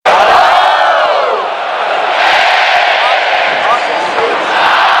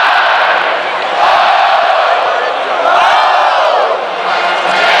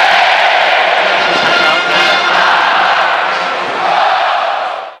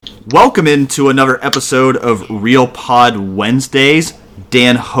Welcome into another episode of Real Pod Wednesdays.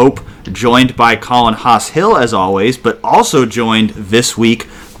 Dan Hope, joined by Colin Haas-Hill as always, but also joined this week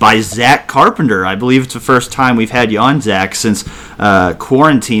by Zack Carpenter. I believe it's the first time we've had you on, Zack, since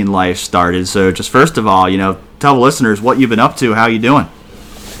quarantine life started. So just first of all, tell the listeners what you've been up to. How you doing?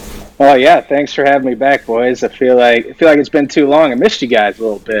 Oh yeah, thanks for having me back, boys. I feel like it's been too long. I missed you guys a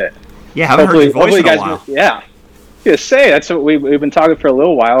little bit. Yeah, haven't heard your voice in a while. Yeah. Just say that's what we've been talking for a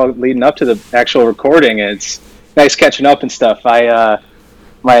little while leading up to the actual recording. It's nice catching up and stuff. My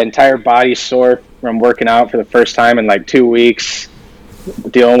entire body's sore from working out for the first time in like 2 weeks,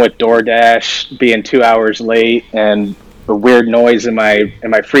 dealing with DoorDash, being 2 hours late, and a weird noise in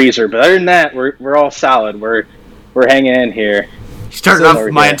my freezer. But other than that, we're all solid. We're hanging in here. Starting off,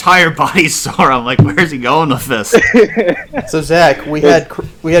 my entire body's sore. I'm like, where's he going with this? So Zach, we had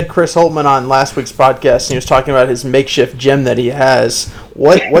Chris Holtman on last week's podcast, and he was talking about his makeshift gym that he has.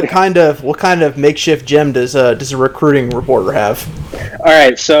 What kind of makeshift gym does a recruiting reporter have? All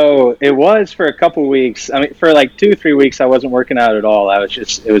right, so it was for a couple weeks. I mean, for like 2-3 weeks, I wasn't working out at all.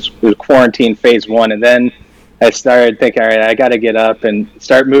 It was quarantine phase 1, and then I started thinking, all right, I got to get up and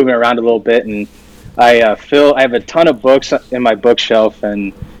start moving around a little bit. And I have a ton of books in my bookshelf,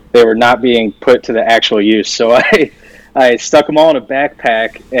 and they were not being put to the actual use. So I stuck them all in a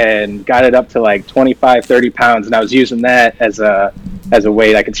backpack and got it up to like 25, 30 pounds, and I was using that as a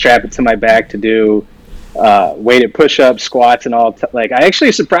weight. I could strap it to my back to do weighted push-ups, squats, and all. I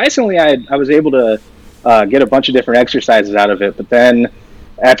actually, surprisingly, I was able to get a bunch of different exercises out of it. But then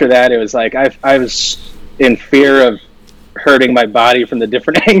after that, it was like I was in fear of hurting my body from the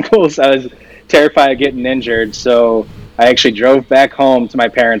different angles. I was terrified of getting injured, so I actually drove back home to my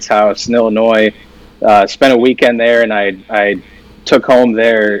parents' house in Illinois, spent a weekend there, and I took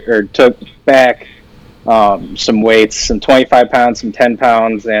back some weights, some 25 pounds, some 10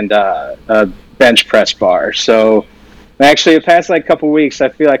 pounds, and a bench press bar. So actually, the past couple weeks, I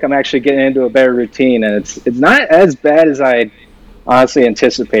feel like I'm actually getting into a better routine, and it's not as bad as I honestly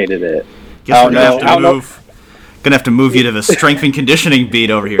anticipated it. Guess we're gonna have to move you to the strength and conditioning beat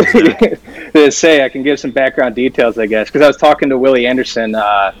over here. I can give some background details, I guess, because I was talking to Willie Anderson,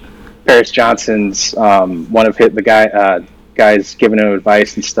 Paris Johnson's one of the guys giving him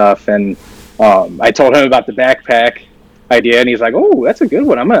advice and stuff, and I told him about the backpack idea, and he's like, "Oh, that's a good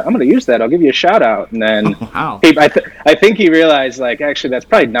one. I'm gonna use that. I'll give you a shout out." And then I think he realized actually that's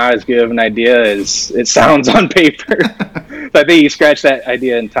probably not as good of an idea as it sounds on paper. So I think he scratched that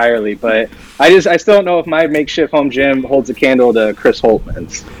idea entirely. But I still don't know if my makeshift home gym holds a candle to Chris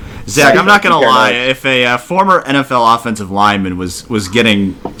Holtman's. Zach, I'm not going to lie. If a former NFL offensive lineman was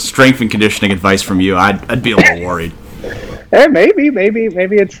getting strength and conditioning advice from you, I'd be a little worried. Hey, maybe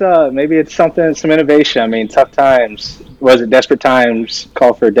it's something, some innovation. I mean, tough times. Was it desperate times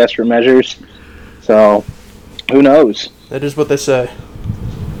call for desperate measures? So, who knows? That is what they say.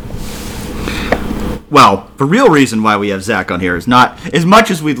 Well, the real reason why we have Zach on here is not as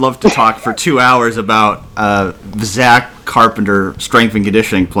much as we'd love to talk for 2 hours about the Zack Carpenter strength and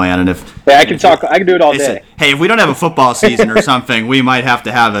conditioning plan. And I can do it all day. Hey, if we don't have a football season or something, we might have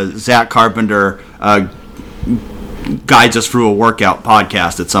to have a Zack Carpenter guides us through a workout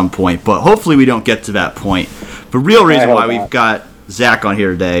podcast at some point. But hopefully we don't get to that point. The real reason why we've got Zach on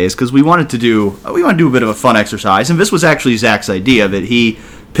here today is because we want to do a bit of a fun exercise, and this was actually Zach's idea that he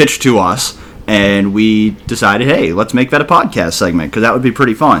pitched to us. And we decided, hey, let's make that a podcast segment because that would be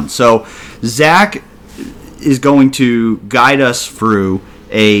pretty fun. So Zach is going to guide us through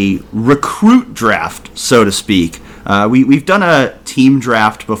a recruit draft, so to speak. We've done a team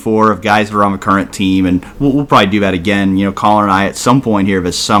draft before of guys that are on the current team, and we'll probably do that again, Colin and I at some point here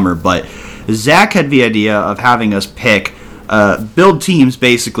this summer. But Zach had the idea of having us build teams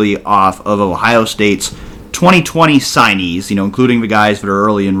basically off of Ohio State's 2020 signees, including the guys that are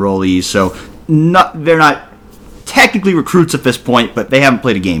early enrollees. So they're not technically recruits at this point, but they haven't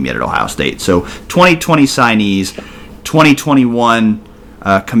played a game yet at Ohio State. So 2020 signees, 2021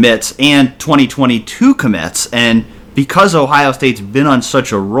 commits, and 2022 commits. And because Ohio State's been on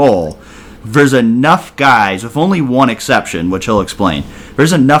such a roll, there's enough guys, with only one exception, which he'll explain,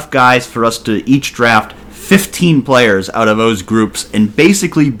 there's enough guys for us to each draft 15 players out of those groups and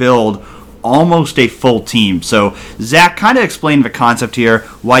basically build almost a full team. So, Zach, kind of explain the concept here,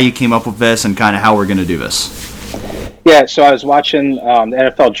 why you came up with this, and kind of how we're going to do this. Yeah, so I was watching the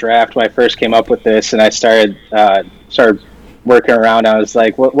NFL draft when I first came up with this, and I started working around. I was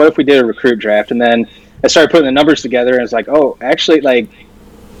like, what if we did a recruit draft? And then I started putting the numbers together, and I was like, oh, actually,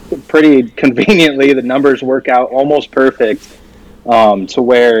 pretty conveniently, the numbers work out almost perfect to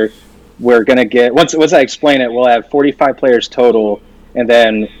where we're going to get, once I explain it, we'll have 45 players total, and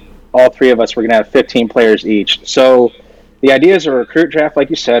then all three of us were going to have 15 players each. So the idea is a recruit draft, like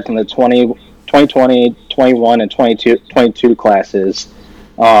you said, from the 2020, 21, and 22 classes.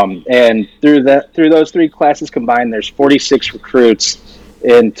 And through those three classes combined, there's 46 recruits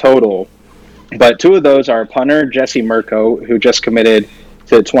in total. But two of those are punter Jesse Mirko, who just committed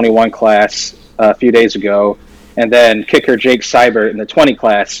to the 21 class a few days ago, and then kicker Jake Seibert in the 20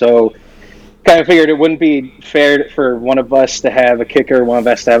 class. So kind of figured it wouldn't be fair for one of us to have a kicker, one of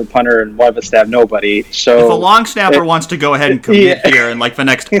us to have a punter, and one of us to have nobody. So if a long snapper wants to go ahead and commit here in like the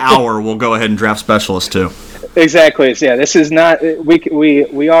next hour, we'll go ahead and draft specialists too. Exactly. So, yeah, this is not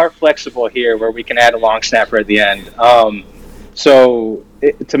we are flexible here where we can add a long snapper at the end.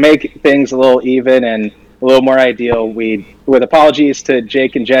 To make things a little even and a little more ideal, with apologies to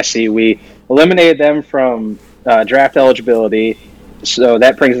Jake and Jesse, we eliminated them from draft eligibility. So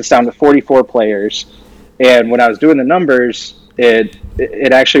that brings us down to 44 players. And when I was doing the numbers,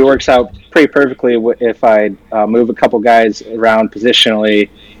 it actually works out pretty perfectly if I move a couple guys around positionally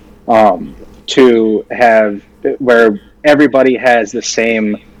to have where everybody has the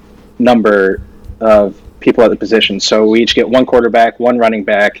same number of people at the position. So we each get one quarterback, one running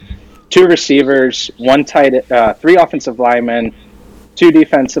back, two receivers, three offensive linemen, two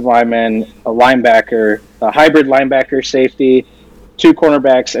defensive linemen, a linebacker, a hybrid linebacker safety, two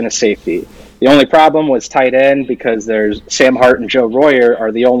cornerbacks, and a safety. The only problem was tight end because there's Sam Hart and Joe Royer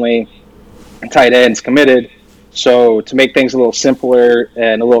are the only tight ends committed. So to make things a little simpler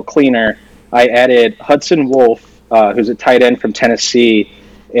and a little cleaner, I added Hudson Wolf, who's a tight end from Tennessee,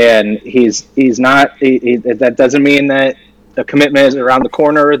 and he's not. That doesn't mean that the commitment is around the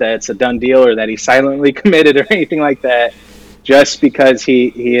corner, that it's a done deal, or that he's silently committed or anything like that. Just because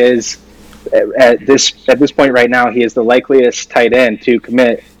he is at this point right now, he is the likeliest tight end to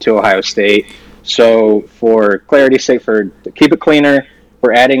commit to Ohio State. So for clarity's sake, to keep it cleaner,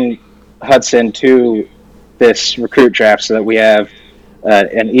 we're adding Hudson to this recruit draft so that we have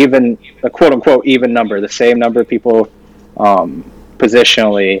a quote unquote even number, the same number of people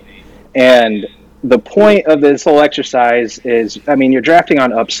positionally. And the point of this whole exercise is, you're drafting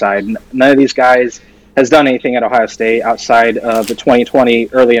on upside. None of these guys has done anything at Ohio State outside of the 2020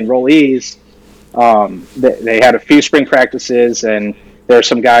 early enrollees. They had a few spring practices, and there are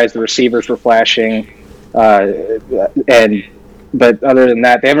some guys, the receivers were flashing. But other than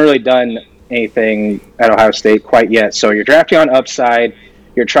that, they haven't really done anything at Ohio State quite yet. So you're drafting on upside.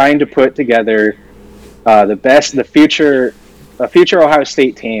 You're trying to put together a future Ohio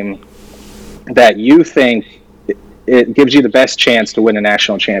State team that you think it gives you the best chance to win a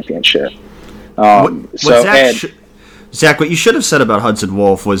national championship. Zach, what you should have said about Hudson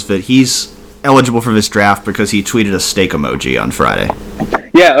Wolf was that he's eligible for this draft because he tweeted a steak emoji on Friday.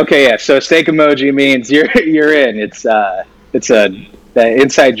 Yeah. Okay. Yeah. So steak emoji means you're in. It's an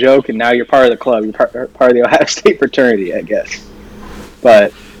inside joke, and now you're part of the club. You're part of the Ohio State fraternity, I guess.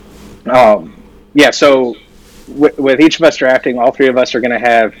 But yeah. So with each of us drafting, all three of us are going to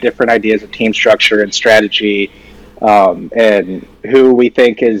have different ideas of team structure and strategy. And who we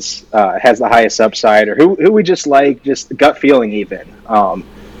think has the highest upside, or who we just like, just gut feeling even.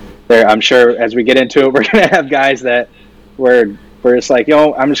 I'm sure as we get into it, we're going to have guys that we're just like,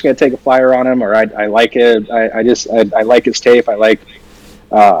 I'm just going to take a flyer on him, or I like it. I like his tape. I like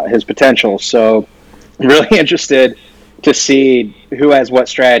his potential. So I'm really interested to see who has what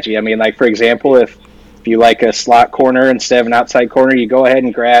strategy. For example, if you like a slot corner instead of an outside corner, you go ahead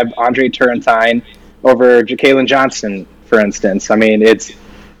and grab Andre Turrentine over Ja'Kalen Johnson, for instance. It's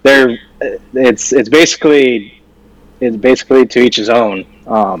basically to each his own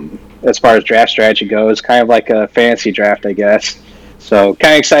as far as draft strategy goes. Kind of like a fantasy draft, I guess. So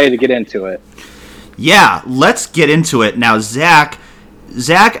kind of excited to get into it. Yeah, let's get into it now. Zach,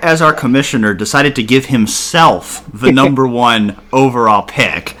 as our commissioner, decided to give himself the number one overall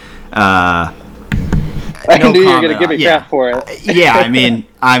pick. I knew you were going to give me crap for it. Yeah,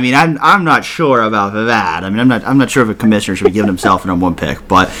 I'm not sure about that. I'm not sure if a commissioner should be giving himself a number one pick,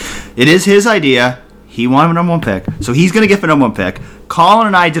 but it is his idea. He wanted a number one pick, so he's going to get the number one pick. Colin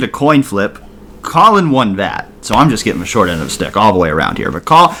and I did a coin flip. Colin won that, so I'm just getting the short end of the stick all the way around here. But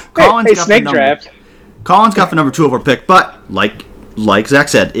Colin's got snake draft. Colin's got the number two overall pick, but like Zach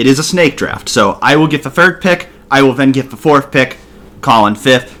said, it is a snake draft. So I will get the third pick. I will then get the fourth pick. Colin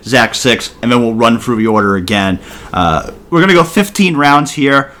 5th, Zach 6th, and then we'll run through the order again. We're going to go 15 rounds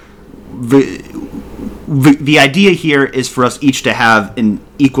here. The idea here is for us each to have an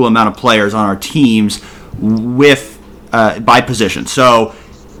equal amount of players on our teams with by position. So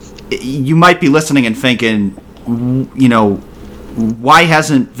you might be listening and thinking, why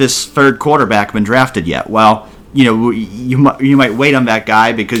hasn't this third quarterback been drafted yet? Well, you might wait on that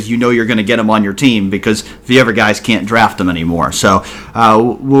guy because you're going to get him on your team because the other guys can't draft him anymore. So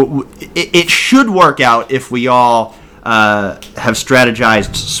it should work out if we all have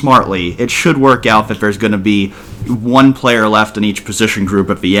strategized smartly. It should work out that there's going to be one player left in each position group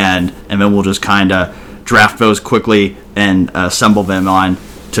at the end, and then we'll just kind of draft those quickly and assemble them on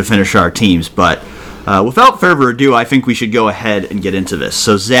to finish our teams. But without further ado, I think we should go ahead and get into this.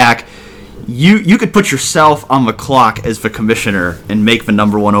 So, Zach, you could put yourself on the clock as the commissioner and make the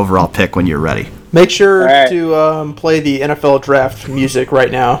number 1 overall pick when you're ready. Make sure to play the NFL draft music right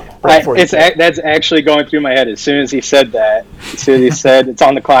now. That's actually going through my head as soon as he said that. As soon as he said it's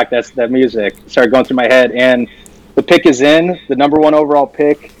on the clock, that music started going through my head. And the pick is in. The number 1 overall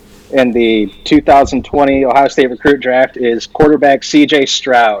pick in the 2020 Ohio State recruit draft is quarterback C.J.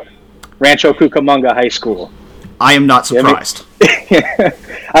 Stroud, Rancho Cucamonga High School. I am not surprised. The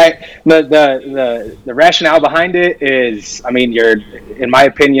rationale behind it is, you're, in my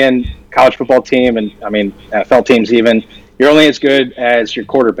opinion, college football team and NFL teams even, you're only as good as your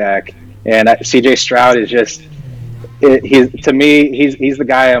quarterback. And C.J. Stroud is just, he's the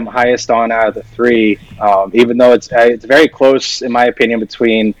guy I'm highest on out of the 3. Even though it's very close in my opinion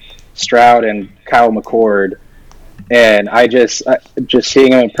between Stroud and Kyle McCord. And I just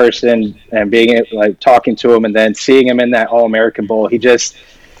seeing him in person and being talking to him and then seeing him in that All-American Bowl, he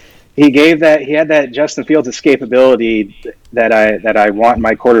had that Justin Fields escapability that I want in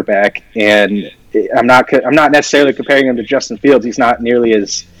my quarterback. And I'm not necessarily comparing him to Justin Fields. He's not nearly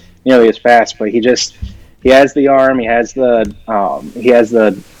as fast, but he has the arm, he has the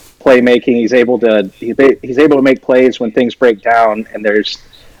playmaking. He's able to make plays when things break down and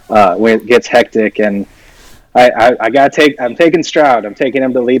when it gets hectic. And I'm taking Stroud. I'm taking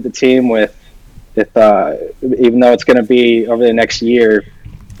him to lead the team with even though it's going to be over the next year.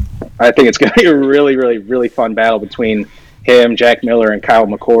 I think it's going to be a really, really, really fun battle between him, Jack Miller, and Kyle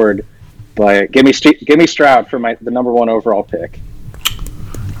McCord. But give me Stroud for the number 1 overall pick.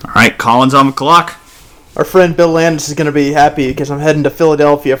 All right, Colin's on the clock. Our friend Bill Landis is going to be happy because I'm heading to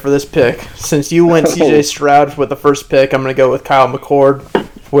Philadelphia for this pick. Since you went C.J. Stroud with the first pick, I'm going to go with Kyle McCord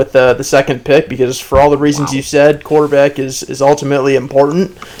with the second pick because for all the reasons you said, quarterback is ultimately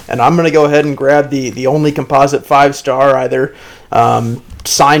important. And I'm going to go ahead and grab the only composite 5-star either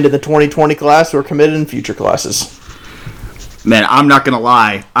signed in the 2020 class or committed in future classes. Man, I'm not going to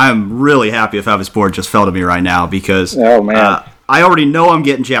lie. I'm really happy with how this board just fell to me right now because I already know I'm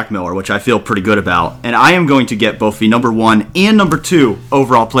getting Jack Miller, which I feel pretty good about. And I am going to get both the number 1 and number 2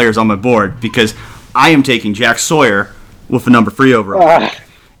 overall players on my board because I am taking Jack Sawyer with the number 3 overall.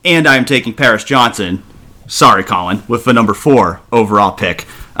 And I am taking Paris Johnson, sorry, Colin, with the number 4 overall pick.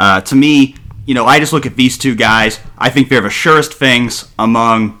 To me, I just look at these 2 guys. I think they're the surest things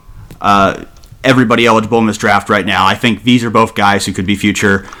among everybody eligible in this draft right now. I think these are both guys who could be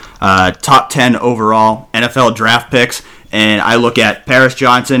future top 10 overall NFL draft picks. And I look at Paris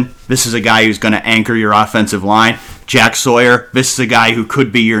Johnson. This is a guy who's going to anchor your offensive line. Jack Sawyer, this is a guy who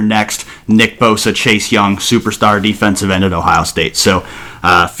could be your next Nick Bosa, Chase Young, superstar defensive end at Ohio State. So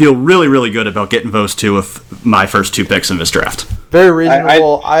feel really, really good about getting those 2 of my first 2 picks in this draft. Very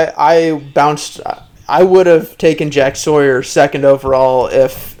reasonable. I bounced. I would have taken Jack Sawyer 2nd overall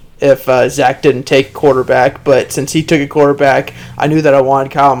if Zach didn't take quarterback. But since he took a quarterback, I knew that I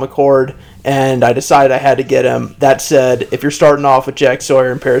wanted Kyle McCord, and I decided I had to get him. That said, if you're starting off with Jack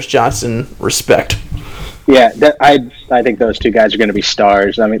Sawyer and Paris Johnson, respect. Yeah, I think those 2 guys are going to be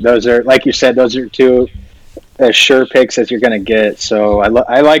stars. Those are, like you said, those are 2 as sure picks as you're going to get. So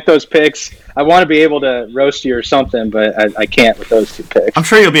I like those picks. I want to be able to roast you or something, but I can't with those 2 picks. I'm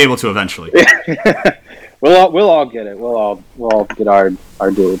sure you'll be able to eventually. We'll all get it. We'll all get our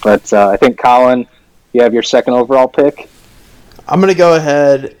due. But I think, Colin, you have your 2nd overall pick. I'm going to go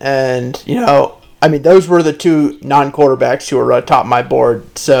ahead and, those were the 2 non-quarterbacks who were top of my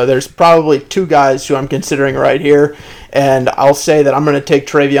board. So there's probably 2 guys who I'm considering right here. And I'll say that I'm going to take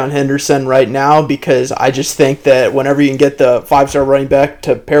Travion Henderson right now because I just think that whenever you can get the 5-star running back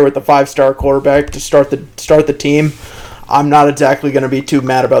to pair with the 5-star quarterback to start the team, I'm not exactly going to be too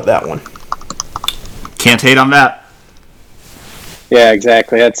mad about that one. Can't hate on that. Yeah,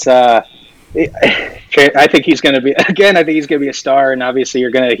 exactly. That's I think he's going to be a star, and obviously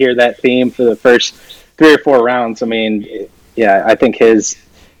you're going to hear that theme for the first 3 or 4 rounds. I think his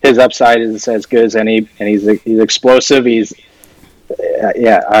upside is as good as any, and he's explosive. He's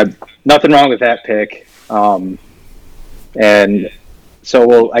nothing wrong with that pick. And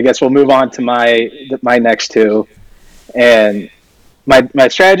so I guess we'll move on to my next 2. And my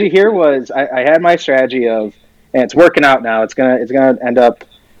strategy here was I had my strategy of, and it's working out now. It's gonna end up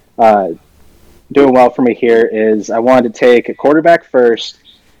doing well for me here is I wanted to take a quarterback first,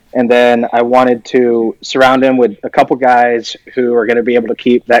 and then I wanted to surround him with a couple guys who are going to be able to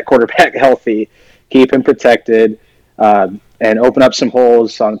keep that quarterback healthy, keep him protected, and open up some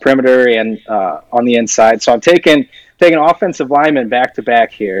holes on the perimeter and on the inside. So I'm taking offensive linemen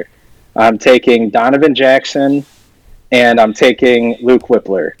back-to-back here. I'm taking Donovan Jackson, and I'm taking Luke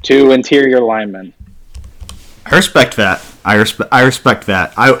Whippler, 2 interior linemen. I respect that. I respect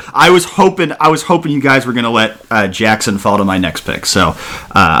that. I was hoping you guys were going to let Jackson fall to my next pick. So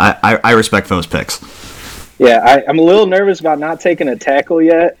I respect those picks. Yeah, I'm a little nervous about not taking a tackle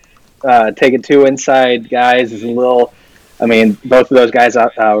yet. Taking 2 inside guys is a little. I mean, both of those guys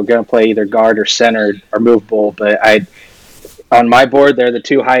are going to play either guard or center or movable. But on my board, they're the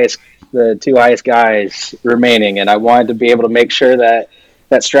two highest guys remaining, and I wanted to be able to make sure that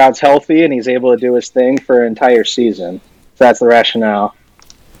Stroud's healthy and he's able to do his thing for an entire season. So that's the rationale.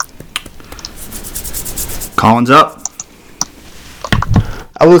 Collins up.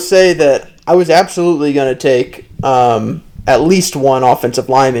 I will say that I was absolutely going to take at least one offensive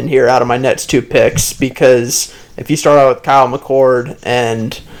lineman here out of my next 2 picks, because if you start out with Kyle McCord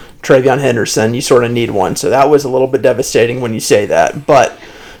and Travion Henderson, you sort of need one. So that was a little bit devastating when you say that. But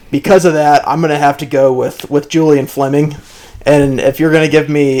because of that, I'm going to have to go with Julian Fleming. And if you're going to give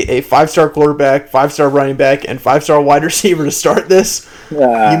me a 5-star quarterback, 5-star running back, and 5-star wide receiver to start this,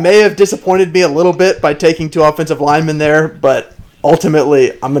 you may have disappointed me a little bit by taking 2 offensive linemen there, but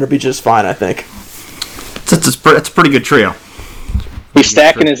ultimately, I'm going to be just fine, I think. It's a pretty good trio. He's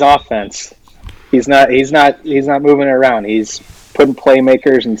stacking his offense. He's not moving it around. He's putting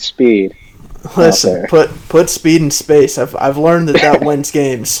playmakers and speed. Listen, put speed in space. I've learned that wins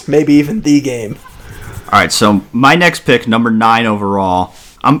games, maybe even the game. All right, so my next pick, number 9 overall.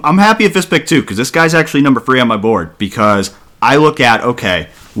 I'm happy with this pick too, because this guy's actually number 3 on my board, because I look at, okay,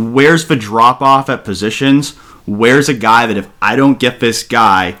 where's the drop off at positions? Where's a guy that if I don't get this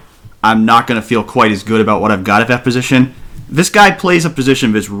guy, I'm not going to feel quite as good about what I've got at that position? This guy plays a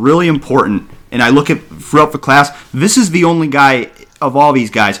position that's really important, and I look at throughout the class, this is the only guy of all these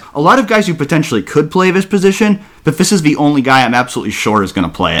guys. A lot of guys who potentially could play this position, but this is the only guy I'm absolutely sure is going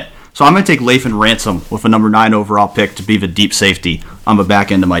to play it. So I'm going to take Lathan Ransom with a number 9 overall pick to be the deep safety on the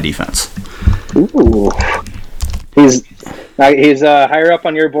back end of my defense. Ooh. He's higher up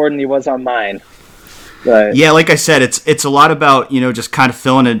on your board than he was on mine. But yeah, like I said, it's a lot about just kind of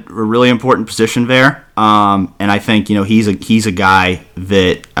filling a really important position there, and I think he's a guy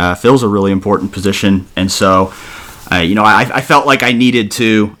that fills a really important position, and so I felt like I needed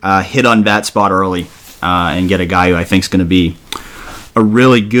to hit on that spot early and get a guy who I think is going to be a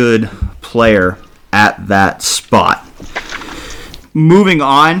really good player at that spot. Moving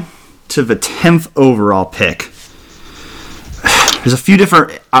on to the 10th overall pick. There's a few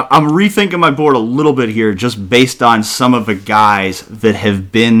different... I'm rethinking my board a little bit here just based on some of the guys that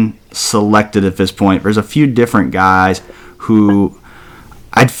have been selected at this point. There's a few different guys who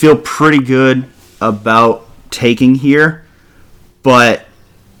I'd feel pretty good about taking here, but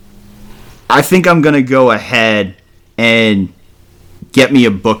I think I'm going to go ahead and get me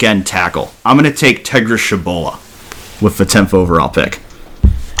a bookend tackle. I'm going to take Tegra Shabola with the 10th overall pick.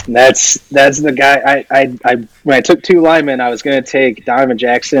 That's the guy. I when I took 2 linemen, I was going to take Donovan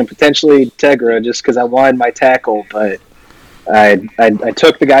Jackson, potentially Tegra, just because I wanted my tackle. But I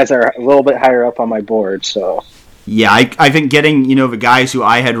took the guys that are a little bit higher up on my board. So yeah, I think getting the guys who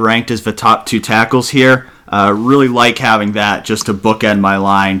I had ranked as the top 2 tackles here. Really like having that just to bookend my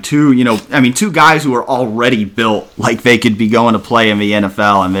line. 2 guys who are already built like they could be going to play in the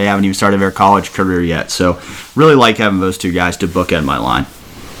NFL and they haven't even started their college career yet. So really like having those 2 guys to bookend my line.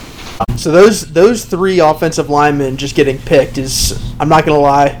 So those 3 offensive linemen just getting picked is, I'm not going to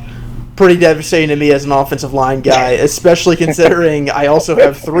lie, pretty devastating to me as an offensive line guy, especially considering I also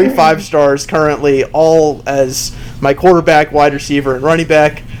have 3 5-stars currently, all as my quarterback, wide receiver, and running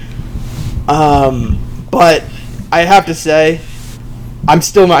back. But I have to say, I'm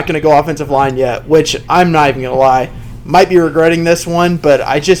still not going to go offensive line yet, which I'm not even going to lie. Might be regretting this one, but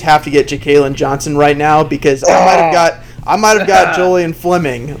I just have to get Ja'Kalen Johnson right now because I might have got Julian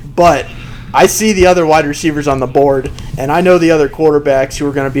Fleming, but I see the other wide receivers on the board, and I know the other quarterbacks who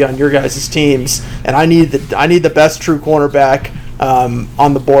are going to be on your guys' teams, and I need the best true cornerback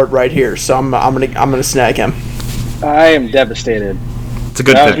on the board right here. So I'm gonna snag him. I am devastated. It's a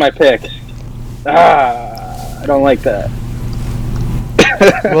good That pick. was my pick. I don't like that.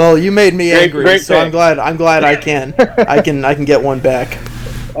 Well, you made me angry, great so pick. I'm glad I can get one back.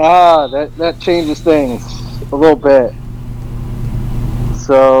 That changes things a little bit.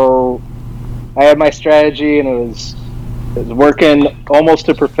 So I had my strategy, and it was is working almost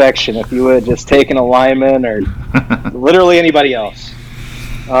to perfection. If you would just take an alignment or literally anybody else.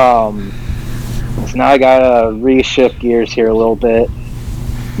 So now I gotta reshift gears here a little bit.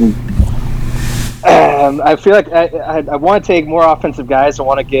 I feel like I want to take more offensive guys. I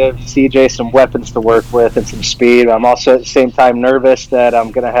want to give CJ some weapons to work with and some speed. I'm also at the same time nervous that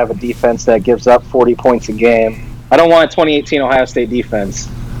I'm going to have a defense that gives up 40 points a game. I don't want a 2018 Ohio State defense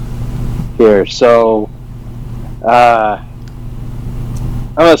here. So I'm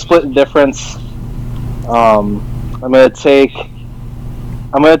going to split the difference. I'm going to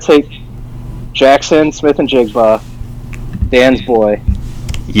take Jackson Smith-Njigba, Dan's boy.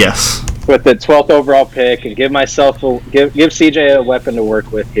 Yes. With the 12th overall pick, and give CJ a weapon to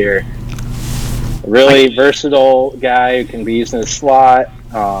work with here. A really versatile guy who can be used in the slot.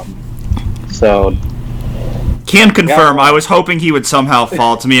 Can confirm. I was hoping he would somehow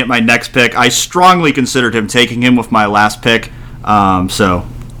fall to me at my next pick. I strongly considered taking him with my last pick. So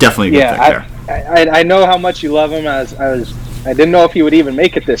definitely a good pick there. I know how much you love him. I didn't know if he would even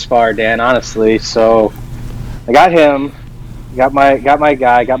make it this far, Dan. Honestly, so I got him. Got my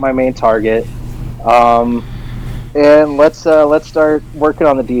guy, got my main target, and let's start working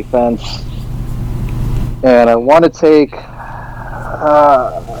on the defense. And I want to take.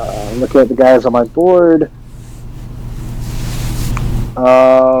 Looking at the guys on my board.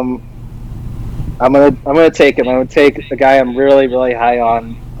 I'm gonna take him. I'm gonna take the guy I'm really high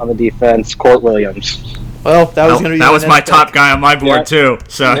on the defense, Court Williams. Well, that was my top guy on my board too.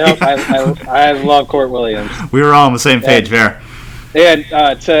 So I love Court Williams. We were all on the same page there. And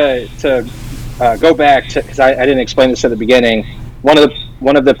to go back to, because I didn't explain this at the beginning, one of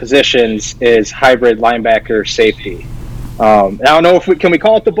the positions is hybrid linebacker safety. I don't know if we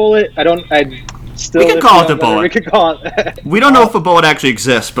call it the bullet. We can call it the bullet. We can call it. We don't know if a bullet actually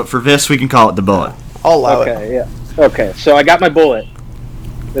exists, but for this we can call it the bullet. I'll allow it. Okay, yeah. Okay, so I got my bullet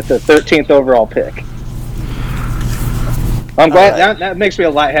with the 13th overall pick. I'm glad that makes me a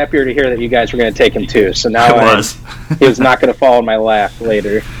lot happier to hear that you guys were going to take him too. So now he was not going to fall in my lap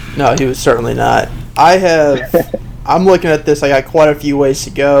later. No, he was certainly not. I'm looking at this. I got quite a few ways to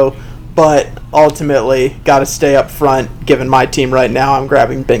go, but ultimately got to stay up front. Given my team right now, I'm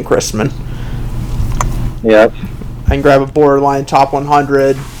grabbing Ben Christman. Yep. I can grab a borderline top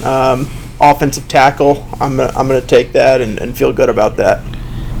 100 offensive tackle. I'm gonna take that and feel good about that.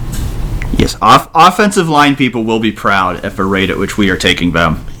 Yes, offensive line people will be proud at the rate at which we are taking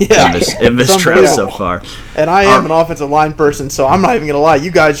them in this draft so far. And I am an offensive line person, so I'm not even going to lie. You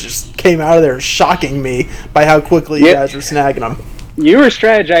guys just came out of there shocking me by how quickly you guys were snagging them. You were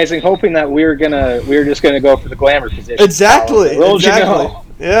strategizing, hoping that we were just gonna go for the glamour position. Exactly. You know?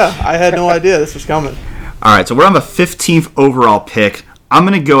 Yeah, I had no idea this was coming. All right, so we're on the 15th overall pick. I'm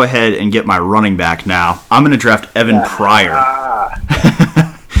going to go ahead and get my running back now. I'm going to draft Evan Pryor.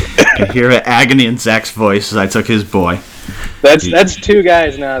 You hear the agony in Zach's voice as I took his boy. That's two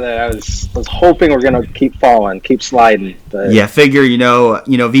guys now that I was hoping were gonna keep sliding. But. Yeah, figure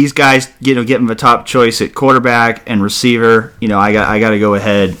these guys getting the top choice at quarterback and receiver. I got to go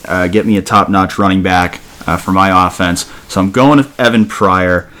ahead get me a top notch running back for my offense. So I'm going with Evan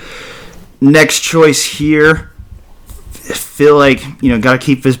Pryor. Next choice here. I feel like got to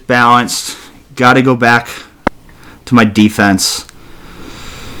keep this balanced. Got to go back to my defense.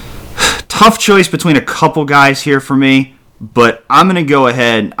 Tough choice between a couple guys here for me, but I'm going to go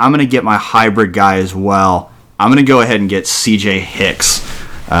ahead. I'm going to get my hybrid guy as well. I'm going to go ahead and get CJ Hicks.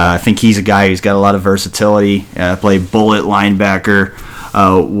 I think he's a guy who's got a lot of versatility. Play bullet, linebacker,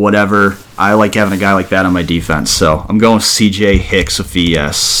 whatever. I like having a guy like that on my defense. So I'm going with CJ Hicks with the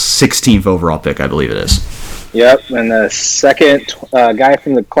 16th overall pick, I believe it is. Yep, and the second guy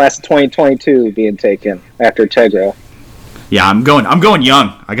from the class of 2022 being taken after Tegra. Yeah, I'm going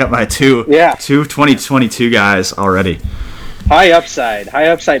young. I got my two 2022 guys already. High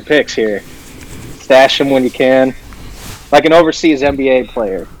upside picks here. Stash them when you can, like an overseas NBA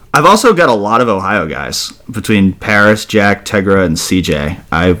player. I've also got a lot of Ohio guys between Paris, Jack, Tegra, and CJ.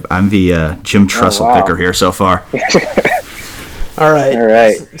 I'm the Jim Tressel picker here so far. All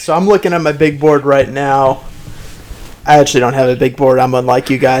right. So I'm looking at my big board right now. I actually don't have a big board. I'm unlike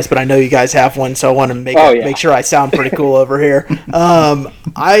you guys, but I know you guys have one, so I want to make sure I sound pretty cool over here.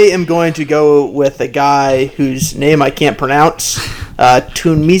 I am going to go with a guy whose name I can't pronounce.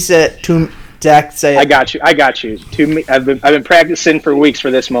 Zach, say it. I got you. I've been practicing for weeks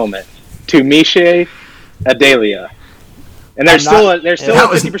for this moment. Tumishe Adelia. And there's still a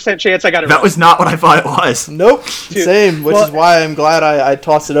 50% chance I got it wrong. That was not what I thought it was. Nope. Same, which is why I'm glad I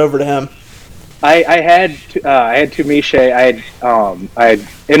tossed it over to him. I had Tumiche. I had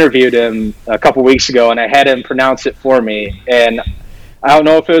interviewed him a couple weeks ago, and I had him pronounce it for me. And I don't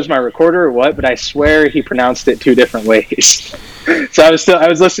know if it was my recorder or what, but I swear he pronounced it 2 different ways. So I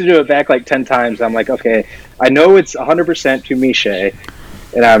was listening to it back like 10 times. I'm like, okay, I know it's 100% Tumiche,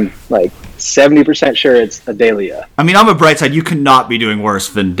 and I'm like 70% sure it's Adelia. I mean, on the bright side, you cannot be doing worse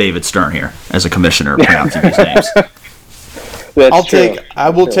than David Stern here as a commissioner pronouncing these names. I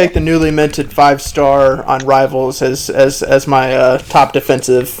will take the newly minted 5-star on Rivals as my top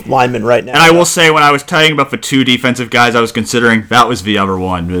defensive lineman right now. And I will say, when I was telling about the 2 defensive guys I was considering, that was the other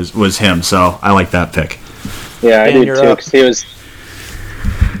one, was him. So I like that pick. Yeah, I did too, because he was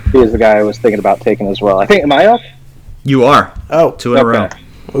the guy I was thinking about taking as well. I think, am I up? You are. Oh, 2 in a row.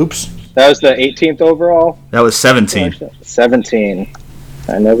 Oops. That was the 18th overall? That was 17. 17.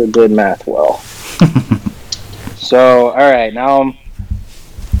 I never did math well. So, all right, now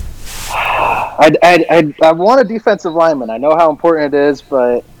I want a defensive lineman. I know how important it is,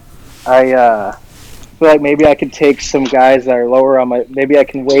 but I feel like maybe I could take some guys that are lower on my. Maybe I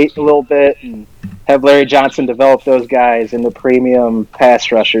can wait a little bit and have Larry Johnson develop those guys into premium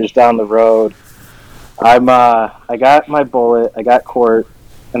pass rushers down the road. I got my bullet. I got Court,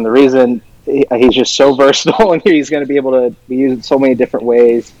 and the reason he's just so versatile and he's going to be able to be used in so many different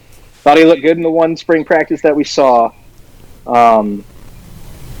ways. Thought he looked good in the one spring practice that we saw. And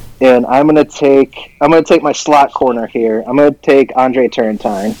I'm gonna take my slot corner here. I'm gonna take Andre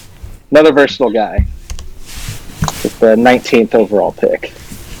Turrentine, another versatile guy, with the 19th overall pick.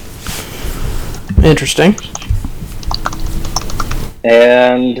 Interesting.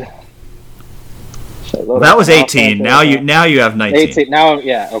 And well, that was 18. Now you have 19. 18. Now,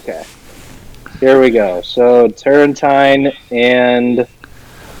 yeah, okay. Here we go. So Turrentine and.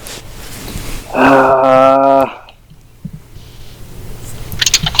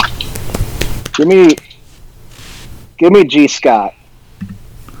 Give me G. Scott.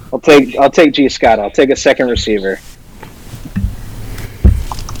 I'll take G. Scott. I'll take a second receiver.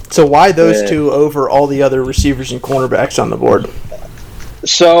 So why those 2 over all the other receivers and cornerbacks on the board?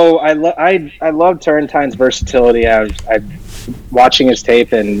 So I love Turrentine's versatility. I watching his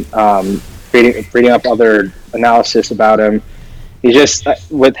tape and reading up other analysis about him. He just,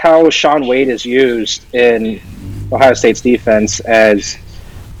 with how Shaun Wade is used in Ohio State's defense as,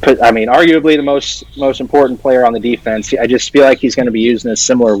 arguably the most important player on the defense, I just feel like he's going to be used in a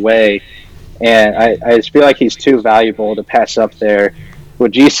similar way. And I just feel like he's too valuable to pass up there.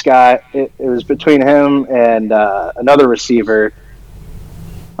 With G. Scott, it was between him and another receiver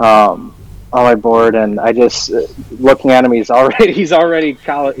on my board, and I just looking at him, he's already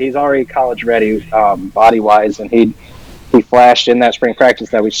college ready body wise, and he flashed in that spring practice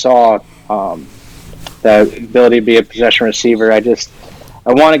that we saw, that ability to be a possession receiver. I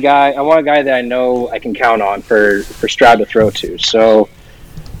want a guy that I know I can count on for Stroud to throw to. So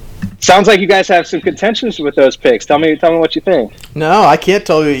sounds like you guys have some contentions with those picks. Tell me what you think. No, I can't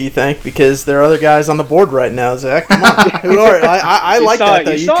tell you what you think because there are other guys on the board right now, Zach. Come on. Who are? I like that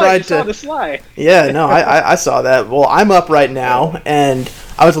though. You saw the slide. Yeah, no, I saw that. Well, I'm up right now, and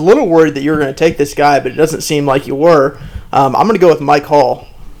I was a little worried that you were going to take this guy, but it doesn't seem like you were. I'm going to go with Mike Hall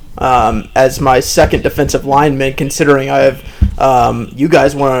as my second defensive lineman, considering I have you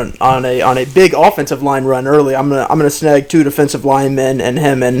guys went on a big offensive line run early. I'm gonna snag 2 defensive linemen and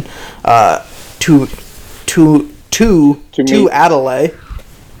him and two Adelaide.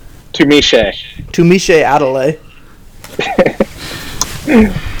 Tumiche Adelaide.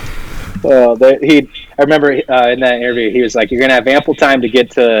 Well, I remember in that interview, he was like, "You're gonna have ample time to get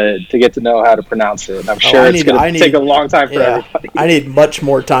to know how to pronounce it." I'm sure it's gonna take a long time for everybody. I need much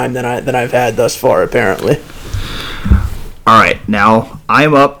more time than I've had thus far, apparently. All right, now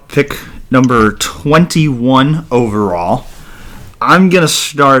I'm up, pick number 21 overall. I'm gonna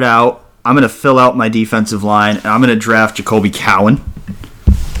start out. I'm gonna fill out my defensive line, and I'm gonna draft Jacoby Cowan.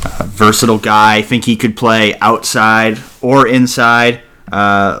 Versatile guy. I think he could play outside or inside.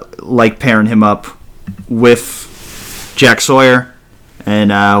 Like pairing him up with Jack Sawyer, and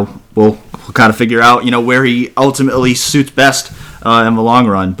we'll kind of figure out where he ultimately suits best in the long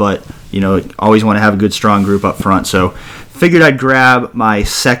run. But always want to have a good strong group up front. So figured I'd grab my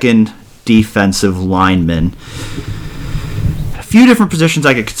second defensive lineman. A few different positions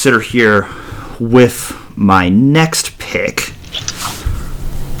I could consider here with my next pick.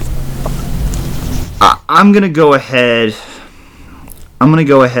 I'm gonna go ahead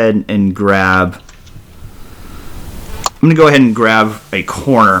and grab a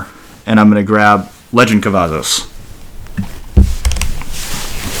corner, and I'm gonna grab Legend Cavazos.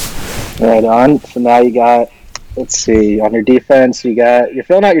 Right on. So now you got let's see. On your defense, you're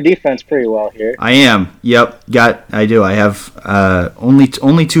filling out your defense pretty well here. I am. Yep. I do. I have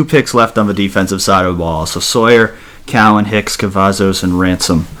only 2 picks left on the defensive side of the ball. So Sawyer, Cowan, Hicks, Cavazos, and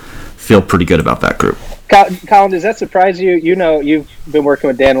Ransom. Feel pretty good about that group. Colin, does that surprise you? You know, you've been working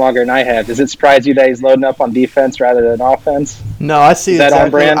with Dan longer than I have. Does it surprise you that he's loading up on defense rather than offense? No, I see that exactly.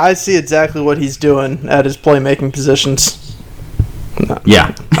 on brand? I see exactly what he's doing at his playmaking positions. No.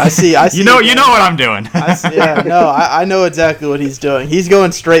 Yeah. I see. You know what I'm doing. I know exactly what he's doing. He's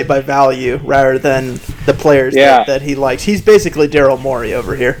going straight by value rather than the players that he likes. He's basically Daryl Morey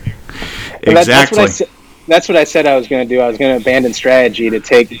over here. Exactly. That's what I said I was going to do. I was going to abandon strategy to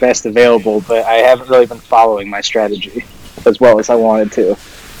take best available, but I haven't really been following my strategy as well as I wanted to. I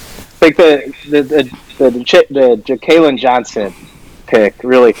think the Ja'Kalen Johnson pick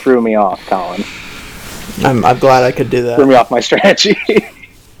really threw me off, Colin. I'm glad I could do that. Threw me off my strategy.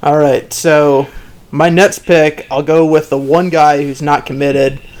 All right, so my Nets pick, I'll go with the one guy who's not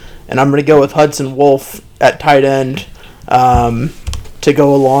committed, and I'm going to go with Hudson Wolf at tight end to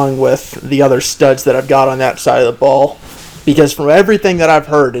go along with the other studs that I've got on that side of the ball. Because from everything that I've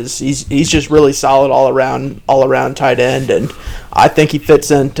heard, he's just really solid all around tight end, and I think he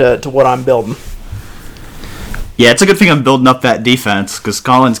fits into what I'm building. Yeah, it's a good thing I'm building up that defense because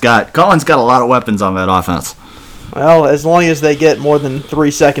Colin's got a lot of weapons on that offense. Well, as long as they get more than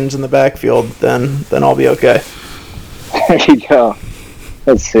 3 seconds in the backfield, then I'll be okay. There you go.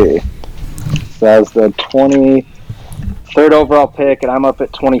 Let's see. So that was the 23rd overall pick, and I'm up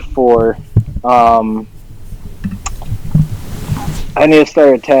at 24. I need to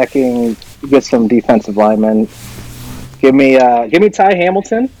start attacking, get some defensive linemen. Give me Ty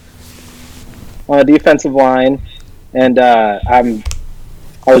Hamilton on a defensive line, and I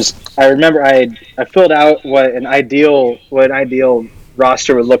remember I filled out what an ideal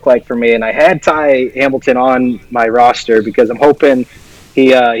roster would look like for me, and I had Ty Hamilton on my roster because I'm hoping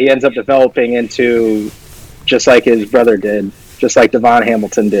he ends up developing into just like his brother did, just like Devon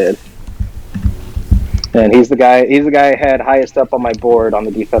Hamilton did. And he's the guy I had highest up on my board on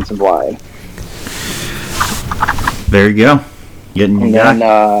the defensive line. There you go.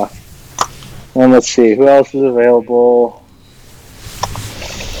 And let's see, who else is available?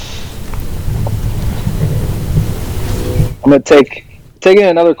 I'm gonna taking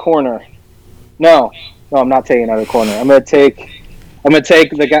another corner. No, I'm not taking another corner. I'm gonna take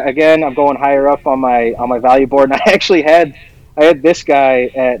the guy again. I'm going higher up on my value board, and I actually had this guy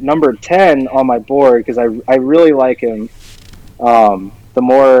at number 10 on my board because I really like him. The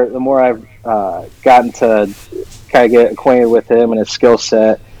more I've gotten to kind of get acquainted with him and his skill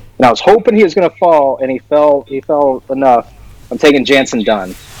set, and I was hoping he was going to fall, and he fell enough. I'm taking Jansen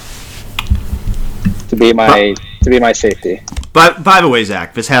Dunn to be my safety. But by the way,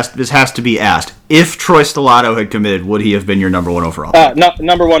 Zach, this has to be asked. If Troy Stellato had committed, would he have been your number 1 overall? No,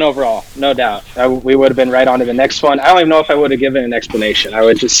 number 1 overall, no doubt. We would have been right on to the next one. I don't even know if I would have given an explanation. I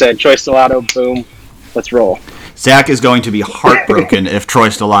would have just said, Troy Stellato, boom, let's roll. Zach is going to be heartbroken if Troy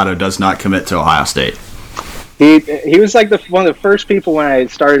Stellato does not commit to Ohio State. He was like one of the first people when I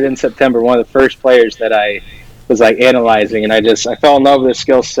started in September, one of the first players that I was like analyzing, and I fell in love with his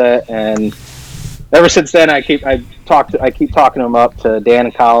skill set, and ever since then I keep talking him up to Dan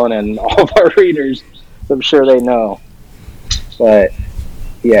and Colin and all of our readers. So I'm sure they know. But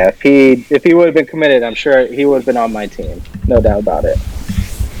yeah, if he would have been committed, I'm sure he would have been on my team. No doubt about it.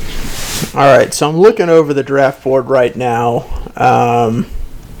 All right, so I'm looking over the draft board right now.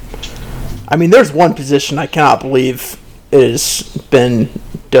 I mean, there's one position I cannot believe it has been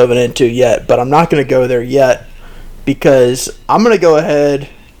dove into yet, but I'm not going to go there yet because I'm going to go ahead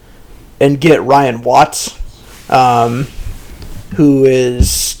and get Ryan Watts, who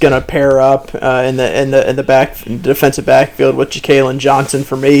is going to pair up in the defensive backfield with Ja'Kalen Johnson.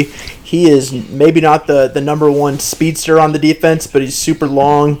 For me, he is maybe not the number 1 speedster on the defense, but he's super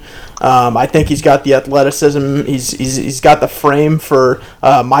long. I think he's got the athleticism. He's got the frame for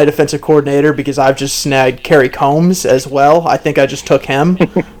my defensive coordinator because I've just snagged Kerry Combs as well. I think I just took him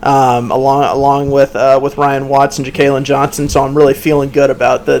along with Ryan Watts and Ja'Kalen Johnson. So I'm really feeling good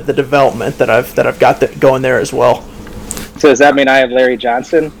about the development that I've got going there as well. So does that mean I have Larry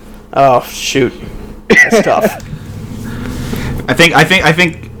Johnson? Oh shoot, that's tough. I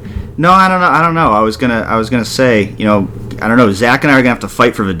think. No, I don't know. I was gonna say, I don't know. Zach and I are gonna have to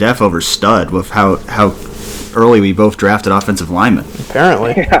fight for the death over stud with how early we both drafted offensive linemen.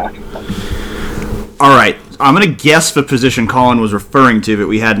 Apparently. Yeah. All right, I'm gonna guess the position Colin was referring to that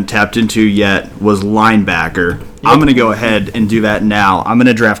we hadn't tapped into yet was linebacker. Yep. I'm gonna go ahead and do that now. I'm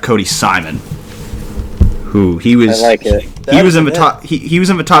gonna draft Cody Simon, who he was. I like it. He was in the top. He was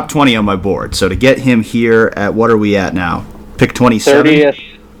in the top 20 on my board. So to get him here at what are we at now? Pick 27. 30th.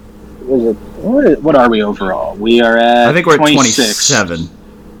 What are we overall? We are at. I think we're 26. at 27.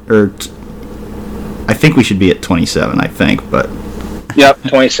 I think we should be at 27. I think, but. Yep,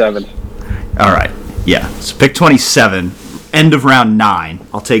 27. All right. Yeah. So pick 27. End of round 9.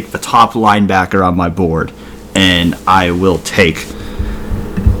 I'll take the top linebacker on my board, and I will take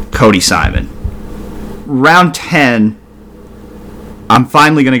Cody Simon. Round 10, I'm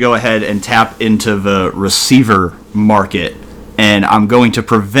finally going to go ahead and tap into the receiver market, and I'm going to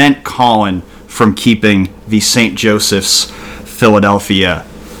prevent Colin from keeping the St. Joseph's Philadelphia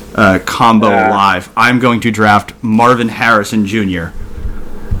combo alive. I'm going to draft Marvin Harrison Jr.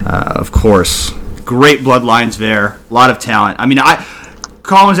 Of course, great bloodlines there, a lot of talent. I mean,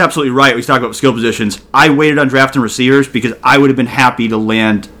 Colin's absolutely right. We talk about skill positions. I waited on drafting receivers because I would have been happy to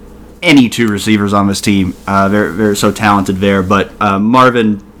land any two receivers on this team. They're so talented there. But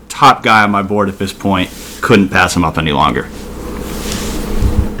Marvin, top guy on my board at this point, couldn't pass him up any longer.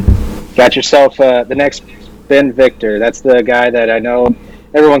 Got yourself the next Ben Victor. That's the guy that I know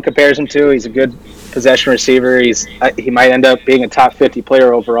everyone compares him to. He's a good possession receiver. He might end up being a top 50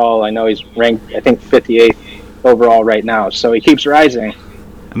 player overall. I know he's ranked, I think, 58th overall right now. So he keeps rising.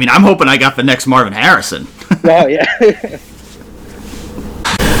 I mean, I'm hoping I got the next Marvin Harrison. Oh, yeah.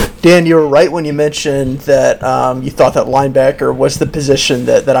 Dan, you were right when you mentioned that you thought that linebacker was the position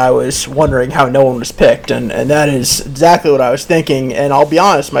that I was wondering how no one was picked, and that is exactly what I was thinking. And I'll be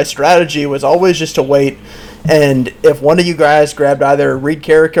honest, my strategy was always just to wait, and if one of you guys grabbed either Reed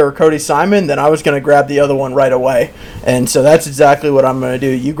Carrico or Cody Simon, then I was going to grab the other one right away. And so that's exactly what I'm going to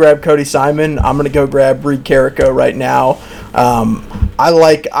do. You grab Cody Simon, I'm going to go grab Reed Carrico right now. I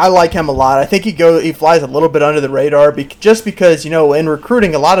like him a lot. I think he flies a little bit under the radar just because, in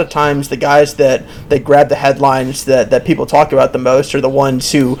recruiting, a lot of times the guys that grab the headlines that people talk about the most are the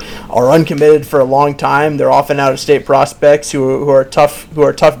ones who are uncommitted for a long time. They're often out-of-state prospects who are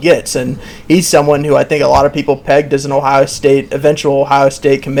tough gets, and he's someone who I think a lot of people pegged as an eventual Ohio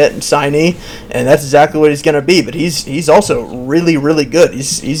State commit and signee, and that's exactly what he's going to be. But he's also really, really good.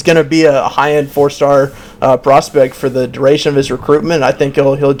 He's going to be a high-end 4-star prospect for the duration of his recruitment. I think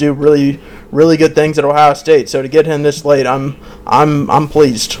he'll do really, really good things at Ohio State. So to get him this late, I'm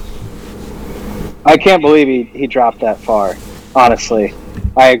pleased. I can't believe he dropped that far. Honestly,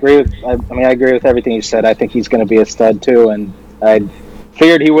 I agree with everything you said. I think he's going to be a stud too, and I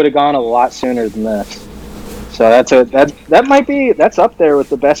figured he would have gone a lot sooner than this. So that's up there with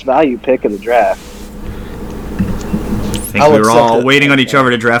the best value pick of the draft. I think we were all waiting on each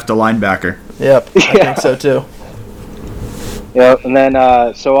other to draft a linebacker. Yep, I think so too. Yep, and then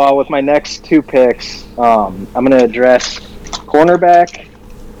with my next two picks, I'm going to address cornerback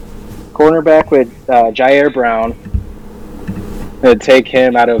with Jair Brown. I'm going to take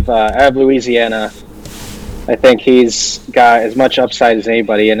him out of Louisiana. I think he's got as much upside as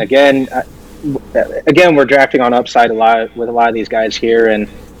anybody. And again, we're drafting on upside a lot with a lot of these guys here, and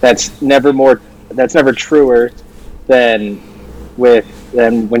that's never truer than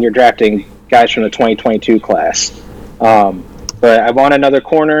when you're drafting guys from the 2022 class. But I want another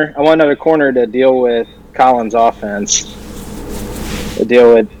corner. I want another corner to deal with Colin's offense, to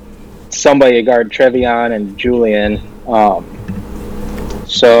deal with somebody to guard Trevion and Julian.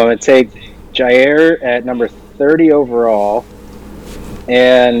 So I'm going to take Jair at number 30 overall,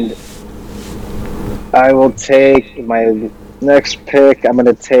 and I will take my next pick. I'm going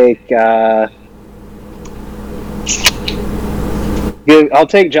to take I'll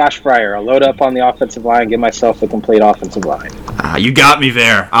take Josh Fryer. I'll load up on the offensive line and give myself a complete offensive line. You got me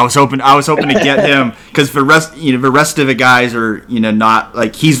there. I was hoping to get him because the rest of the guys are not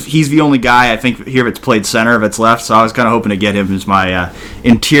like he's the only guy I think here that's played center that's left. So I was kind of hoping to get him as my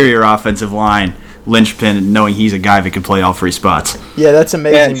interior offensive line linchpin, knowing he's a guy that can play all three spots. Yeah, that's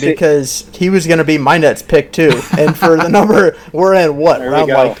amazing because he was going to be my Nets pick too. And for the number we're in, around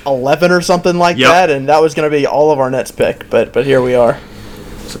like 11 or something like that, and that was going to be all of our Nets pick. But here we are.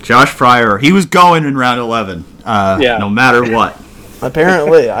 So Josh Fryer, he was going in round 11, no matter what.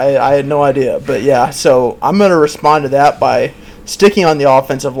 Apparently, I had no idea. But yeah, so I'm going to respond to that by sticking on the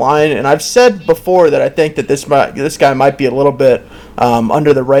offensive line. And I've said before that I think that this guy might be a little bit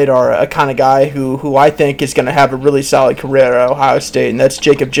under the radar, a kind of guy who I think is going to have a really solid career at Ohio State, and that's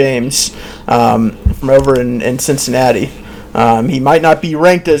Jacob James from over in Cincinnati. He might not be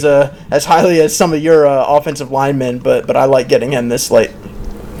ranked as highly as some of your offensive linemen, but I like getting him this late.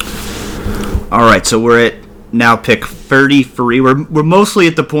 All right, so we're at now pick 33. We're mostly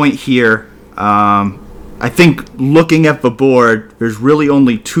at the point here. I think looking at the board, there's really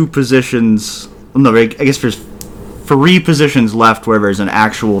only two positions no, I guess there's 3 positions left where there's an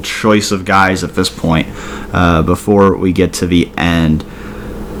actual choice of guys at this point before we get to the end.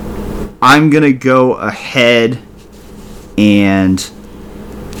 I'm going to go ahead and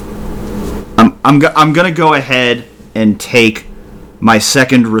I'm going to go ahead and take my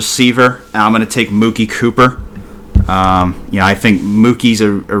second receiver, and I'm going to take Mookie Cooper. I think Mookie's a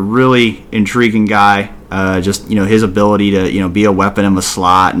really intriguing guy. Just his ability to be a weapon in the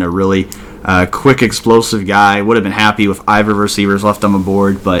slot and a really quick, explosive guy. Would have been happy with either receivers left on the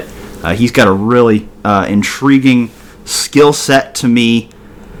board, but he's got a really intriguing skill set to me.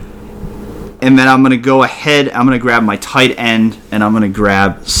 And then I'm going to go ahead. I'm going to grab my tight end, and I'm going to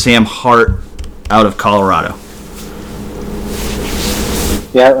grab Sam Hart out of Colorado.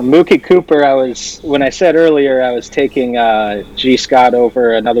 Yeah, Mookie Cooper, when I said earlier I was taking G. Scott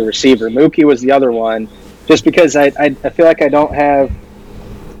over another receiver, Mookie was the other one, just because I feel like I don't have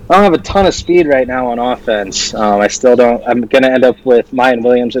a ton of speed right now on offense. I still don't. I'm going to end up with Mayan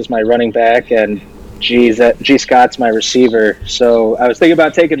Williams as my running back and G. Scott's my receiver. So I was thinking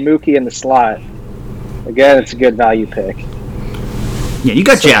about taking Mookie in the slot. Again, it's a good value pick. Yeah, you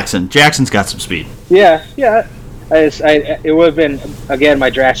got Jackson. Jackson's got some speed. Yeah. It would have been, again, my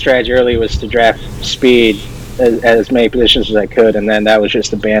draft strategy early was to draft speed as many positions as I could, and then that was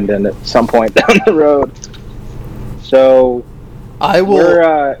just abandoned at some point down the road. So I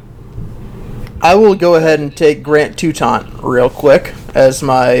will go ahead and take Grant Toutant real quick as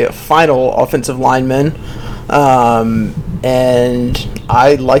my final offensive lineman. And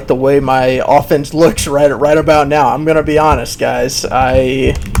I like the way my offense looks right about now. I'm gonna be honest, guys.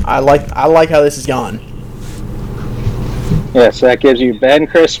 I like how this has gone. Yeah, so that gives you Ben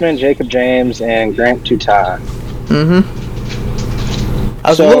Chrisman, Jacob James, and Grant Toutant. Mm-hmm. I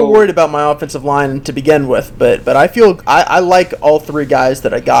was a little worried about my offensive line to begin with, but I feel I like all 3 guys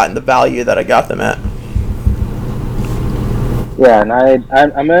that I got and the value that I got them at. Yeah, and I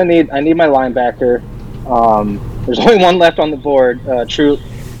need my linebacker. There's only one left on the board. True,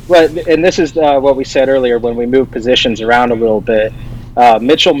 and this is what we said earlier when we moved positions around a little bit.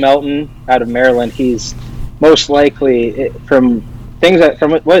 Mitchell Melton out of Maryland. He's most likely, from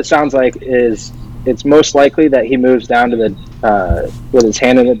what it sounds like, is it's most likely that he moves down to the with his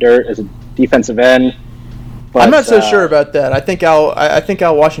hand in the dirt as a defensive end. But, I'm not so sure about that. I think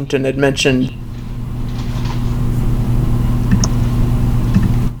Al Washington had mentioned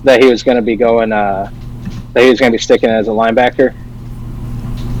that he was going to be going. That he was going to be sticking as a linebacker.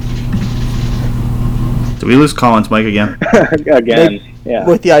 Did we lose Colin's mic again? Again, yeah.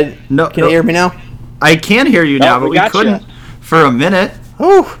 Can you hear me now? I can hear you now, but we couldn't for a minute.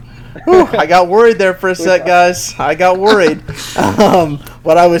 Ooh, I got worried there for a sec, guys. I got worried.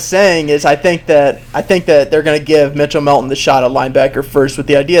 What I was saying is I think that they're going to give Mitchell Melton the shot at linebacker first, with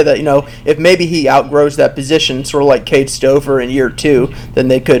the idea that, if maybe he outgrows that position, sort of like Cade Stover in year 2, then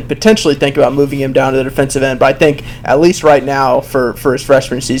they could potentially think about moving him down to the defensive end. But I think, at least right now, for his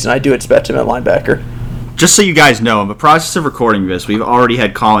freshman season, I do expect him at linebacker. Just so you guys know, in the process of recording this, we've already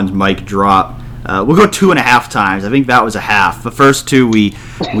had Colin's mic drop. We'll go 2.5 times. I think that was a half. The first 2 we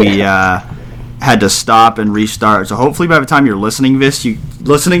had to stop and restart. So hopefully by the time you're listening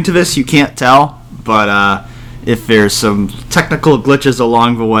to this, you can't tell. But if there's some technical glitches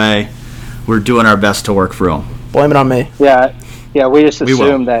along the way, we're doing our best to work through them. Blame it on me. Yeah. We just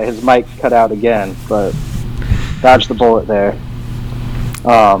assumed that his mic cut out again, but dodged the bullet there.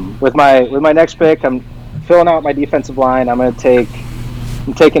 With my next pick, I'm filling out my defensive line. I'm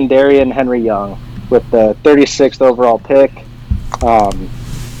taking Darian Henry Young with the 36th overall pick.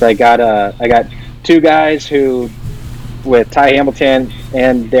 So I got 2 guys who, with Ty Hamilton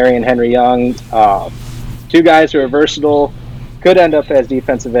and Darian Henry Young, 2 guys who are versatile, could end up as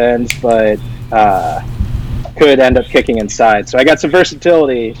defensive ends, but could end up kicking inside. So I got some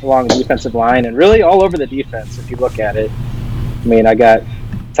versatility along the defensive line and really all over the defense if you look at it. I mean, I got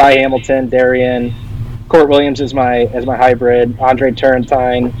Ty Hamilton, Darian, Court Williams is my hybrid, Andre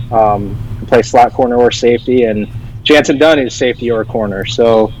Turrentine, who plays slot corner or safety, and Jansen Dunn is safety or corner.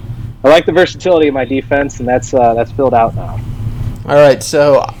 So I like the versatility of my defense, and that's filled out now. All right,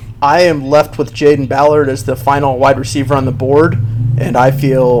 so I am left with Jaden Ballard as the final wide receiver on the board, and I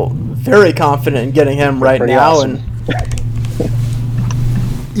feel very confident in getting him right now. Awesome. And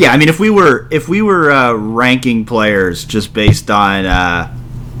yeah, I mean, if we were ranking players just based on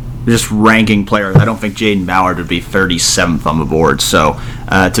ranking players, I don't think Jaden Ballard would be 37th on the board. So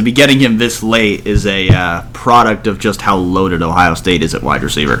to be getting him this late is a product of just how loaded Ohio State is at wide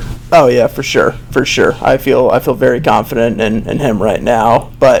receiver. Oh yeah, for sure. I feel very confident in him right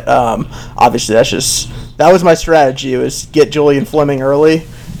now. But obviously that was my strategy, was get Julian Fleming early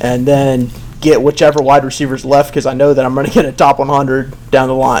and then get whichever wide receivers left because I know that I'm going to get a top 100 down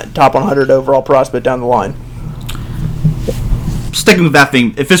the line, top 100 overall prospect down the line. Sticking with that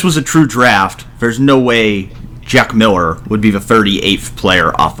thing, if this was a true draft, there's no way Jack Miller would be the 38th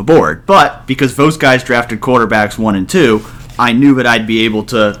player off the board. But because those guys drafted quarterbacks 1 and 2, I knew that I'd be able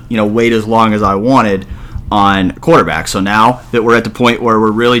to, wait as long as I wanted on quarterback. So now that we're at the point where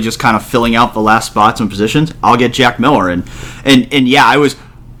we're really just kind of filling out the last spots and positions, I'll get Jack Miller. And yeah,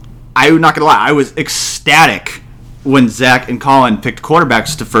 I'm not gonna lie, I was ecstatic when Zach and Colin picked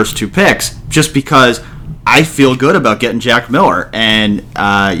quarterbacks the first 2 picks, just because I feel good about getting Jack Miller. And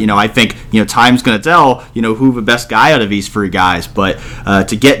I think time's gonna tell who the best guy out of these 3 guys. But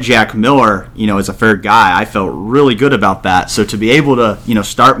to get Jack Miller as a third guy, I felt really good about that. So to be able to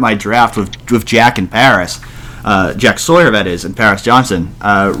start my draft with Jack and Paris, Jack Sawyer that is, and Paris Johnson,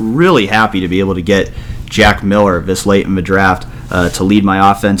 really happy to be able to get Jack Miller this late in the draft to lead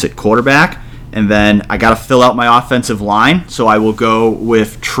my offense at quarterback. And then I got to fill out my offensive line, so I will go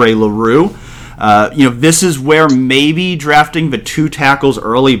with Trey LaRue. This is where maybe drafting the 2 tackles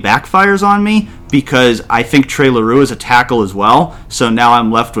early backfires on me, because I think Trey LaRue is a tackle as well. So now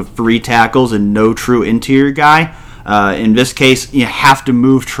I'm left with 3 tackles and no true interior guy. In this case, you have to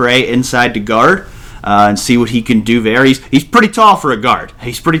move Trey inside to guard and see what he can do there. He's pretty tall for a guard.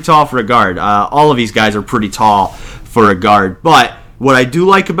 All of these guys are pretty tall for a guard. But what I do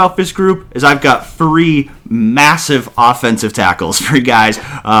like about this group is I've got 3 massive offensive tackles, 3 guys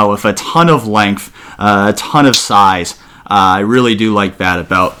with a ton of length, a ton of size. I really do like that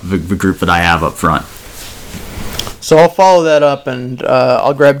about the group that I have up front. So I'll follow that up, and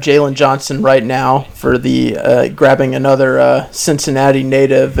I'll grab Jalen Johnson right now for the grabbing another Cincinnati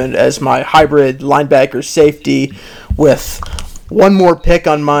native and as my hybrid linebacker safety with one more pick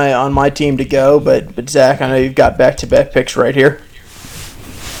on my team to go. But Zach, I know you've got back-to-back picks right here.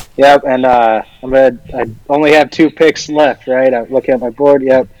 Yep, and I only have 2 picks left, right? I'm looking at my board.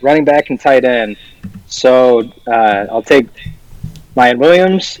 Yep, running back and tight end. So I'll take Ryan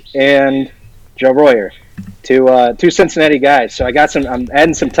Williams and Joe Royer, 2 Cincinnati guys. So I'm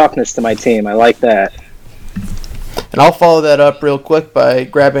adding some toughness to my team. I like that. And I'll follow that up real quick by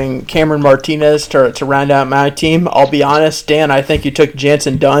grabbing Cameron Martinez to round out my team. I'll be honest, Dan, I think you took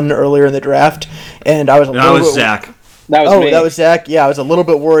Jansen Dunn earlier in the draft, and I was a little bit... Zach. That was me. That was Zach. Yeah, I was a little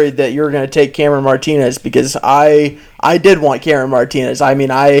bit worried that you were going to take Cameron Martinez because I did want Cameron Martinez. I mean,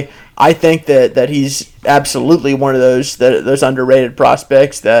 I think that he's absolutely one of those underrated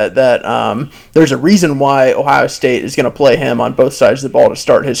prospects that there's a reason why Ohio State is going to play him on both sides of the ball to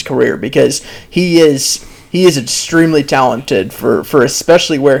start his career, because he is extremely talented for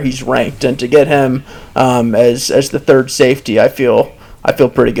especially where he's ranked, and to get him as the third safety, I feel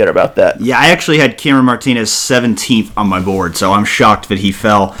pretty good about that. Yeah, I actually had Cameron Martinez 17th on my board, so I'm shocked that he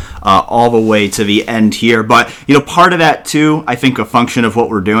fell all the way to the end here. But, part of that, too, I think a function of what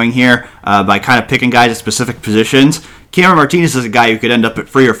we're doing here, by kind of picking guys at specific positions, Cameron Martinez is a guy who could end up at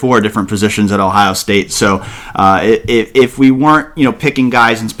 3 or 4 different positions at Ohio State. So if we weren't, picking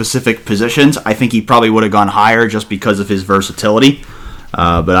guys in specific positions, I think he probably would have gone higher just because of his versatility.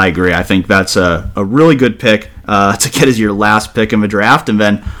 But I agree. I think that's a really good pick to get as your last pick in the draft. And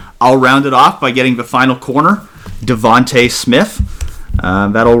then I'll round it off by getting the final corner, Devontae Smith.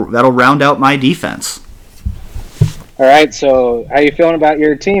 That'll round out my defense. All right, so how you feeling about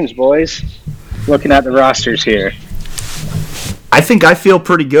your teams, boys? Looking at the rosters here. I think I feel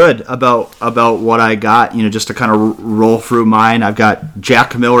pretty good about what I got, just to kind of roll through mine. I've got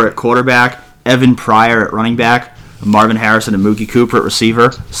Jack Miller at quarterback, Evan Pryor at running back, Marvin Harrison and Mookie Cooper at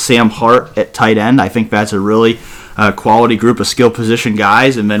receiver, Sam Hart at tight end. I think that's a really quality group of skill position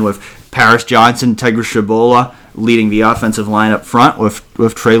guys. And then with Paris Johnson, Tegra Shabola leading the offensive line up front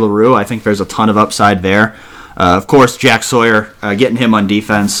with Trey LaRue, I think there's a ton of upside there. Of course, Jack Sawyer, getting him on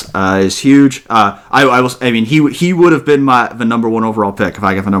defense is huge. He would have been the number 1 overall pick if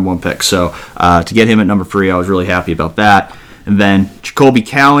I got the number 1 pick. So to get him at number 3, I was really happy about that. And then Jacoby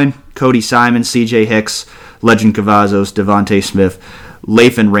Cowan, Cody Simon, C.J. Hicks, Legend Cavazos, Devontae Smith,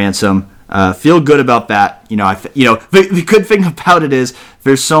 Lathan Ransom. Feel good about that. The good thing about it is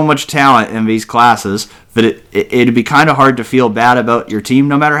there's so much talent in these classes that it'd be kind of hard to feel bad about your team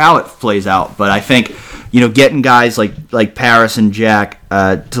no matter how it plays out. But I think getting guys like Paris and Jack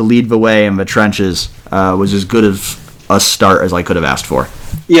to lead the way in the trenches was as good of a start as I could have asked for.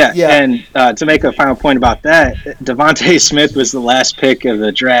 Yeah. And to make a final point about that, Devontae Smith was the last pick of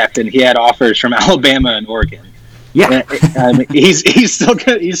the draft, and he had offers from Alabama and Oregon. Yeah, he's still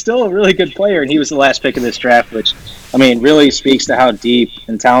good. He's still a really good player, and he was the last pick of this draft, which really speaks to how deep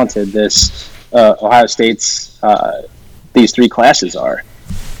and talented this Ohio State's these 3 classes are.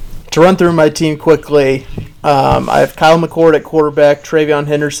 To run through my team quickly, I have Kyle McCord at quarterback, Travion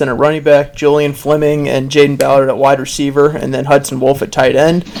Henderson at running back, Julian Fleming and Jaden Ballard at wide receiver, and then Hudson Wolf at tight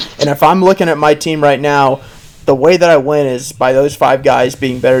end. And if I'm looking at my team right now, the way that I win is by those 5 guys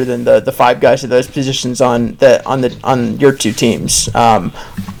being better than the 5 guys at those positions on your 2 teams.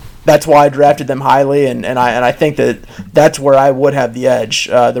 That's why I drafted them highly, and I think that's where I would have the edge.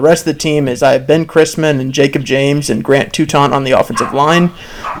 The rest of the team is I have Ben Chrisman and Jacob James and Grant Toutant on the offensive line.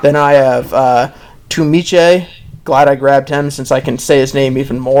 Then I have Tumiche. Glad I grabbed him since I can say his name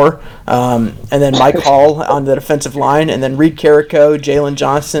even more. And then Mike Hall on the defensive line, and then Reed Carrico, Jalen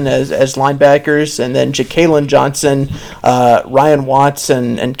Johnson as linebackers, and then Ja'Kalen Johnson, Ryan Watts,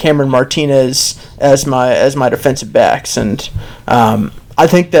 and Cameron Martinez as my defensive backs. And I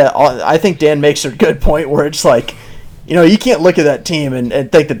think Dan makes a good point where it's like, you can't look at that team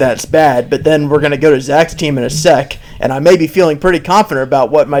and think that that's bad, but then we're going to go to Zach's team in a sec, and I may be feeling pretty confident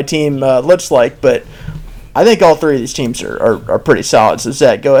about what my team looks like, but I think all 3 of these teams are pretty solid. So,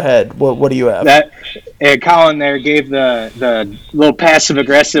 Zach, go ahead. What do you have? Colin there gave the little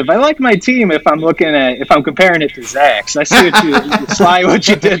passive-aggressive, I like my team if I'm comparing it to Zach's. I see what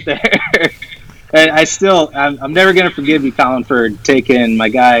you did there. And I'm never going to forgive you, Colin, for taking my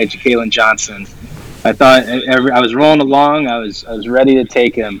guy, Ja'Kalen Johnson. I thought I was rolling along. I was ready to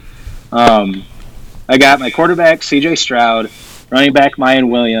take him. I got my quarterback, C.J. Stroud, running back, Mayan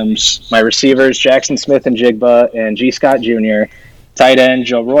Williams, my receivers, Jackson Smith and Jigba, and G. Scott Jr., tight end,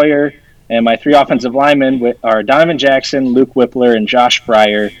 Joe Royer, and my 3 offensive linemen are Donovan Jackson, Luke Whippler, and Josh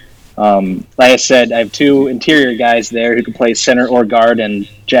Fryer. Like I said, I have 2 interior guys there who can play center or guard, and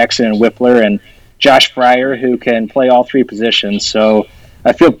Jackson and Whippler, and Josh Fryer, who can play all 3 positions. So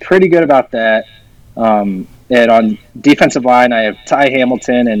I feel pretty good about that. And on defensive line, I have Ty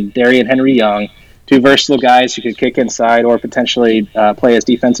Hamilton and Darian Henry Young, 2 versatile guys who could kick inside or potentially play as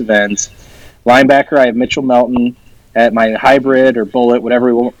defensive ends. Linebacker, I have Mitchell Melton. At my hybrid or bullet,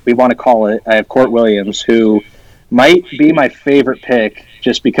 whatever we want to call it, I have Court Williams, who might be my favorite pick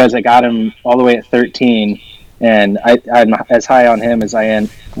just because I got him all the way at 13, and I'm as high on him as I am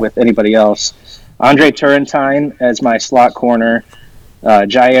with anybody else. Andre Turrentine as my slot corner,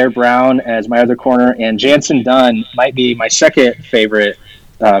 Jair Brown as my other corner, and Jansen Dunn might be my second favorite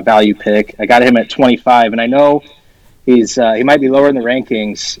value pick. I got him at 25, and I know he might be lower in the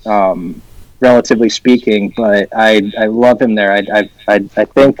rankings, relatively speaking, but I love him there. I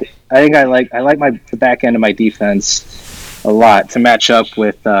think I like the back end of my defense a lot to match up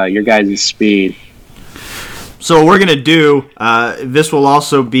with your guys' speed. So what we're going to do, this will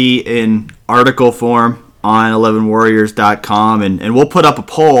also be in article form on 11warriors.com, and we'll put up a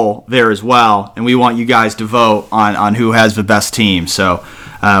poll there as well, and we want you guys to vote on who has the best team. So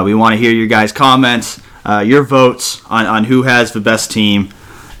we want to hear your guys' comments, your votes on who has the best team,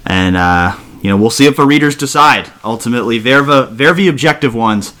 and we'll see if the readers decide. Ultimately, they're the objective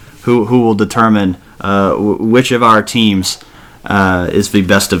ones who will determine which of our teams is the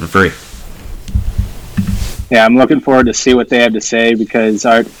best of the 3. Yeah, I'm looking forward to see what they have to say because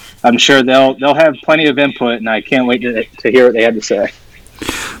I'm sure they'll have plenty of input, and I can't wait to hear what they have to say.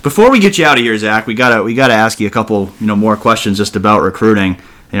 Before we get you out of here, Zach, we gotta ask you a couple more questions just about recruiting.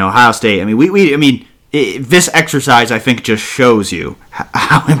 Ohio State. I mean, this exercise I think just shows you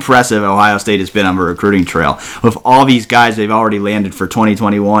how impressive Ohio State has been on the recruiting trail. With all these guys they've already landed for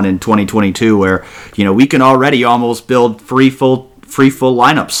 2021 and 2022, where we can already almost build free full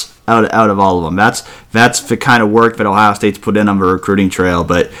lineups out of all of them. That's the kind of work that Ohio State's put in on the recruiting trail.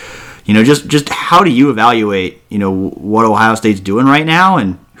 But just how do you evaluate what Ohio State's doing right now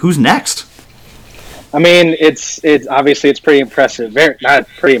and who's next? I mean, it's obviously it's pretty impressive. Not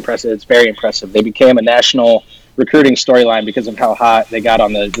pretty impressive. It's very impressive. They became a national recruiting storyline because of how hot they got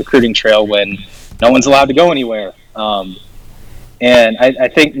on the recruiting trail when no one's allowed to go anywhere. And I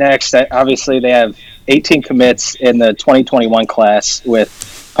think next, obviously, they have 18 commits in the 2021 class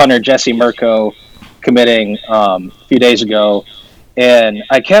with punter Jesse Mirko committing a few days ago. And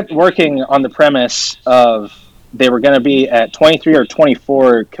I kept working on the premise of they were going to be at 23 or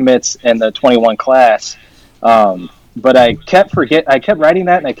 24 commits in the 21 class. But I kept writing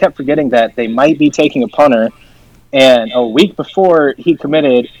that, and I kept forgetting that they might be taking a punter. And a week before he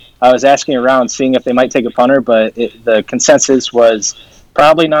committed, I was asking around, seeing if they might take a punter, but the consensus was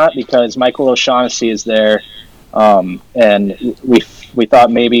probably not because Michael O'Shaughnessy is there, and we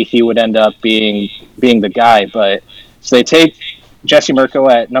thought maybe he would end up being the guy. But so they take Jesse Mirko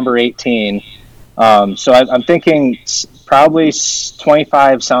at number 18. So I'm thinking probably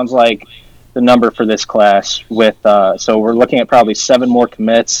 25 sounds like the number for this class. So we're looking at probably 7 more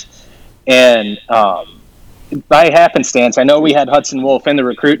commits, and by happenstance, I know we had Hudson Wolf in the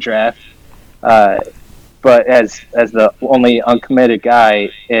recruit draft, but as the only uncommitted guy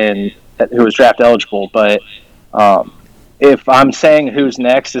who was draft eligible. But if I'm saying who's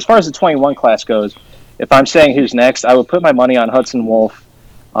next, as far as the 21 class goes, if I'm saying who's next, I would put my money on Hudson Wolf,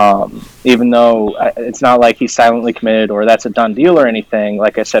 even though it's not like he's silently committed or that's a done deal or anything,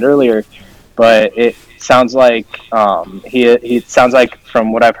 like I said earlier. But it sounds like he sounds like,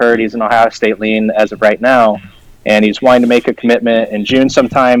 from what I've heard, he's an Ohio State lean as of right now, and he's wanting to make a commitment in June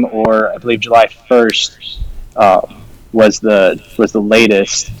sometime, or I believe July 1st was the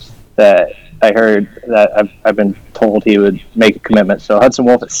latest that I heard, that I've been told he would make a commitment. So Hudson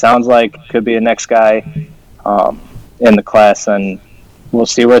Wolf, it sounds like, could be the next guy in the class, and we'll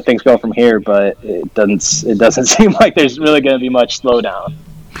see where things go from here. But it doesn't seem like there's really going to be much slowdown.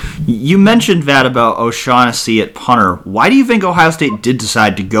 You mentioned that about O'Shaughnessy at punter. Why do you think Ohio State did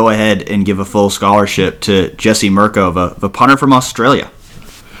decide to go ahead and give a full scholarship to Jesse Murkov, a punter from Australia?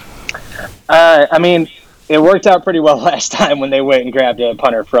 I mean, it worked out pretty well last time when they went and grabbed a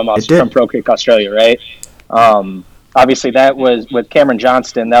punter from Pro Kick Australia, right? Obviously, that was with Cameron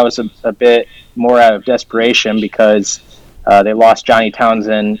Johnston. That was a bit more out of desperation because they lost Johnny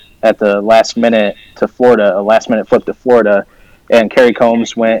Townsend at the last minute to Florida, a last-minute flip to Florida. And Kerry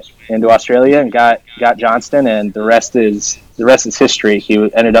Combs went into Australia and got Johnston, and the rest is history. He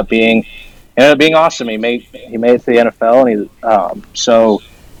ended up being awesome. He made it to the NFL, and so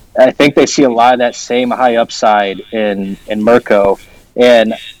I think they see a lot of that same high upside in Murko.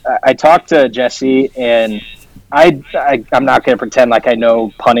 And I talked to Jesse, and I'm not going to pretend like I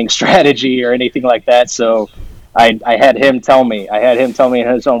know punting strategy or anything like that. So I had him tell me in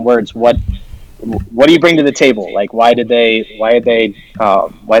his own words what do you bring to the table? Like, why did they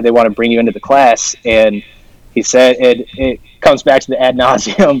want to bring you into the class? And he said it comes back to the ad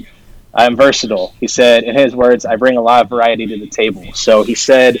nauseum. I'm versatile. He said, in his words, I bring a lot of variety to the table. So he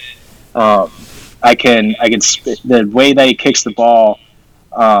said, I can the way that he kicks the ball,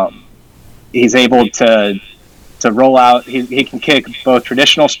 he's able to roll out. He can kick both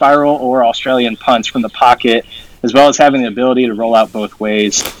traditional spiral or Australian punts from the pocket, as well as having the ability to roll out both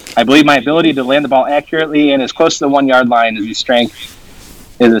ways. I believe my ability to land the ball accurately and as close to the 1 yard line is a strength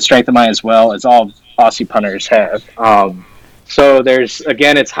of mine, as well as all Aussie punters have. So there's,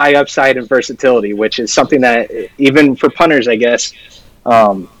 again, it's high upside and versatility, which is something that, even for punters, I guess,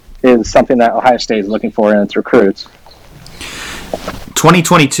 is something that Ohio State is looking for in its recruits.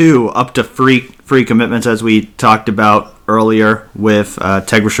 2022, up to free commitments, as we talked about earlier, with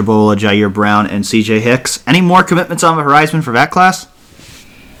Tegra Shabola, Jair Brown, and CJ Hicks. Any more commitments on the horizon for that class?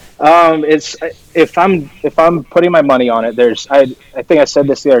 It's if I'm putting my money on it, I think I said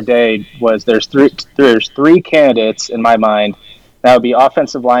this the other day, there's three candidates in my mind. That would be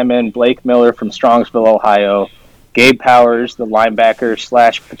offensive lineman Blake Miller from Strongsville, Ohio, Gabe Powers, the linebacker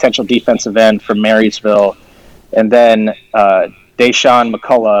 / potential defensive end from Marysville, and then Deshaun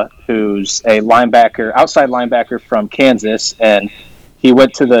McCullough, who's a outside linebacker from Kansas, and he's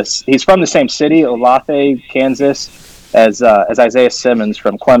from the same city, Olathe, Kansas, as Isaiah Simmons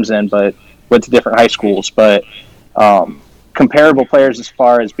from Clemson, but went to different high schools. But comparable players as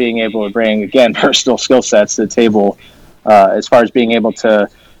far as being able to bring, again, versatile skill sets to the table, as far as being able to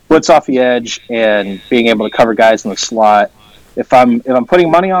blitz off the edge and being able to cover guys in the slot. If I'm putting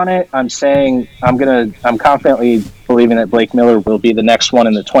money on it, I'm saying I'm confidently believing that Blake Miller will be the next one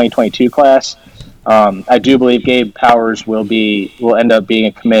in the 2022 class. I do believe Gabe Powers will end up being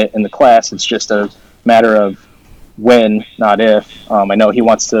a commit in the class. It's just a matter of when, not if. I know he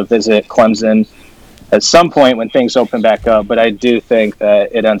wants to visit Clemson at some point when things open back up, but I do think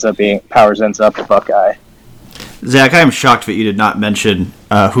that Powers ends up a Buckeye. Zach, I am shocked that you did not mention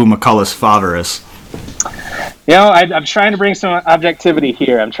who McCullough's father is. You know, I'm trying to bring some objectivity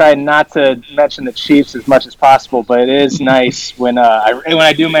here. I'm trying not to mention the Chiefs as much as possible, but it is nice when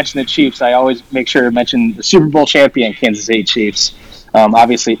I do mention the Chiefs, I always make sure to mention the Super Bowl champion Kansas City Chiefs.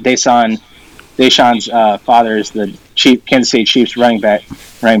 Obviously, Deshaun's father is the Kansas City Chiefs running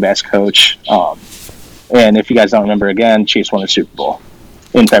backs coach. And if you guys don't remember, again, Chiefs won the Super Bowl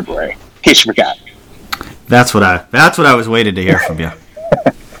in February. In case you forgot. That's what I was waiting to hear from you.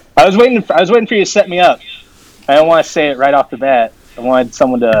 I was waiting for you to set me up. I don't want to say it right off the bat. I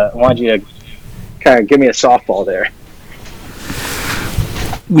wanted you to kind of give me a softball there.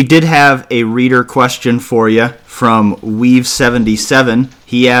 We did have a reader question for you from Weave77.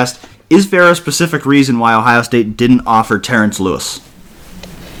 He asked, is there a specific reason why Ohio State didn't offer Terrence Lewis?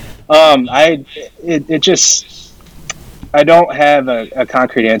 I don't have a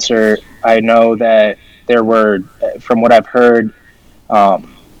concrete answer. I know that there were, from what I've heard,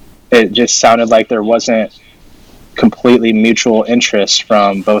 it just sounded like there wasn't completely mutual interest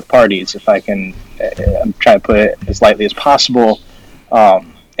from both parties, if I can. I'm trying to put it as lightly as possible.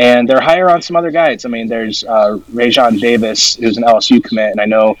 And they're higher on some other guys. I mean, there's Rajon Davis, who's an LSU commit, and I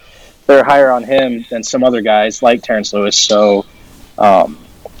know they're higher on him than some other guys like Terrence Lewis. So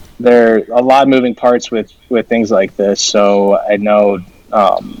there are a lot of moving parts with things like this. So I know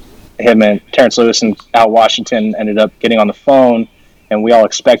him and Terrence Lewis and Al Washington ended up getting on the phone, and we all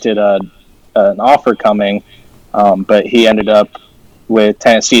expected an offer coming, but he ended up with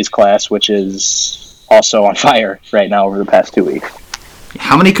Tennessee's class, which is also on fire right now over the past 2 weeks.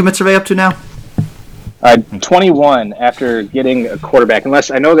 How many commits are they up to now? 21 after getting a quarterback.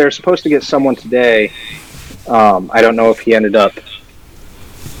 Unless I know they're supposed to get someone today. I don't know if he ended up.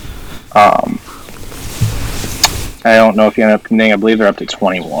 I don't know if he ended up committing. I believe they're up to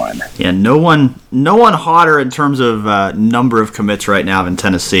 21. Yeah, no one hotter in terms of number of commits right now than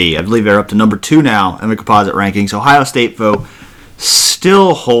Tennessee. I believe they're up to number 2 now in the composite rankings. Ohio State, though,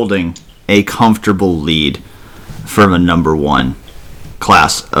 still holding a comfortable lead for the number 1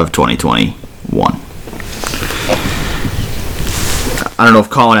 class of 2021. I don't know if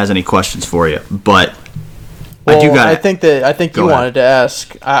Colin has any questions for you, but I think you wanted to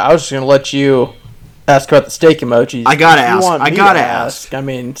ask. I was just going to let you ask about the steak emojis. I gotta ask. I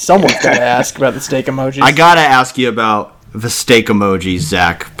mean, someone's got to ask about the steak emojis. I gotta ask you about the steak emojis,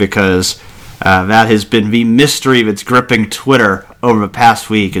 Zach, because that has been the mystery that's gripping Twitter over the past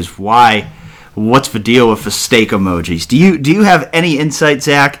week. Is what's the deal with the steak emojis? Do you have any insight,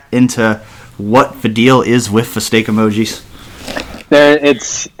 Zach, into what the deal is with the steak emojis?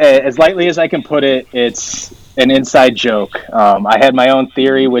 It's as lightly as I can put it. It's an inside joke. I had my own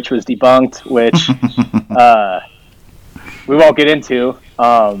theory, which was debunked, which we won't get into.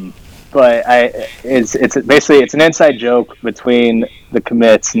 But it's basically an inside joke between the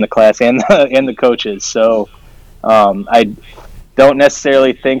commits in the class and the coaches. So I don't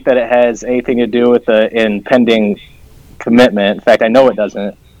necessarily think that it has anything to do with the impending commitment. In fact, I know it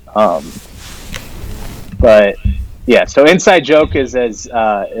doesn't. But yeah, so inside joke is as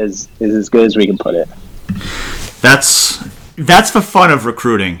good as we can put it. That's the fun of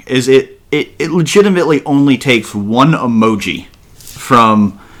recruiting. Is it legitimately only takes one emoji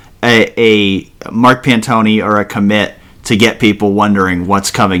from a Mark Pantoni or a commit to get people wondering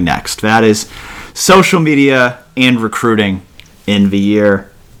what's coming next. That is social media and recruiting in the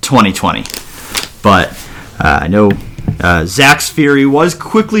year 2020. But I know Zach's theory was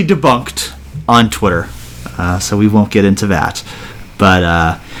quickly debunked on Twitter, so we won't get into that.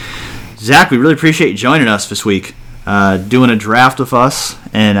 But Zach, we really appreciate you joining us this week, doing a draft with us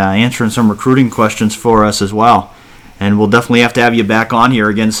and answering some recruiting questions for us as well. And we'll definitely have to have you back on here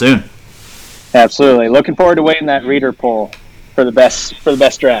again soon. Absolutely. Looking forward to winning that reader poll for the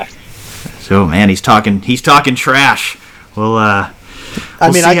best draft. So, man, he's talking trash. Well, I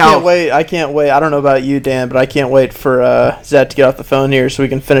can't wait. I don't know about you, Dan, but I can't wait for Zach to get off the phone here so we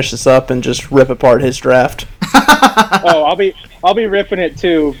can finish this up and just rip apart his draft. Oh, I'll be ripping it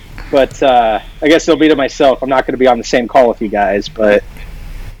too, but I guess it'll be to myself. I'm not going to be on the same call with you guys, but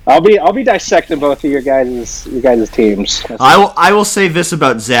I'll be dissecting both of your guys' teams. I will say this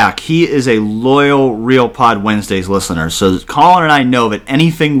about Zach. He is a loyal Real Pod Wednesdays listener. So Colin and I know that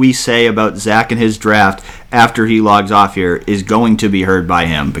anything we say about Zach and his draft after he logs off here is going to be heard by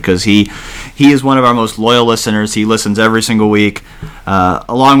him because he is one of our most loyal listeners. He listens every single week,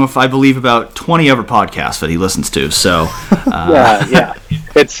 along with, I believe, about 20 other podcasts that he listens to. So yeah.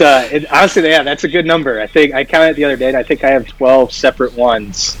 It's honestly, yeah, that's a good number. I think I counted the other day, and I think I have 12 separate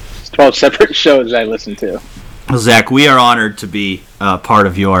ones, 12 separate shows I listen to. Well, Zach, we are honored to be part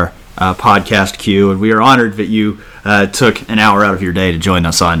of your podcast queue, and we are honored that you took an hour out of your day to join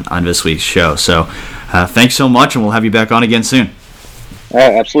us on this week's show. So thanks so much, and we'll have you back on again soon. All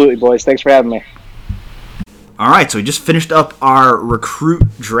right, absolutely, boys. Thanks for having me. All right, so we just finished up our recruit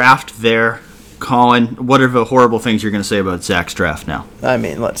draft there. Colin, what are the horrible things you're going to say about Zach's draft now? I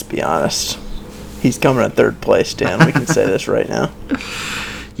mean, let's be honest. He's coming in third place, Dan. We can say this right now.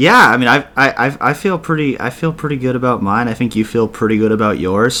 Yeah, I mean, I feel pretty good about mine. I think you feel pretty good about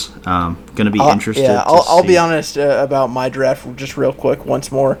yours. Going to be interested. Yeah, I'll be honest about my draft just real quick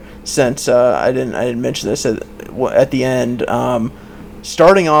once more, since I didn't mention this at the end.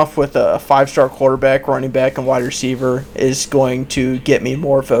 Starting off with a 5-star quarterback, running back, and wide receiver is going to get me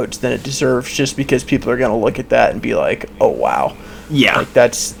more votes than it deserves, just because people are going to look at that and be like, "Oh wow, yeah, like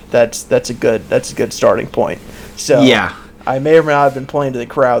that's a good starting point." So yeah, I may or may not have been playing to the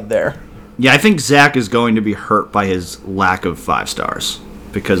crowd there. Yeah, I think Zach is going to be hurt by his lack of 5 stars.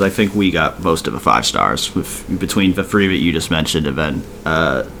 because I think we got most of the 5 stars between the 3 that you just mentioned, and then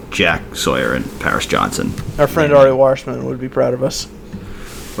Jack Sawyer and Paris Johnson. Our friend Ari Washman would be proud of us.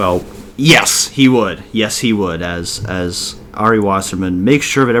 Well, yes, he would. Yes, he would. As Ari Wasserman makes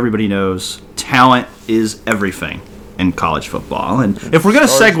sure that everybody knows talent is everything in college football. And if we're going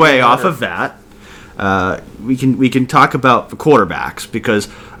to segue off of that, we can talk about the quarterbacks, because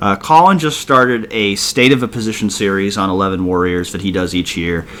Colin just started a State of the Position series on 11 Warriors that he does each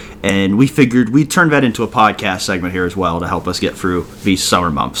year, and we figured we'd turn that into a podcast segment here as well to help us get through these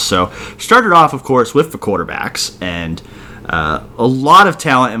summer months. So started off, of course, with the quarterbacks, and a lot of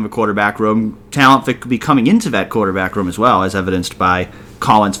talent in the quarterback room, talent that could be coming into that quarterback room as well, as evidenced by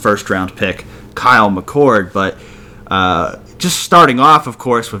Colin's first-round pick, Kyle McCord. But just starting off, of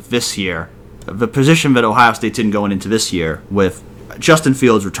course, with this year, the position that Ohio State didn't going into this year, with Justin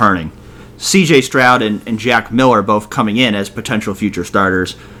Fields returning, C.J. Stroud and Jack Miller both coming in as potential future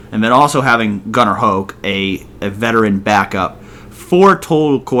starters, and then also having Gunnar Hoke, a veteran backup. 4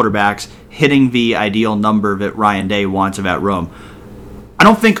 total quarterbacks hitting the ideal number that Ryan Day wants of that room. I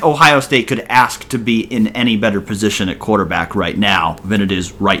don't think Ohio State could ask to be in any better position at quarterback right now than it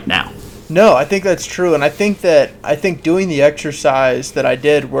is right now. No, I think that's true, and I think doing the exercise that I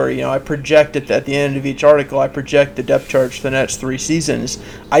did, where I project at the end of each article, I project the depth chart for the next 3 seasons.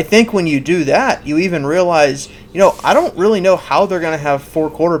 I think when you do that, you even realize, I don't really know how they're going to have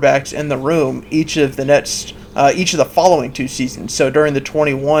 4 quarterbacks in the room each of the following 2 seasons. So during the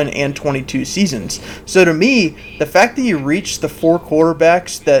 21 and 22 seasons. So to me, the fact that you reach the 4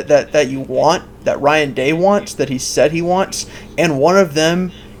 quarterbacks that you want, that Ryan Day wants, that he said he wants, and one of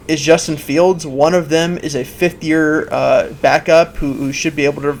them is Justin Fields. One of them is a 5th-year backup who should be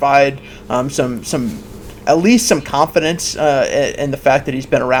able to provide at least some confidence in the fact that he's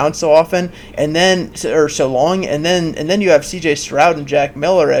been around so often, or so long, and then you have C.J. Stroud and Jack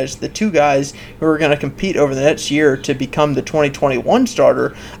Miller as the 2 guys who are going to compete over the next year to become the 2021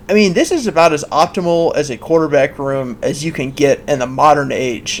 starter. I mean, this is about as optimal as a quarterback room as you can get in the modern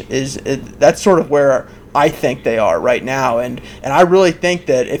age. That's sort of where I think they are right now, and I really think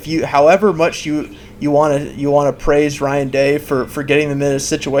that if however much you want to praise Ryan Day for getting them in a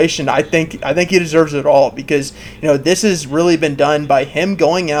situation, I think he deserves it all, because this has really been done by him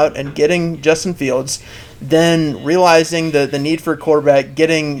going out and getting Justin Fields, then realizing the need for a quarterback,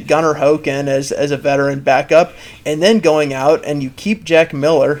 getting Gunnar Hoke in as a veteran backup, and then going out and you keep Jack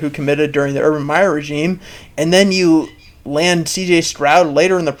Miller, who committed during the Urban Meyer regime, and then you land C.J. Stroud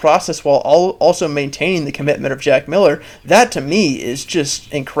later in the process while also maintaining the commitment of Jack Miller. That, to me, is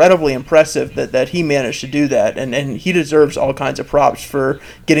just incredibly impressive that he managed to do that, and he deserves all kinds of props for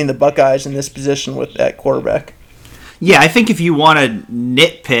getting the Buckeyes in this position with that quarterback. Yeah, I think if you want to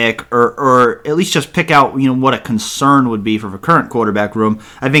nitpick or at least just pick out what a concern would be for the current quarterback room,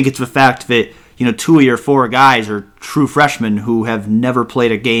 I think it's the fact that 2 of your 4 guys are true freshmen who have never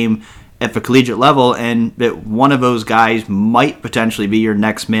played a game at the collegiate level, and that one of those guys might potentially be your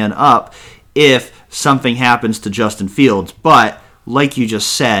next man up if something happens to Justin Fields. But like you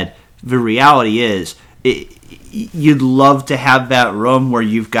just said, the reality is you'd love to have that room where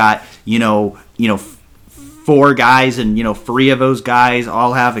you've got 4 guys, and 3 of those guys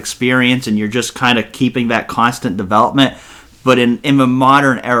all have experience, and you're just kind of keeping that constant development. But in the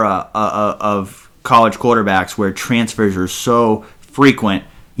modern era of college quarterbacks, where transfers are so frequent,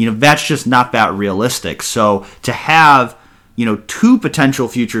 that's just not that realistic. So to have, 2 potential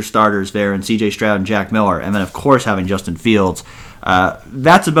future starters there in C.J. Stroud and Jack Miller, and then, of course, having Justin Fields,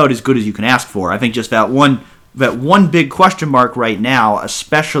 that's about as good as you can ask for. I think just that one big question mark right now,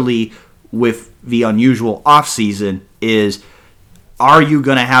 especially with the unusual offseason, is, are you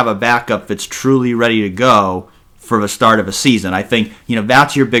going to have a backup that's truly ready to go for the start of a season? I think,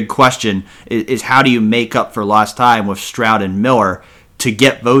 that's your big question, is how do you make up for lost time with Stroud and Miller to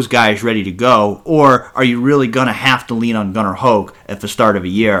get those guys ready to go, or are you really going to have to lean on Gunnar Hoke at the start of a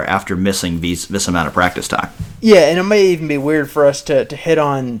year after missing this amount of practice time? Yeah, and it may even be weird for us to hit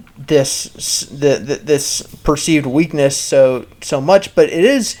on this perceived weakness so much, but it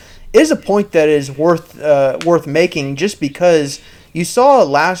is a point that is worth making, just because you saw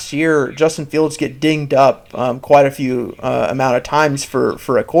last year Justin Fields get dinged up quite a few amount of times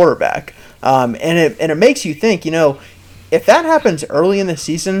for a quarterback, and it makes you think, if that happens early in the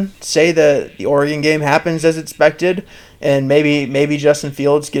season, say the Oregon game happens as expected, and maybe Justin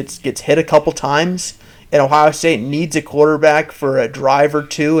Fields gets hit a couple times, and Ohio State needs a quarterback for a drive or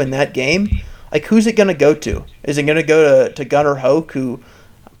 2 in that game, like, who's it going to go to? Is it going to go to Gunnar Hoke, who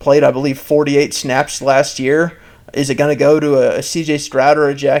played, I believe, 48 snaps last year, Is it going to go to a C.J. Stroud or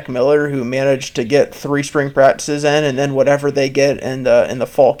a Jack Miller who managed to get 3 spring practices in, and then whatever they get in the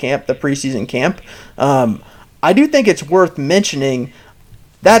fall camp, the preseason camp? I do think it's worth mentioning.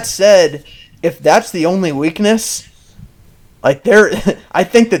 That said, if that's the only weakness, like I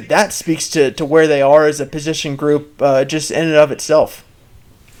think that speaks to where they are as a position group, just in and of itself.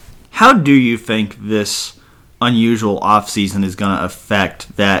 How do you think this unusual offseason is going to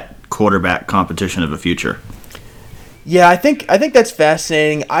affect that quarterback competition of the future? Yeah, I think that's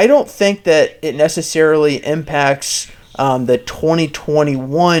fascinating. I don't think that it necessarily impacts the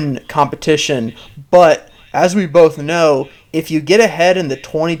 2021 competition, but as we both know, if you get ahead in the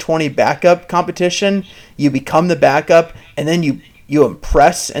 2020 backup competition, you become the backup, and then you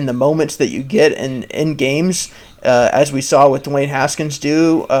impress in the moments that you get in games, as we saw with Dwayne Haskins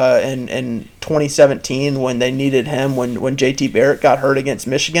do in 2017 when they needed him when J.T. Barrett got hurt against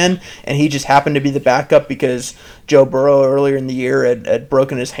Michigan, and he just happened to be the backup because Joe Burrow earlier in the year had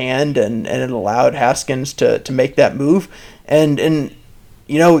broken his hand, and it allowed Haskins to make that move. And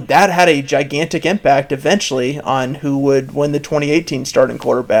that had a gigantic impact eventually on who would win the 2018 starting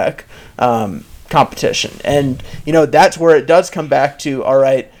quarterback competition. And, that's where it does come back to, all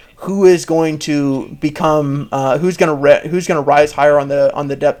right, who is going to become, who's going to rise higher on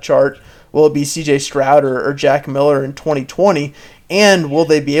the depth chart? Will it be C.J. Stroud or Jack Miller in 2020? And will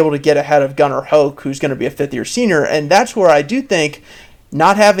they be able to get ahead of Gunnar Hoke, who's going to be a fifth-year senior? And that's where I do think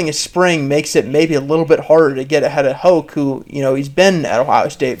not having a spring makes it maybe a little bit harder to get ahead of Hoke, who, he's been at Ohio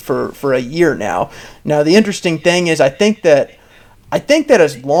State for a year now. Now, the interesting thing is I think that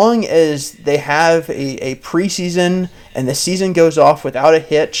as long as they have a preseason and the season goes off without a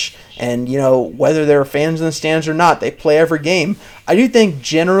hitch, and, whether there are fans in the stands or not, they play every game, I do think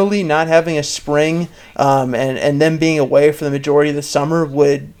generally not having a spring and them being away for the majority of the summer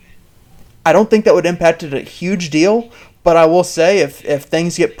I don't think that would impact it a huge deal. But I will say, if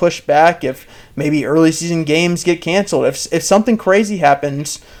things get pushed back, if maybe early season games get canceled, if something crazy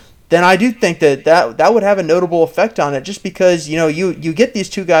happens, then I do think that would have a notable effect on it, just because you get these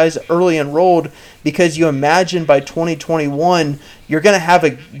two guys early enrolled because you imagine by 2021 you're going to have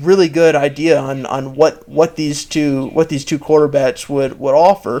a really good idea on what these two quarterbacks would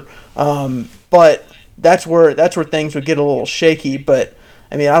offer. But that's where things would get a little shaky. But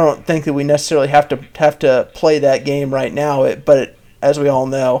I mean, I don't think that we necessarily have to play that game right now. But as we all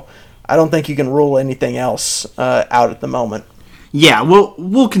know, I don't think you can rule anything else out at the moment. Yeah,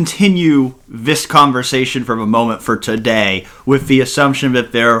 we'll continue this conversation from a moment for today with the assumption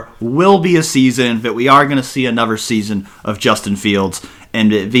that there will be a season, that we are going to see another season of Justin Fields,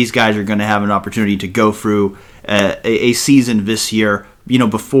 and these guys are going to have an opportunity to go through a season this year,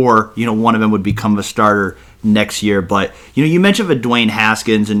 before, one of them would become a starter next year. But, you mentioned the Dwayne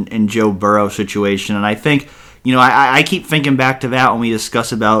Haskins and Joe Burrow situation, and I think, I keep thinking back to that when we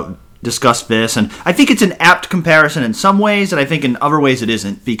discuss this, and I think it's an apt comparison in some ways, and I think in other ways it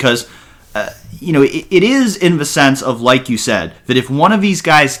isn't, because, it is in the sense of, like you said, that if one of these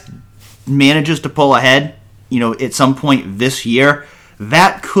guys manages to pull ahead, at some point this year,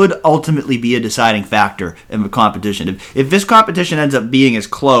 that could ultimately be a deciding factor in the competition. If this competition ends up being as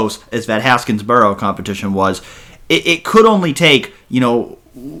close as that Haskins-Burrow competition was, it could only take,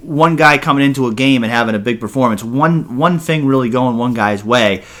 one guy coming into a game and having a big performance, one thing really going one guy's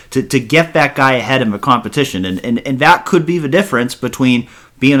way to get that guy ahead in the competition. And that could be the difference between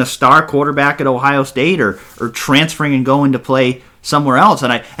being a star quarterback at Ohio State or transferring and going to play somewhere else.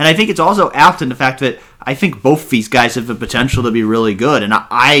 And I think it's also apt in the fact that I think both these guys have the potential to be really good. And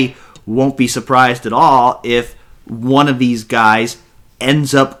I won't be surprised at all if one of these guys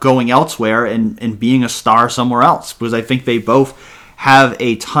ends up going elsewhere and being a star somewhere else, because I think they both have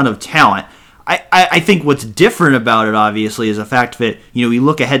a ton of talent. I think what's different about it, obviously, is the fact that, we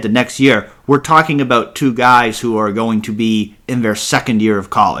look ahead to next year, we're talking about two guys who are going to be in their second year of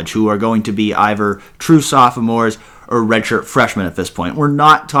college, who are going to be either true sophomores or redshirt freshmen at this point. We're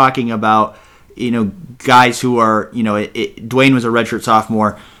not talking about, guys who are, Dwayne was a redshirt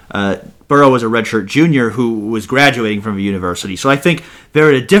sophomore, Burrow was a redshirt junior who was graduating from a university. So I think they're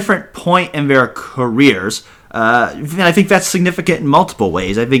at a different point in their careers. And I think that's significant in multiple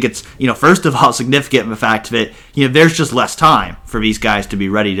ways. I think it's, first of all, significant in the fact that, there's just less time for these guys to be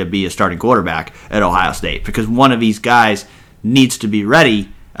ready to be a starting quarterback at Ohio State, because one of these guys needs to be ready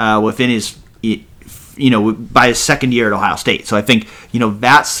within his, by his second year at Ohio State. So I think,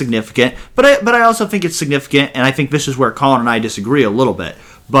 that's significant. But I also think it's significant, and I think this is where Colin and I disagree a little bit.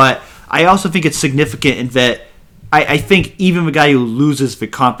 But I also think it's significant in that I think even the guy who loses the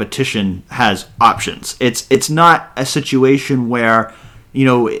competition has options. It's not a situation where,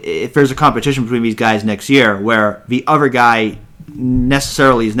 if there's a competition between these guys next year where the other guy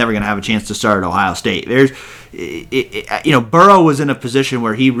necessarily is never going to have a chance to start at Ohio State. Burrow was in a position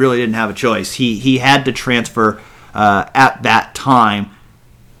where he really didn't have a choice. He had to transfer at that time,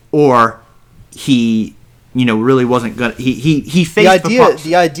 or he really wasn't going to. He faced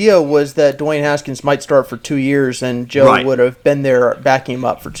the idea was that Dwayne Haskins might start for 2 years, and Joe would have been there backing him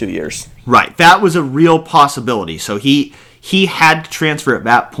up for 2 years. Right, that was a real possibility. So he had to transfer at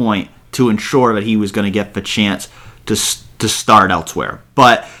that point to ensure that he was going to get the chance to start elsewhere.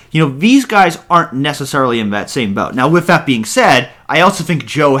 But these guys aren't necessarily in that same boat. Now, with that being said, I also think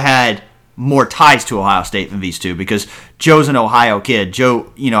Joe had more ties to Ohio State than these two, because Joe's an Ohio kid.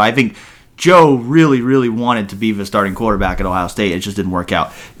 Joe, I think Joe really, really wanted to be the starting quarterback at Ohio State. It just didn't work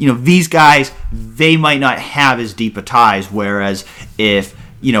out. These guys, they might not have as deep a ties, whereas if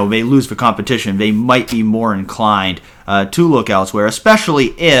they lose the competition, they might be more inclined to look elsewhere, especially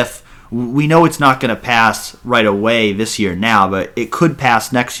if we know it's not going to pass right away this year now, but it could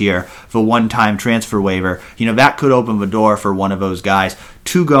pass next year, the one-time transfer waiver. That could open the door for one of those guys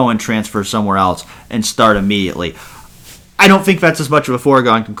to go and transfer somewhere else and start immediately. I don't think that's as much of a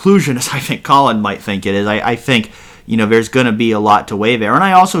foregone conclusion as I think Colin might think it is. I think, there's going to be a lot to weigh there. And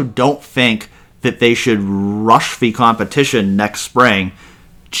I also don't think that they should rush the competition next spring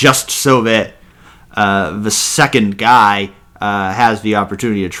just so that the second guy has the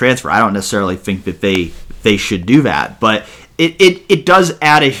opportunity to transfer. I don't necessarily think that they should do that, but it does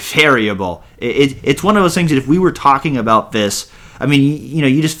add a variable. It's one of those things that if we were talking about this,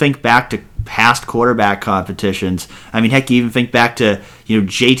 you just think back to past quarterback competitions. Heck, you even think back to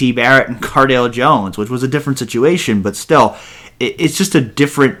J.T. Barrett and Cardale Jones, which was a different situation, but still, it's just a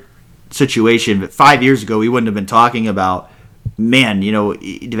different situation. But 5 years ago, we wouldn't have been talking about,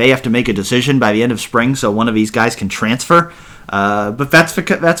 do they have to make a decision by the end of spring so one of these guys can transfer? But that's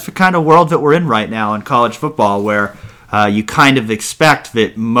the kind of world that we're in right now in college football, where you kind of expect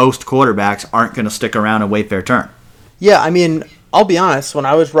that most quarterbacks aren't going to stick around and wait their turn. Yeah, I'll be honest, when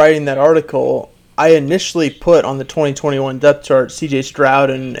I was writing that article, I initially put on the 2021 depth chart C.J. Stroud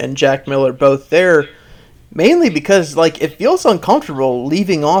and Jack Miller both there, mainly because it feels uncomfortable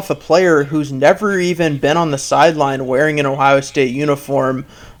leaving off a player who's never even been on the sideline wearing an Ohio State uniform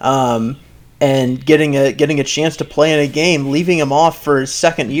and getting a chance to play in a game, leaving him off for his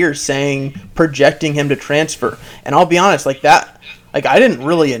second year, projecting him to transfer. And I'll be honest, I didn't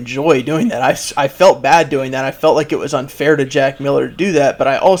really enjoy doing that. I felt bad doing that. I felt like it was unfair to Jack Miller to do that, but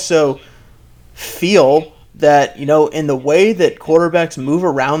I also feel that, in the way that quarterbacks move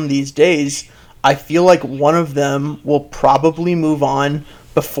around these days, I feel like one of them will probably move on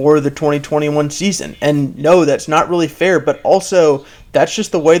before the 2021 season. And no, that's not really fair, but also that's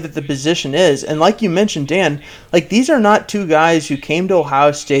just the way that the position is. And like you mentioned, Dan, these are not two guys who came to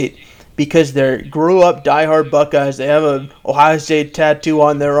Ohio State because they grew up diehard Buckeyes. They have a Ohio State tattoo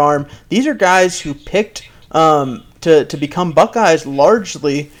on their arm. These are guys who picked to become Buckeyes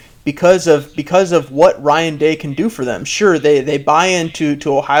largely because of what Ryan Day can do for them. Sure, they buy into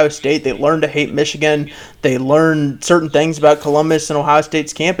Ohio State. They learn to hate Michigan. They learn certain things about Columbus and Ohio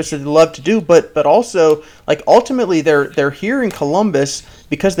State's campus that they love to do. But also, ultimately, they're here in Columbus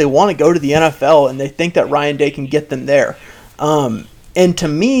because they want to go to the NFL and they think that Ryan Day can get them there. And to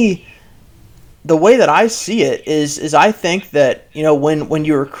me, the way that I see it is I think that when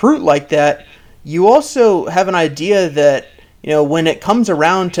you recruit like that, you also have an idea that when it comes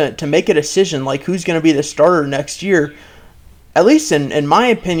around to make a decision like who's going to be the starter next year, at least in my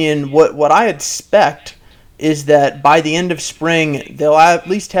opinion, what I expect is that by the end of spring, they'll at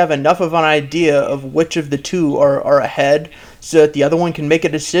least have enough of an idea of which of the two are ahead so that the other one can make a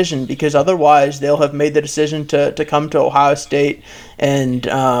decision, because otherwise they'll have made the decision to come to Ohio State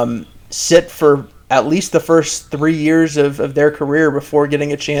and sit for at least the first 3 years of their career before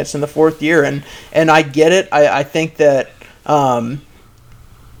getting a chance in the fourth year. And I get it. I think that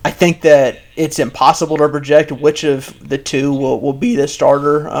it's impossible to project which of the two will be the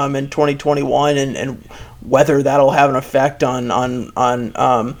starter in 2021 and whether that'll have an effect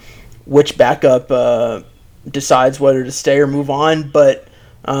on which backup decides whether to stay or move on. But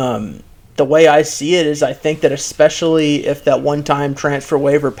the way I see it is I think that especially if that one-time transfer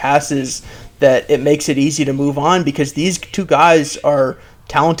waiver passes, that it makes it easy to move on, because these two guys are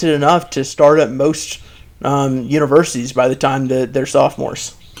talented enough to start at most universities by the time that they're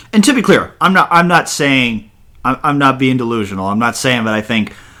sophomores. And to be clear, I'm not saying I'm not being delusional. I'm not saying that I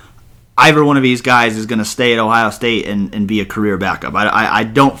think either one of these guys is going to stay at Ohio State and be a career backup. I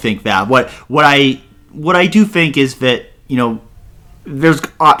don't think that. What I do think is that there's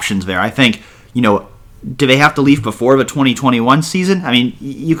options there. I think do they have to leave before the 2021 season? I mean,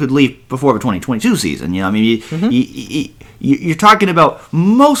 you could leave before the 2022 season. I mean, you're talking about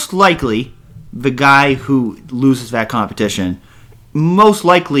most likely the guy who loses that competition, most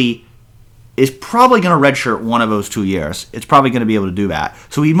likely is probably going to redshirt one of those 2 years. It's probably going to be able to do that.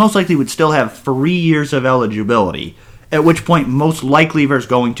 So he most likely would still have 3 years of eligibility, at which point most likely there's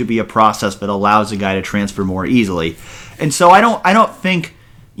going to be a process that allows a guy to transfer more easily. And so I don't think,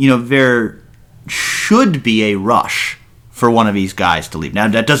 there should be a rush for one of these guys to leave. Now,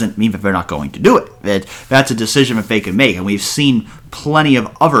 that doesn't mean that they're not going to do it. That's a decision that they can make, and we've seen plenty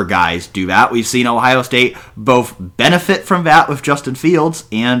of other guys do that. We've seen Ohio State both benefit from that with Justin Fields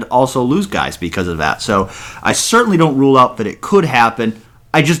and also lose guys because of that. So I certainly don't rule out that it could happen.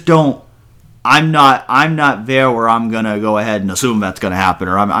 I just don't. I'm not there where I'm going to go ahead and assume that's going to happen,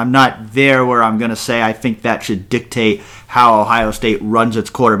 or I'm not there where I'm going to say I think that should dictate how Ohio State runs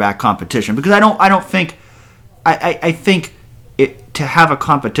its quarterback competition, because I think to have a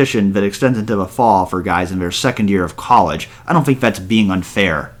competition that extends into the fall for guys in their second year of college, I don't think that's being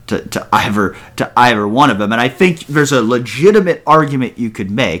unfair to either one of them. And I think there's a legitimate argument you could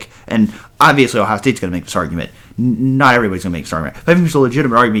make, and obviously Ohio State's going to make this argument. Not everybody's going to make this argument. But I think there's a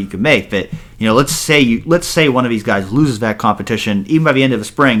legitimate argument you could make that, let's say one of these guys loses that competition. Even by the end of the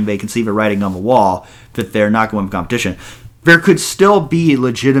spring, they can see the writing on the wall that they're not going to win the competition. There could still be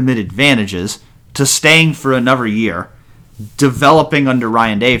legitimate advantages to staying for another year, developing under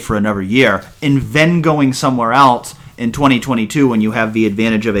Ryan Day for another year, and then going somewhere else in 2022 when you have the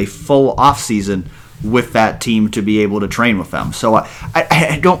advantage of a full offseason with that team to be able to train with them. So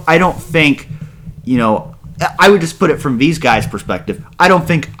I don't think, I would just put it from these guys' perspective. I don't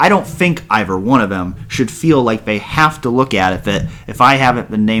think either one of them should feel like they have to look at it that if I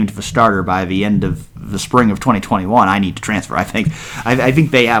haven't been named the starter by the end of the spring of 2021, I need to transfer. I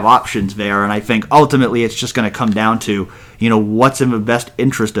think they have options there, and I think ultimately it's just going to come down to what's in the best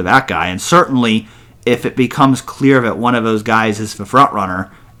interest of that guy. And certainly, if it becomes clear that one of those guys is the front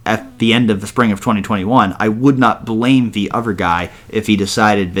runner at the end of the spring of 2021, I would not blame the other guy if he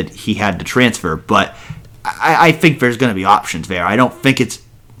decided that he had to transfer. But I think there's going to be options there. I don't think it's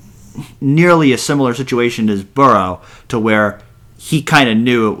nearly a similar situation as Burrow, to where he kind of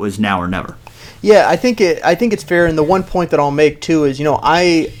knew it was now or never. Yeah, I think it's fair. And the one point that I'll make too is,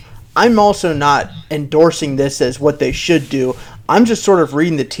 I'm also not endorsing this as what they should do. I'm just sort of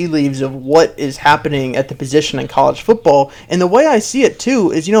reading the tea leaves of what is happening at the position in college football. And the way I see it,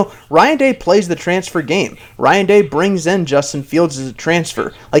 too, is, Ryan Day plays the transfer game. Ryan Day brings in Justin Fields as a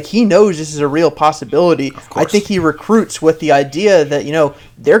transfer. Like, he knows this is a real possibility. I think he recruits with the idea that,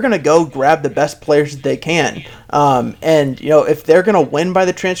 they're going to go grab the best players that they can. If they're going to win by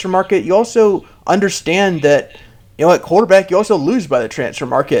the transfer market, you also understand that, at quarterback, you also lose by the transfer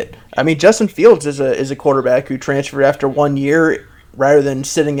market. I mean, Justin Fields is a quarterback who transferred after 1 year rather than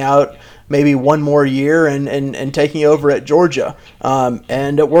sitting out maybe one more year and taking over at Georgia.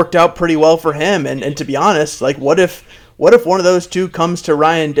 And it worked out pretty well for him. And to be honest, like, what if one of those two comes to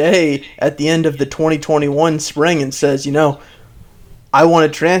Ryan Day at the end of the 2021 spring and says, I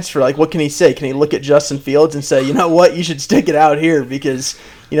want to transfer? Like, what can he say? Can he look at Justin Fields and say, what, you should stick it out here because,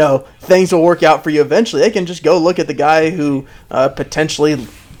 things will work out for you eventually? They can just go look at the guy who potentially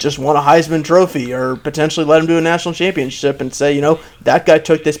just won a Heisman Trophy or potentially let him do a national championship and say, that guy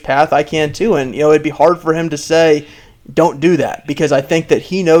took this path, I can too. And, it'd be hard for him to say, don't do that, because I think that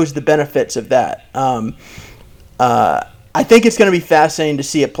he knows the benefits of that. I think it's going to be fascinating to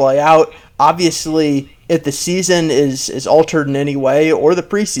see it play out. Obviously, if the season is altered in any way, or the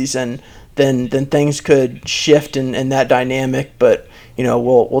preseason, then things could shift in that dynamic. But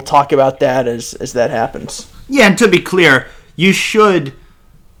we'll talk about that as that happens. Yeah, and to be clear, you should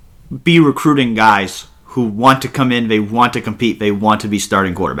be recruiting guys who want to come in, they want to compete, they want to be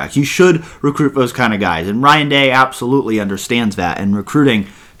starting quarterbacks. You should recruit those kind of guys, and Ryan Day absolutely understands that. And recruiting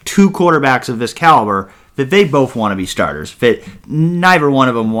two quarterbacks of this caliber, that they both want to be starters, that neither one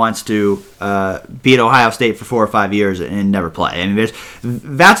of them wants to be at Ohio State for 4 or 5 years and never play. I mean,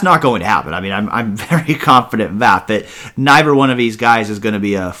 that's not going to happen. I mean, I'm very confident in that neither one of these guys is going to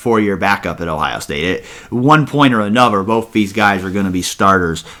be a 4-year backup at Ohio State. At one point or another, both these guys are going to be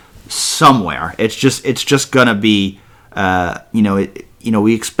starters somewhere. It's just going to be,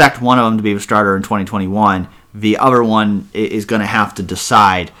 we expect one of them to be a starter in 2021. The other one is going to have to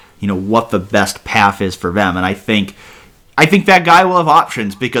decide what the best path is for them. And I think that guy will have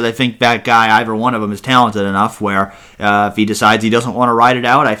options, because I think that guy, either one of them, is talented enough where if he decides he doesn't want to ride it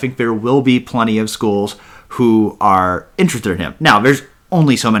out, I think there will be plenty of schools who are interested in him. Now, there's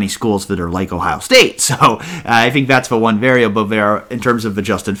only so many schools that are like Ohio State. So I think that's the one variable there in terms of the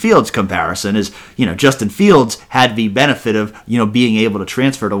Justin Fields comparison is, Justin Fields had the benefit of, being able to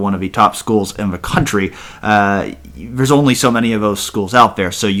transfer to one of the top schools in the country. There's only so many of those schools out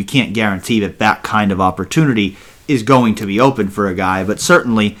there, so you can't guarantee that kind of opportunity is going to be open for a guy. But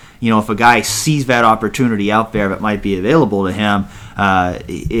certainly, if a guy sees that opportunity out there that might be available to him,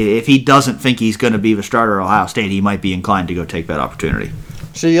 if he doesn't think he's going to be the starter at Ohio State, he might be inclined to go take that opportunity.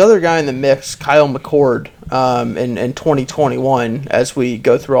 So the other guy in the mix, Kyle McCord, in 2021, as we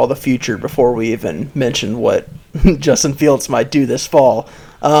go through all the future before we even mention what Justin Fields might do this fall,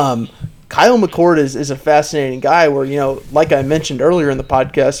 Kyle McCord is a fascinating guy where, like I mentioned earlier in the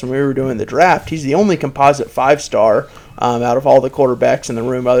podcast when we were doing the draft, he's the only composite 5-star out of all the quarterbacks in the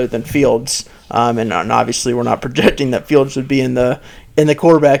room other than Fields. And obviously we're not projecting that Fields would be in the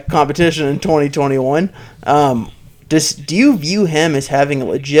quarterback competition in 2021. Do you view him as having a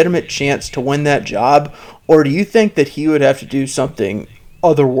legitimate chance to win that job, or do you think that he would have to do something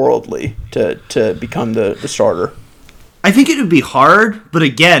otherworldly to become the starter? I think it would be hard, but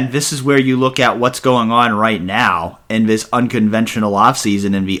again, this is where you look at what's going on right now in this unconventional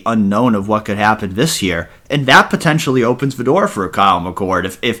offseason and the unknown of what could happen this year, and that potentially opens the door for Kyle McCord.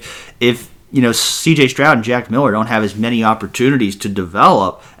 If C.J. Stroud and Jack Miller don't have as many opportunities to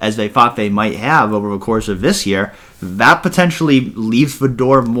develop as they thought they might have over the course of this year, that potentially leaves the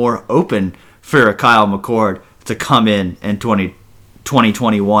door more open for Kyle McCord to come in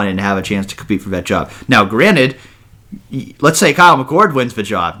 2021 and have a chance to compete for that job. Now, granted, let's say Kyle McCord wins the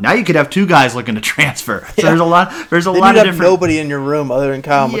job. Now you could have two guys looking to transfer. So there's a lot of different. Nobody in your room other than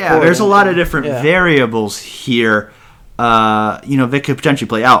Kyle McCord. Yeah, there's a lot of different variables here. That could potentially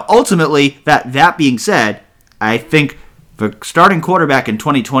play out. Ultimately, that being said, I think the starting quarterback in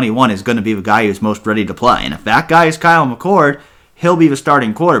 2021 is going to be the guy who's most ready to play. And if that guy is Kyle McCord, he'll be the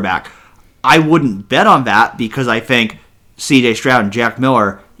starting quarterback. I wouldn't bet on that because I think C.J. Stroud and Jack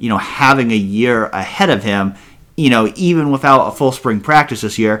Miller, having a year ahead of him, even without a full spring practice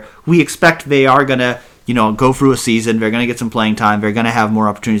this year, we expect they are going to go through a season. They're going to get some playing time. They're going to have more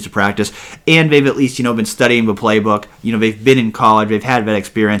opportunities to practice. And they've at least, been studying the playbook. They've been in college. They've had that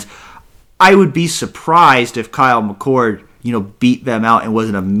experience. I would be surprised if Kyle McCord, beat them out and was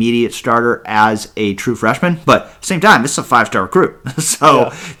an immediate starter as a true freshman. But at the same time, this is a 5-star recruit.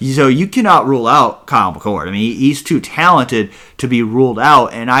 So you cannot rule out Kyle McCord. I mean, he's too talented to be ruled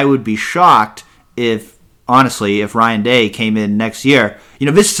out. And I would be shocked if Ryan Day came in next year.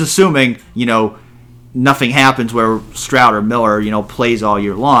 This is assuming, nothing happens where Stroud or Miller, plays all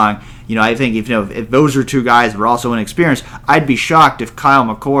year long. I think if those are two guys that are also inexperienced, I'd be shocked if Kyle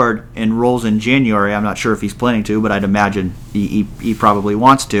McCord enrolls in January. I'm not sure if he's planning to, but I'd imagine he probably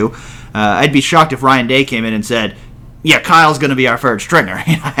wants to. I'd be shocked if Ryan Day came in and said, yeah, Kyle's going to be our third stringer.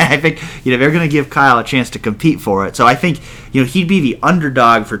 I think they're going to give Kyle a chance to compete for it. So I think he'd be the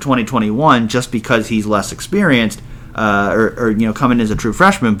underdog for 2021 just because he's less experienced or coming as a true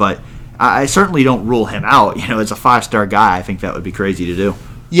freshman, but I certainly don't rule him out. As a 5-star guy, I think that would be crazy to do.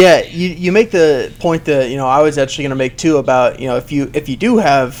 Yeah, you make the point that I was actually going to make too about if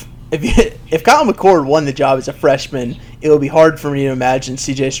Kyle McCord won the job as a freshman, it would be hard for me to imagine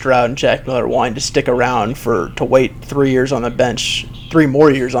C.J. Stroud and Jack Miller wanting to stick around to wait 3 years on the bench, 3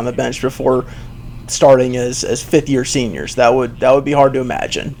 more years on the bench before starting as 5th-year seniors. That would be hard to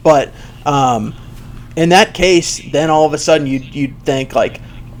imagine. But in that case, then all of a sudden you'd think like,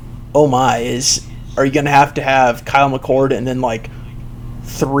 oh my, are you going to have Kyle McCord and then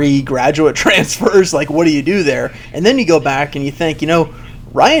 3 graduate transfers? What do you do there? And then you go back and you think,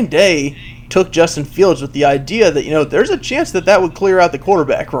 Ryan Day took Justin Fields with the idea that, there's a chance that would clear out the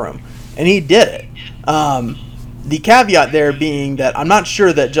quarterback room. And he did it. The caveat there being that I'm not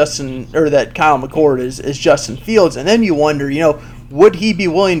sure that Kyle McCord is Justin Fields. And then you wonder, would he be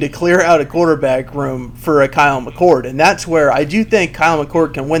willing to clear out a quarterback room for a Kyle McCord? And that's where I do think Kyle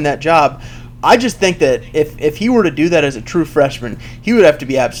McCord can win that job. I just think that if he were to do that as a true freshman, he would have to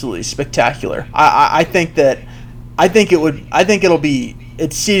be absolutely spectacular. I think it'll be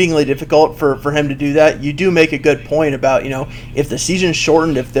exceedingly difficult for him to do that. You do make a good point about if the season's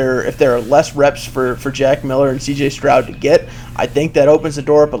shortened, if there are less reps for Jack Miller and C.J. Stroud to get, I think that opens the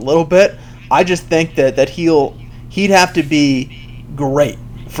door up a little bit. I just think that he'd have to be great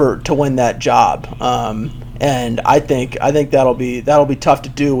to win that job. And I think that'll be tough to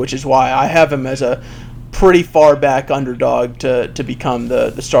do, which is why I have him as a pretty far back underdog to become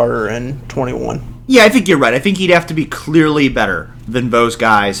the starter in 21. Yeah, I think you're right. I think he'd have to be clearly better than those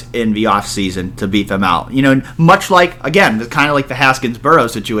guys in the offseason to beat them out. Much like, again, kind of like the Haskins-Burrow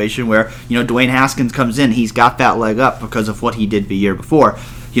situation where, Dwayne Haskins comes in, he's got that leg up because of what he did the year before.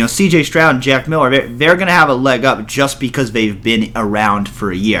 C.J. Stroud and Jack Miller, they're going to have a leg up just because they've been around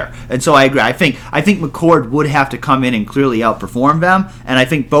for a year. And so I agree. I think McCord would have to come in and clearly outperform them, and I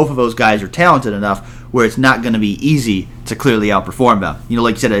think both of those guys are talented enough where it's not going to be easy to clearly outperform them.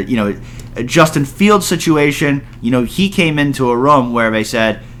 Like you said, a Justin Fields situation, he came into a room where they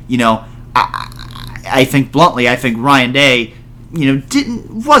said, I think bluntly, Ryan Day,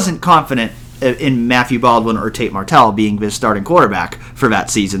 wasn't confident in Matthew Baldwin or Tate Martell being the starting quarterback for that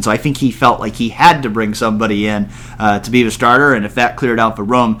season. So I think he felt like he had to bring somebody in to be the starter, and if that cleared out the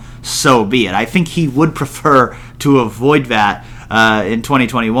room, so be it. I think he would prefer to avoid that in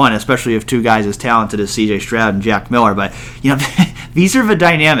 2021, especially if two guys as talented as C.J. Stroud and Jack Miller. But, these are the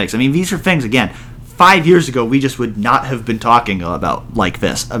dynamics. I mean, these are things, again, 5 years ago, we just would not have been talking about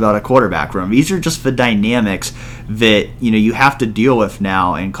a quarterback room. These are just the dynamics that, you have to deal with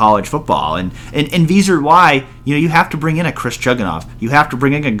now in college football. And these are why, you have to bring in a Chris Chugunov. You have to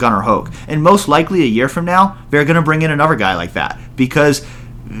bring in a Gunnar Hoke. And most likely a year from now, they're going to bring in another guy like that. Because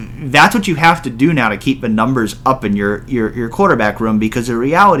that's what you have to do now to keep the numbers up in your quarterback room. Because the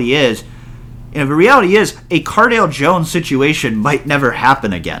reality is, a Cardale Jones situation might never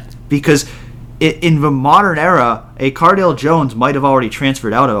happen again. Because in the modern era, a Cardale Jones might have already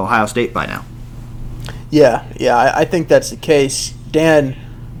transferred out of Ohio State by now. Yeah, I think that's the case. Dan,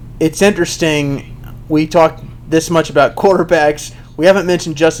 it's interesting. We talked this much about quarterbacks. We haven't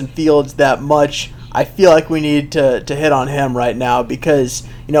mentioned Justin Fields that much. I feel like we need to hit on him right now because,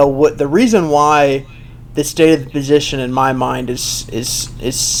 what the reason why the state of the position in my mind is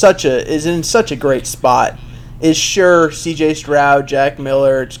in such a great spot is sure C.J. Stroud, Jack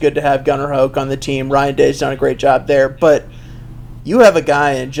Miller, it's good to have Gunnar Hoke on the team. Ryan Day's done a great job there. But you have a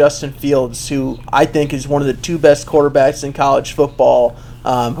guy in Justin Fields who I think is one of the two best quarterbacks in college football,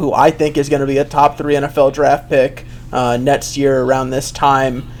 who I think is going to be a top 3 NFL draft pick next year around this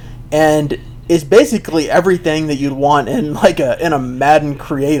time, and is basically everything that you'd want in a Madden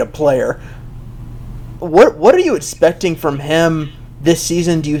create a player. What are you expecting from him this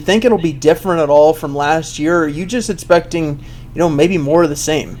season? Do you think it'll be different at all from last year, or are you just expecting, maybe more of the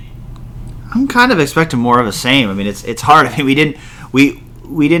same? I'm kind of expecting more of the same. I mean, it's hard. I mean,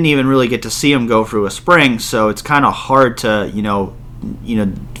 we didn't even really get to see him go through a spring, so it's kind of hard to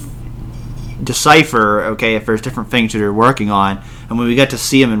decipher. Okay, if there's different things that you're working on, and when we got to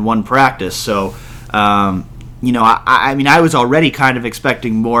see him in one practice, so. I mean, I was already kind of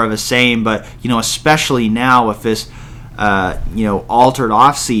expecting more of the same, but especially now with this. Altered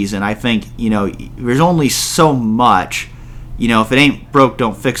off season, I think, there's only so much, if it ain't broke,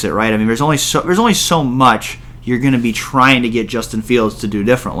 don't fix it, right? I mean, there's only so much you're going to be trying to get Justin Fields to do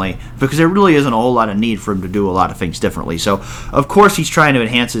differently because there really isn't a whole lot of need for him to do a lot of things differently. So, of course, he's trying to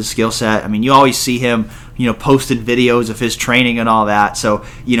enhance his skill set. I mean, you always see him, posting videos of his training and all that. So,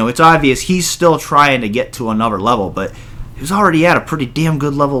 it's obvious he's still trying to get to another level, but he was already at a pretty damn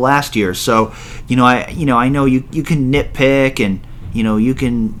good level last year. So, I know you can nitpick and, you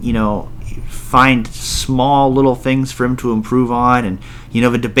can, find small little things for him to improve on. And,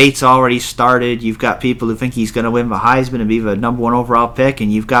 the debate's already started. You've got people who think he's going to win the Heisman and be the number 1 overall pick.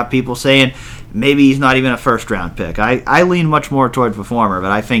 And you've got people saying maybe he's not even a first-round pick. I lean much more towards the former,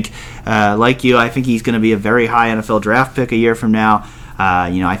 but I think, like you, I think he's going to be a very high NFL draft pick a year from now.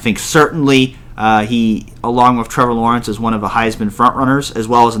 I think certainly he, along with Trevor Lawrence, is one of the Heisman frontrunners, as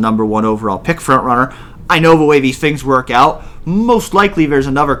well as a number 1 overall pick frontrunner. I know the way these things work out. Most likely there's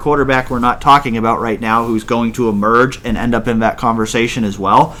another quarterback we're not talking about right now who's going to emerge and end up in that conversation as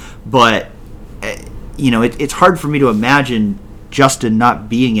well. But, it's hard for me to imagine Justin not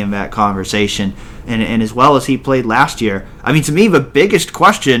being in that conversation. And as well as he played last year, I mean, to me, the biggest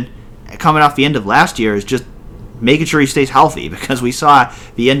question coming off the end of last year is just making sure he stays healthy, because we saw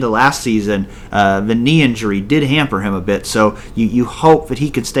the end of last season, the knee injury did hamper him a bit. So you hope that he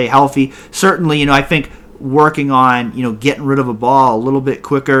could stay healthy. Certainly, I think working on, getting rid of a ball a little bit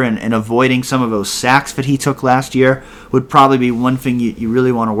quicker and avoiding some of those sacks that he took last year would probably be one thing you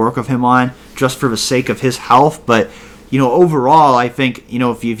really want to work with him on, just for the sake of his health. But, overall, I think,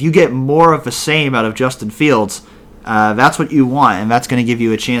 if you get more of the same out of Justin Fields, that's what you want, and that's going to give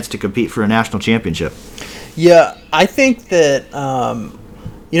you a chance to compete for a national championship. Yeah, I think that,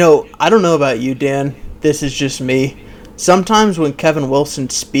 I don't know about you, Dan. This is just me. Sometimes when Kevin Wilson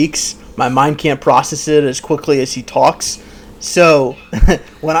speaks, my mind can't process it as quickly as he talks. So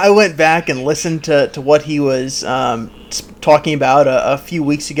when I went back and listened to what he was talking about a few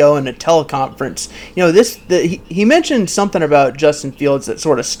weeks ago in a teleconference, he mentioned something about Justin Fields that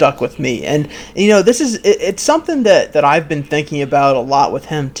sort of stuck with me. And, it's something that I've been thinking about a lot with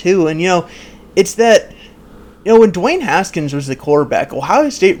him too. And, it's that, when Dwayne Haskins was the quarterback, Ohio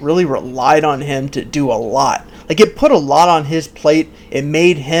State really relied on him to do a lot. Like, it put a lot on his plate. It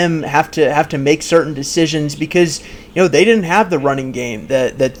made him have to make certain decisions because they didn't have the running game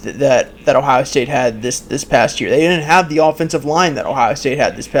that Ohio State had this past year. They didn't have the offensive line that Ohio State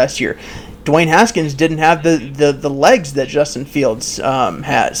had this past year. Dwayne Haskins didn't have the legs that Justin Fields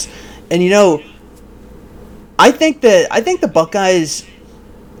has. And I think the Buckeyes,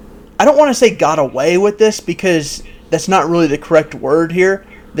 I don't want to say got away with this because that's not really the correct word here.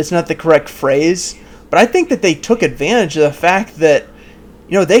 That's not the correct phrase. But I think that they took advantage of the fact that,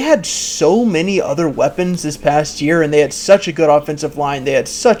 they had so many other weapons this past year, and they had such a good offensive line. They had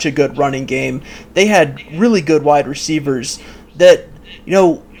such a good running game. They had really good wide receivers that,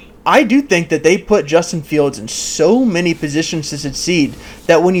 I do think that they put Justin Fields in so many positions to succeed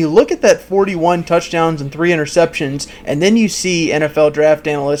that when you look at that 41 touchdowns and 3 interceptions, and then you see NFL draft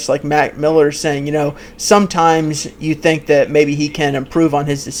analysts like Matt Miller saying, sometimes you think that maybe he can improve on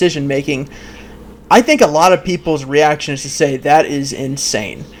his decision making. I think a lot of people's reaction is to say that is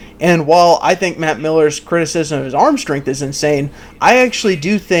insane. And while I think Matt Miller's criticism of his arm strength is insane, I actually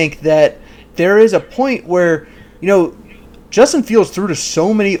do think that there is a point where, Justin Fields threw to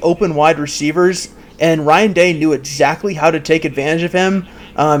so many open wide receivers, and Ryan Day knew exactly how to take advantage of him.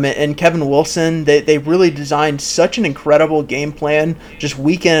 And Kevin Wilson, they really designed such an incredible game plan just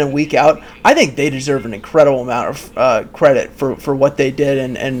week in and week out. I think they deserve an incredible amount of credit for what they did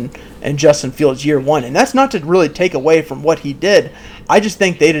and Justin Fields year one. And that's not to really take away from what he did. I just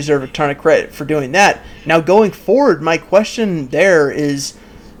think they deserve a ton of credit for doing that. Now, going forward, my question there is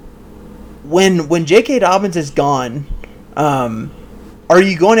when J.K. Dobbins is gone, are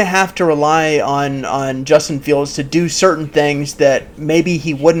you going to have to rely on Justin Fields to do certain things that maybe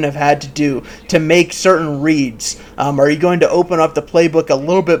he wouldn't have had to do to make certain reads? Are you going to open up the playbook a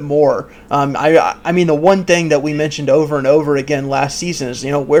little bit more? I mean, the one thing that we mentioned over and over again last season is,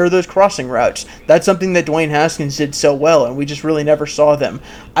 where are those crossing routes? That's something that Dwayne Haskins did so well, and we just really never saw them.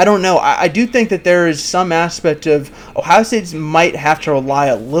 I don't know. I do think that there is some aspect of Ohio State might have to rely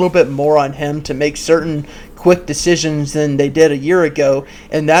a little bit more on him to make certain quick decisions than they did a year ago,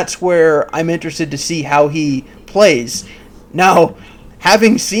 and that's where I'm interested to see how he plays. Now,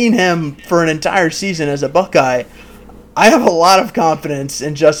 having seen him for an entire season as a Buckeye, I have a lot of confidence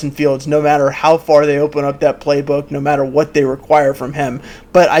in Justin Fields no matter how far they open up that playbook, no matter what they require from him.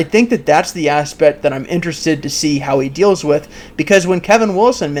 But I think that that's the aspect that I'm interested to see how he deals with, because when Kevin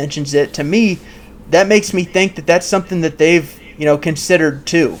Wilson mentions it, to me, that makes me think that that's something that they've considered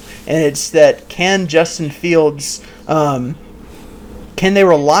too. And it's that can Justin Fields, can they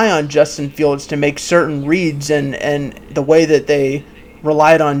rely on Justin Fields to make certain reads and the way that they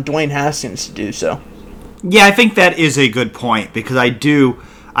relied on Dwayne Haskins to do so? Yeah, I think that is a good point, because I do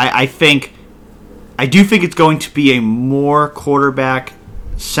think it's going to be a more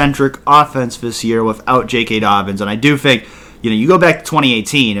quarterback-centric offense this year without J.K. Dobbins, and I do think, you go back to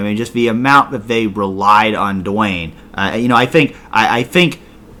 2018. I mean, just the amount that they relied on Dwayne. I think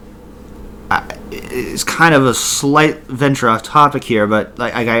it's kind of a slight venture off topic here, but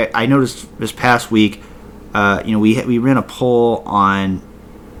I noticed this past week, we ran a poll on,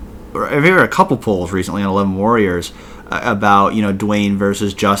 or there were a couple polls recently on 11 Warriors about Dwayne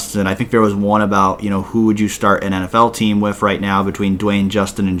versus Justin. I think there was one about who would you start an NFL team with right now between Dwayne,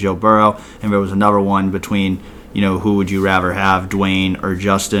 Justin, and Joe Burrow, and there was another one between who would you rather have, Dwayne or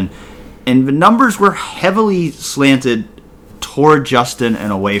Justin? And the numbers were heavily slanted toward Justin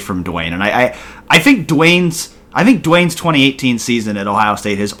and away from Dwayne. And I think Dwayne's 2018 season at Ohio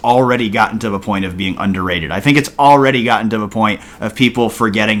State has already gotten to the point of being underrated. I think it's already gotten to the point of people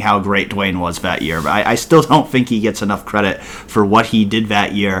forgetting how great Dwayne was that year. But I still don't think he gets enough credit for what he did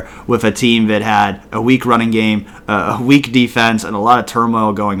that year with a team that had a weak running game, a weak defense, and a lot of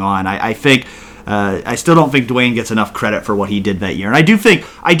turmoil going on. I still don't think Dwayne gets enough credit for what he did that year. And I do think,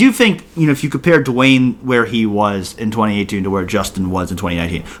 if you compare Dwayne where he was in 2018 to where Justin was in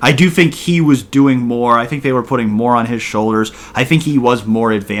 2019, I do think he was doing more. I think they were putting more on his shoulders. I think he was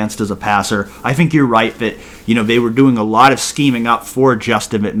more advanced as a passer. I think you're right that, they were doing a lot of scheming up for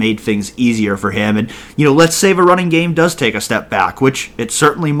Justin that made things easier for him. And, let's say the running game does take a step back, which it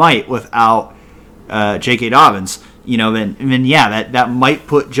certainly might without J.K. Dobbins. Then that might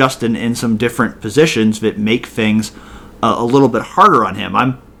put Justin in some different positions that make things a little bit harder on him.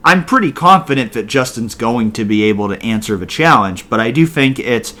 I'm pretty confident that Justin's going to be able to answer the challenge, but I do think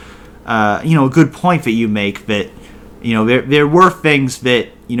it's a good point that you make that there were things that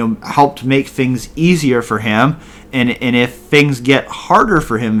helped make things easier for him, and if things get harder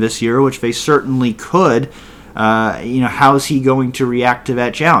for him this year, which they certainly could, how's he going to react to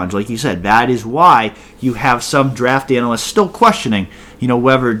that challenge? Like you said, that is why you have some draft analysts still questioning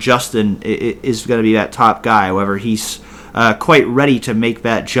whether Justin is going to be that top guy, whether he's quite ready to make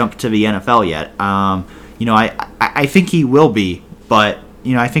that jump to the NFL yet. I think he will be, but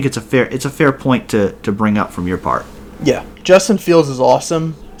I think it's a fair point to bring up from your part. Yeah, Justin Fields is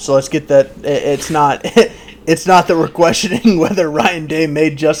awesome. So let's get that. It's not that we're questioning whether Ryan Day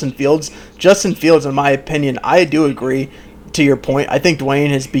made Justin Fields. Justin Fields, in my opinion, I do agree to your point. I think Dwayne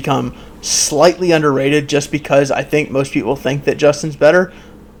has become slightly underrated just because I think most people think that Justin's better.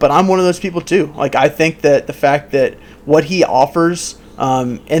 But I'm one of those people too. Like, I think that the fact that what he offers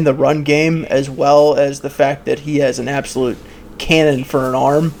in the run game, as well as the fact that he has an absolute cannon for an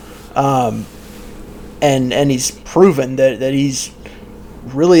arm, and he's proven that he's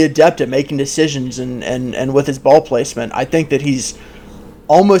really adept at making decisions and with his ball placement. I think that he's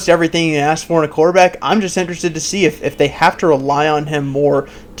almost everything you ask for in a quarterback. I'm just interested to see if they have to rely on him more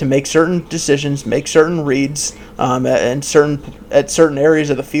to make certain decisions, make certain reads, at certain areas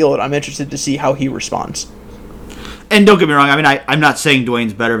of the field. I'm interested to see how he responds. And don't get me wrong, I mean, I'm not saying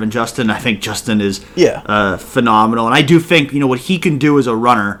Dwayne's better than Justin. I think Justin is phenomenal. And I do think, what he can do as a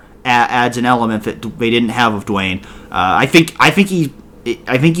runner adds an element that they didn't have with Dwayne. I think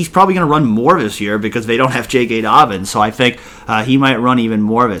he's probably going to run more this year because they don't have J.K. Dobbins. So I think he might run even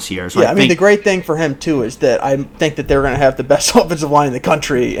more this year. So I mean, the great thing for him, too, is that I think that they're going to have the best offensive line in the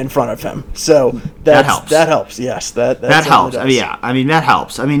country in front of him. So that helps. That helps, yes. That helps. Does. That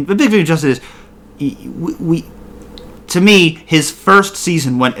helps. I mean, the big thing with Justin is to me, his first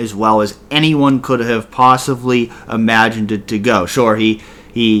season went as well as anyone could have possibly imagined it to go. Sure, he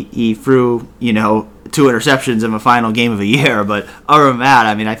threw, 2 interceptions in the final game of the year, but other than that,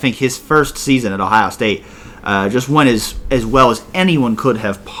 I think his first season at Ohio State just went as well as anyone could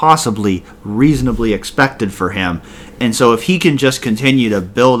have possibly reasonably expected for him. And so if he can just continue to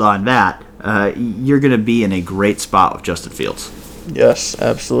build on that, you're going to be in a great spot with Justin Fields. Yes,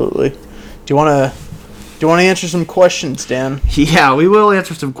 absolutely. Do you want to answer some questions, Dan? Yeah, we will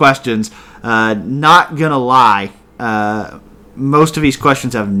answer some questions. Not going to lie. Most of these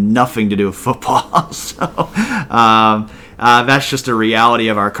questions have nothing to do with football, so that's just a reality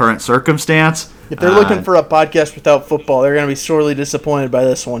of our current circumstance. If they're looking for a podcast without football, they're going to be sorely disappointed by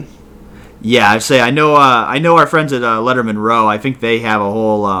this one. Yeah, I know our friends at Letterman Row. I think they have a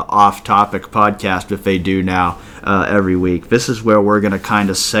whole off-topic podcast that they do now every week. This is where we're going to kind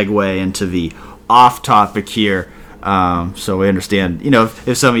of segue into the off-topic here. So we understand,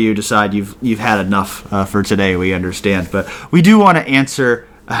 if some of you decide you've had enough for today, we understand. But we do want to answer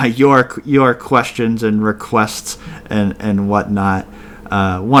your questions and requests and whatnot.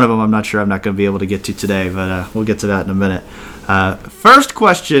 One of them I'm not sure I'm not going to be able to get to today, but we'll get to that in a minute. First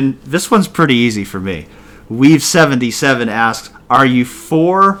question, this one's pretty easy for me. Weave77 asks, are you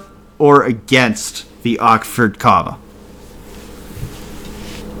for or against the Oxford comma?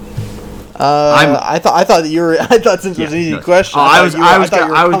 I thought that you were. I thought since it was an easy question. I was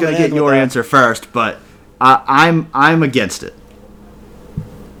going to get your answer first, but I'm against it.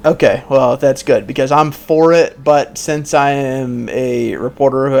 Okay, well that's good because I'm for it, but since I am a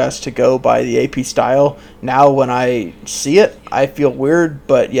reporter who has to go by the AP style, now when I see it, I feel weird.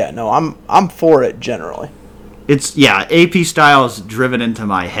 But yeah, no, I'm for it generally. AP style is driven into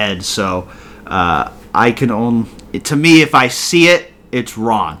my head, so I can own. To me, if I see it, it's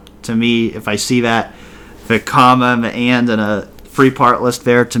wrong. To me, if I see that, the comma and the and a free part list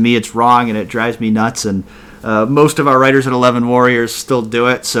there, to me it's wrong and it drives me nuts. And most of our writers at 11 Warriors still do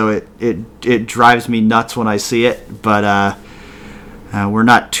it, so it drives me nuts when I see it. But we're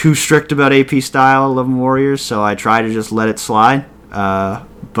not too strict about AP style 11 Warriors, so I try to just let it slide.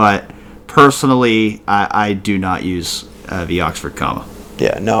 But personally, I do not use the Oxford comma.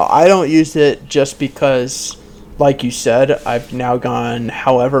 Yeah, no, I don't use it just because, like you said, I've now gone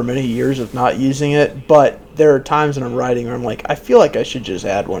however many years of not using it, but there are times when I'm writing where I'm like, I feel like I should just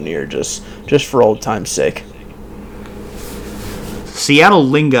add one here just for old time's sake. Seattle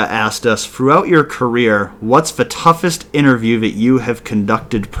Linga asked us, throughout your career, what's the toughest interview that you have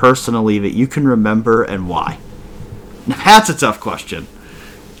conducted personally that you can remember and why? Now, that's a tough question.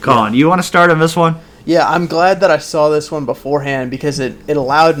 Colin, you want to start on this one? Yeah, I'm glad that I saw this one beforehand because it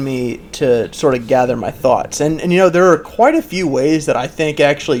allowed me to sort of gather my thoughts. And there are quite a few ways that I think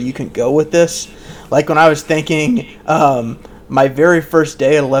actually you can go with this. Like when I was thinking, my very first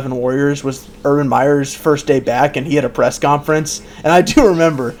day at 11 Warriors was Urban Meyer's first day back, and he had a press conference. And I do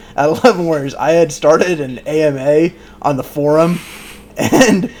remember at 11 Warriors, I had started an AMA on the forum,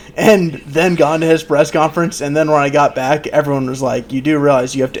 and then gone to his press conference. And then when I got back, everyone was like, "You do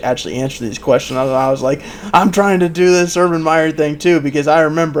realize you have to actually answer these questions?" I was like, "I'm trying to do this Urban Meyer thing too," because I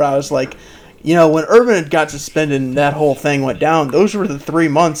remember I was like, when Urban had got suspended and that whole thing went down, those were the 3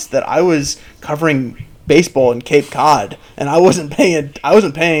 months that I was covering baseball in Cape Cod, and I wasn't paying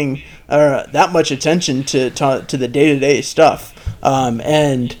that much attention to the day-to-day stuff.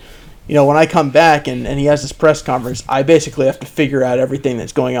 And when I come back and he has this press conference, I basically have to figure out everything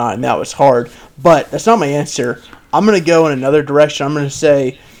that's going on, and that was hard. But that's not my answer. I'm going to go in another direction. I'm going to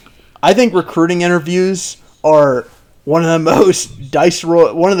say I think recruiting interviews are one of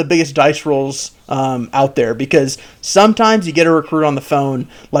the biggest dice rolls out there, because sometimes you get a recruit on the phone.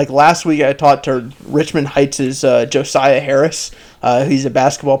 Like last week, I talked to Richmond Heights' Josiah Harris. He's a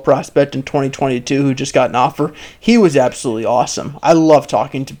basketball prospect in 2022 who just got an offer. He was absolutely awesome. I love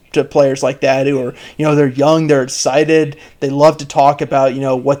talking to players like that who are, they're young, they're excited, they love to talk about,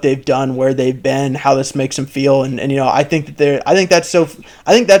 what they've done, where they've been, how this makes them feel, and I think that's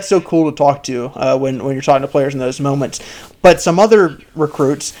so cool to talk to when you're talking to players in those moments. But some other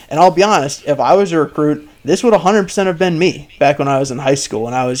recruits, and I'll be honest, if I was a recruit, this would 100% have been me back when I was in high school,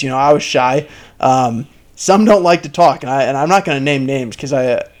 and I was shy. Some don't like to talk, and I'm not going to name names because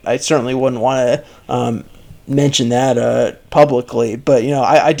I certainly wouldn't want to mention that publicly. But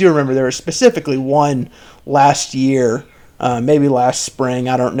I do remember there was specifically one last year, maybe last spring.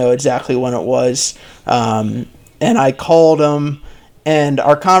 I don't know exactly when it was, and I called him, and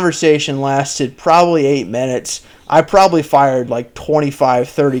our conversation lasted probably 8 minutes. I probably fired like 25,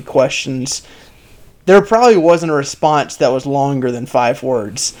 30 questions. There probably wasn't a response that was longer than 5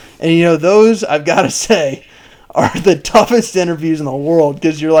 words. And, those, I've got to say, are the toughest interviews in the world,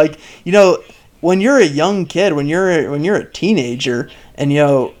 because you're like, when you're a young kid, when you're a teenager, and,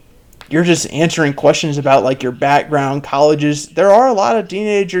 you're just answering questions about, like, your background, colleges, there are a lot of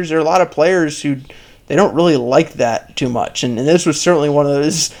teenagers, there are a lot of players who they don't really like that too much. And this was certainly one of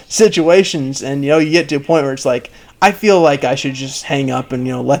those situations, and, you get to a point where it's like, I feel like I should just hang up and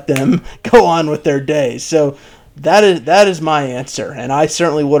let them go on with their day. So that is my answer, and I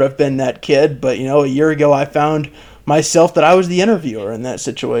certainly would have been that kid. But a year ago I found myself that I was the interviewer in that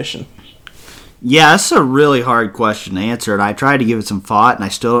situation. Yeah, that's a really hard question to answer, and I tried to give it some thought, and I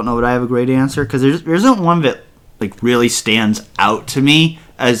still don't know that I have a great answer, because there isn't one that like really stands out to me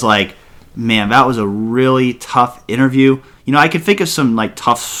as like, man, that was a really tough interview. I could think of some like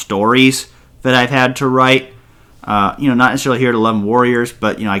tough stories that I've had to write. Not necessarily here at 11 Warriors,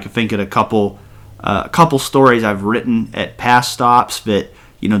 but I could think of a couple stories I've written at past stops that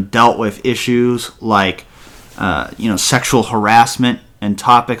dealt with issues like sexual harassment and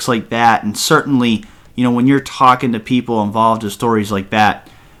topics like that. And certainly when you're talking to people involved in stories like that,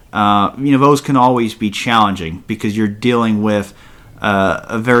 those can always be challenging because you're dealing with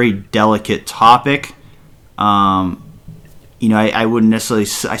a very delicate topic. I wouldn't necessarily.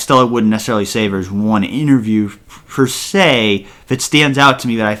 I still wouldn't necessarily say there's one interview per se that stands out to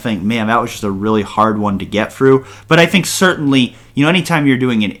me that I think, man, that was just a really hard one to get through. But I think certainly, anytime you're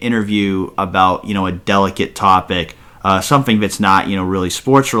doing an interview about, a delicate topic, something that's not, really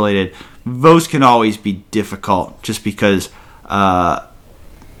sports related, those can always be difficult just because, for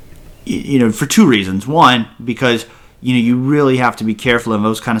 2 reasons. One, because, you really have to be careful in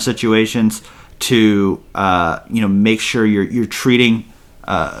those kind of situations to make sure you're treating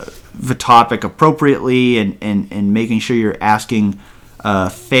the topic appropriately and making sure you're asking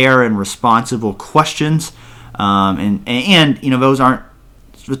fair and responsible questions, and those aren't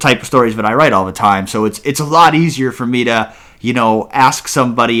the type of stories that I write all the time, so it's a lot easier for me to ask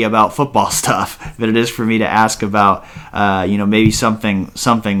somebody about football stuff than it is for me to ask about maybe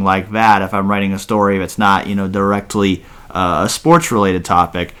something like that if I'm writing a story that's not directly a sports related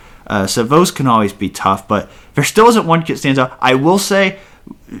topic. So those can always be tough, but there still isn't one that stands out. I will say,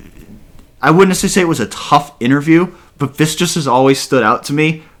 I wouldn't necessarily say it was a tough interview, but this just has always stood out to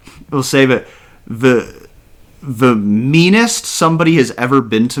me. I will say that the meanest somebody has ever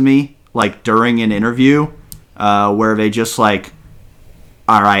been to me, like during an interview, where they just like,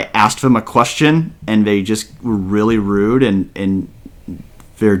 all right, asked them a question and they just were really rude and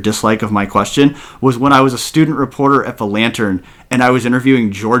their dislike of my question, was when I was a student reporter at the Lantern and I was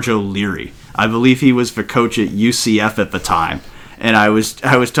interviewing George O'Leary. I believe he was the coach at UCF at the time. And I was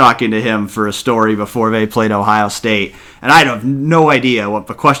talking to him for a story before they played Ohio State. And I have no idea what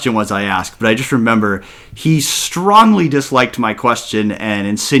the question was I asked, but I just remember he strongly disliked my question and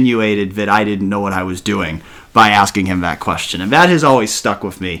insinuated that I didn't know what I was doing. by asking him that question, and that has always stuck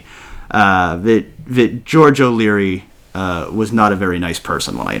with me. That George O'Leary was not a very nice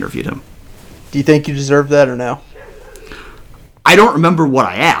person when I interviewed him. Do you think you deserve that or no? I don't remember what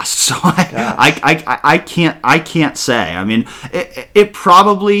I asked, so I can't say. I mean, it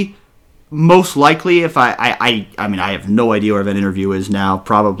probably, most likely, if I mean, I have no idea where that interview is now.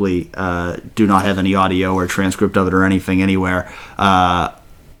 Probably do not have any audio or transcript of it or anything anywhere.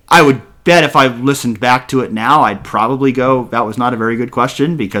 I would bet if I listened back to it now, I'd probably go, that was not a very good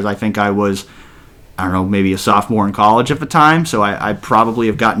question, because I think I was, I don't know, maybe a sophomore in college at the time, so I probably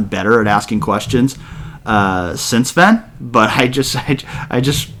have gotten better at asking questions since then. But I just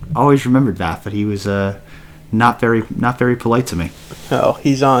always remembered that he was not very polite to me. Oh,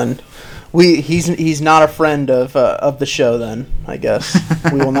 he's on. He's not a friend of the show. Then I guess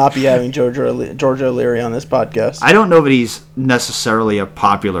we will not be having George O'Leary on this podcast. I don't know that he's necessarily a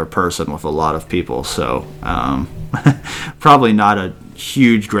popular person with a lot of people, so probably not a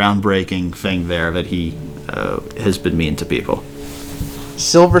huge groundbreaking thing there that he has been mean to people.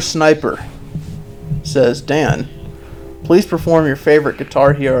 Silver Sniper says, Dan, please perform your favorite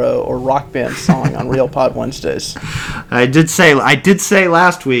Guitar Hero or Rock Band song on Real Pod Wednesdays. I did say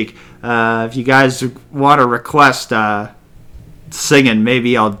last week, if you guys want to request singing,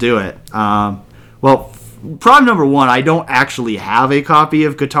 maybe I'll do it. Well, problem number one, I don't actually have a copy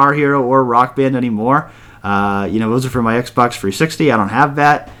of Guitar Hero or Rock Band anymore. Those are for my Xbox 360. I don't have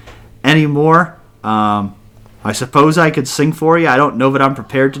that anymore. I suppose I could sing for you. I don't know that I'm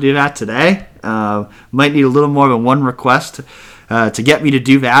prepared to do that today. Might need a little more than one request to get me to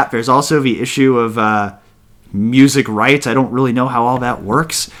do that. There's also the issue of music rights. I don't really know how all that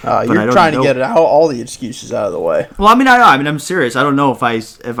works. You're trying to get all the excuses out of the way. Well, I'm serious. I don't know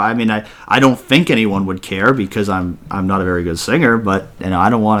I don't think anyone would care, because I'm not a very good singer, but I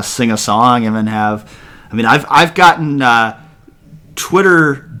don't want to sing a song and then I've gotten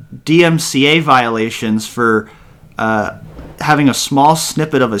Twitter DMCA violations for having a small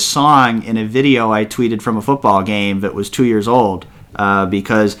snippet of a song in a video I tweeted from a football game that was 2 years old,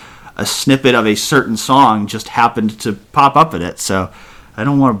 because a snippet of a certain song just happened to pop up in it. So I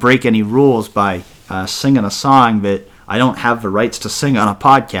don't want to break any rules by singing a song that I don't have the rights to sing on a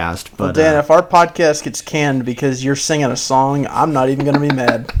podcast. But well, Dan, if our podcast gets canned because you're singing a song, I'm not even going to be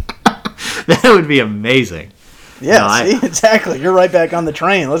mad. That would be amazing. Yeah, exactly. You're right back on the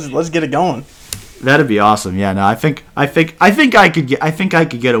train. Let's get it going. That'd be awesome. Yeah, no, I think I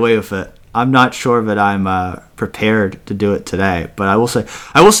could get away with it. I'm not sure that I'm prepared to do it today, but I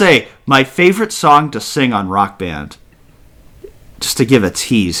will say my favorite song to sing on Rock Band, just to give a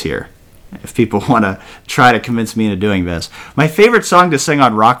tease here, if people want to try to convince me into doing this. My favorite song to sing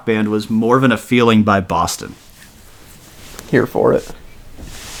on Rock Band was More Than a Feeling by Boston. Here for it.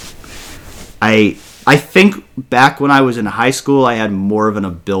 I think back when I was in high school, I had more of an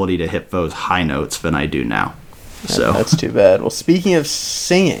ability to hit those high notes than I do now. So that's too bad. Well, speaking of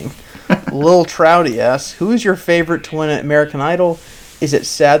singing, Lil Trouty asks, who is your favorite to win at American Idol? Is it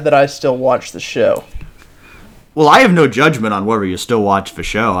sad that I still watch the show? Well, I have no judgment on whether you still watch the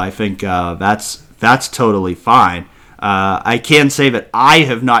show. I think that's totally fine. I can say that I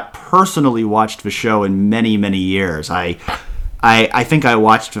have not personally watched the show in many, many years. I think I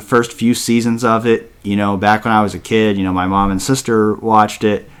watched the first few seasons of it, back when I was a kid. My mom and sister watched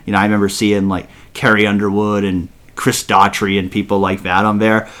it. I remember seeing, like, Carrie Underwood and Chris Daughtry and people like that on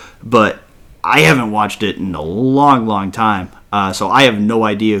there. But I haven't watched it in a long, long time. So I have no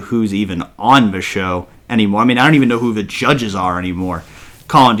idea who's even on the show anymore. I don't even know who the judges are anymore.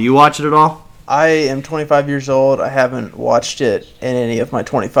 Colin, do you watch it at all? I am 25 years old. I haven't watched it in any of my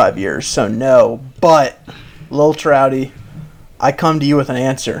 25 years, so no. But, Lil Trouty, I come to you with an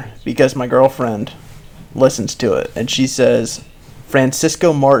answer because my girlfriend listens to it, and she says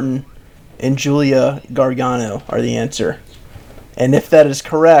Francisco Martin and Julia Gargano are the answer. And if that is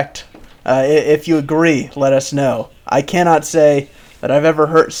correct, if you agree, let us know. I cannot say that I've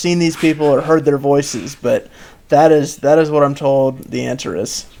ever seen these people or heard their voices, but that is what I'm told the answer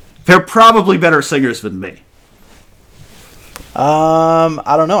is. They're probably better singers than me.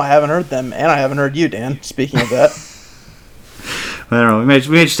 I don't know. I haven't heard them, and I haven't heard you, Dan. Speaking of that. I don't know. We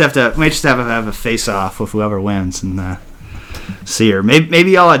may just have to have a face-off with whoever wins and see her.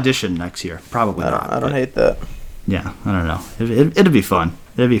 Maybe I'll audition next year. Probably not. I don't hate that. Yeah, I don't know. It'd be fun.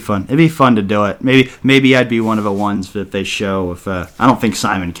 It'd be fun to do it. Maybe I'd be one of the ones that they show. If I don't think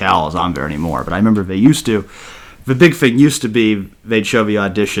Simon Cowell is on there anymore, but I remember they used to. the big thing used to be they'd show the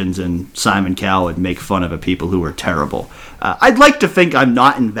auditions and Simon Cowell would make fun of the people who were terrible. I'd like to think I'm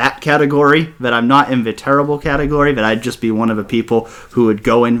not in that category, that I'm not in the terrible category, that I'd just be one of the people who would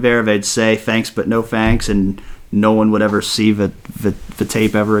go in there, they'd say thanks but no thanks, and no one would ever see the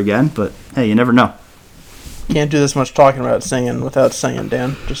tape ever again. But hey, you never know. Can't do this much talking about singing without singing,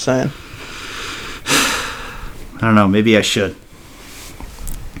 Dan. Just saying. I don't know, maybe I should.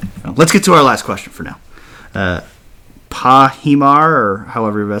 Let's get to our last question for now. Pahimar, or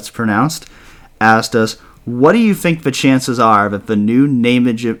however that's pronounced, asked us, what do you think the chances are that the new name,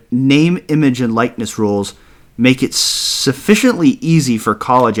 image, and likeness rules make it sufficiently easy for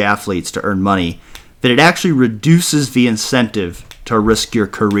college athletes to earn money that it actually reduces the incentive to risk your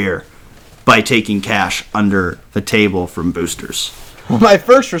career by taking cash under the table from boosters? Well, my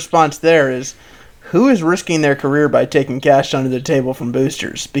first response there is, who is risking their career by taking cash under the table from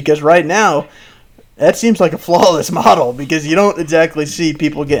boosters? Because right now, that seems like a flawless model, because you don't exactly see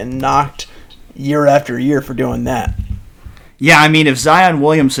people getting knocked year after year for doing that. Yeah, I mean, if Zion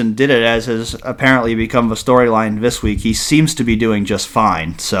Williamson did it, as has apparently become the storyline this week, he seems to be doing just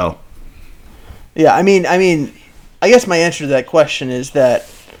fine. So, yeah, I mean, I guess my answer to that question is that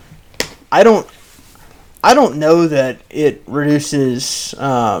I don't know that it reduces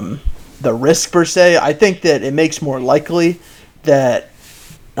the risk per se. I think that it makes more likely that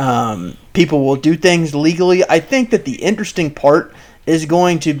people will do things legally. I think that the interesting part is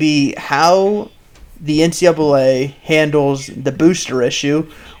going to be how the NCAA handles the booster issue,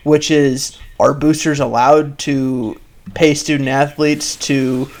 which is, are boosters allowed to pay student athletes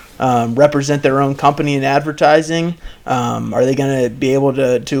to represent their own company in advertising? Are they going to be able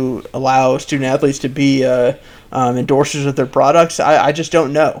to allow student athletes to be endorsers of their products? I just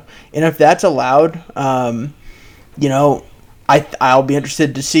don't know. And if that's allowed, I'll be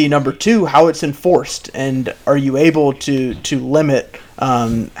interested to see, number two, how it's enforced, and are you able to limit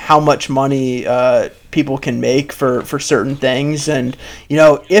how much money people can make for certain things? And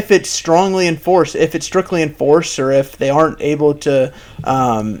if it's strictly enforced, or if they aren't able to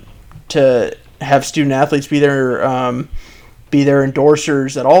have student athletes be their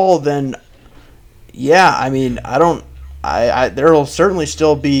endorsers at all, then yeah, I mean, there will certainly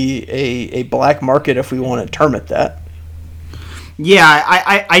still be a black market, if we want to term it that. Yeah,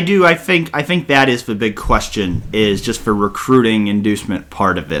 I do. I think that is the big question, is just the recruiting inducement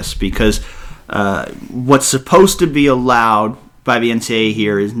part of this, because what's supposed to be allowed by the NCAA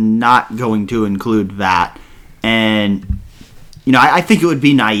here is not going to include that. And, I think it would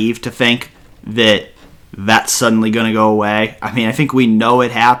be naive to think that that's suddenly going to go away. I mean, I think we know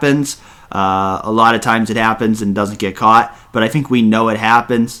it happens. A lot of times it happens and doesn't get caught, but I think we know it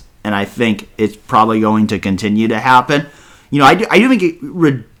happens, and I think it's probably going to continue to happen. I do think it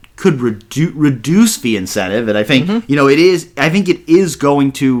could reduce the incentive, and I think it is. I think it is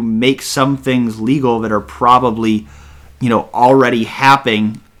going to make some things legal that are probably already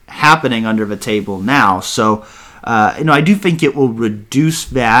happening under the table now. So I do think it will reduce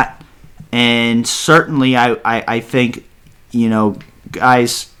that, and certainly I think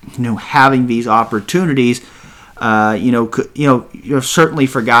guys having these opportunities. Certainly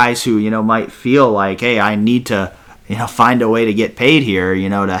for guys who might feel like, hey, I need to find a way to get paid here,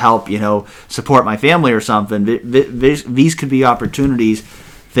 to help, support my family or something. These could be opportunities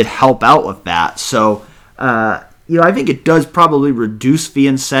that help out with that. So, I think it does probably reduce the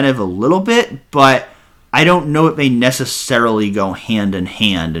incentive a little bit, but I don't know if they necessarily go hand in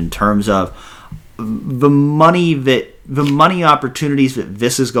hand in terms of the money opportunities that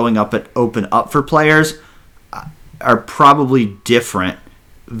this is going open up for players are probably different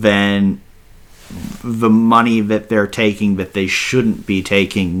than the money that they're taking that they shouldn't be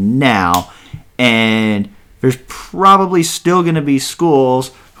taking now. And there's probably still going to be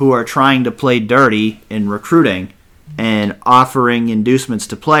schools who are trying to play dirty in recruiting and offering inducements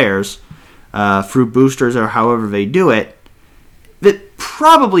to players through boosters or however they do it, that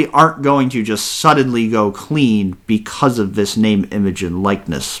probably aren't going to just suddenly go clean because of this name, image, and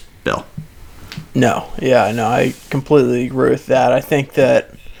likeness bill. No, I completely agree with that.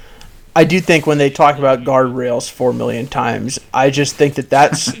 I do think when they talk about guardrails 4 million times, I just think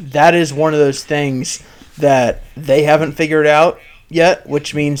that is one of those things that they haven't figured out yet,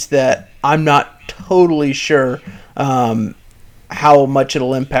 which means that I'm not totally sure how much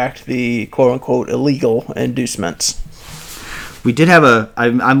it'll impact the quote-unquote illegal inducements. We did have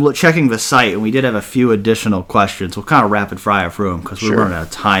I'm checking the site, and we did have a few additional questions. We'll kind of rapid fire through them because we're running out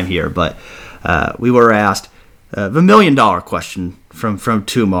of time here, but we were asked the $1 million question from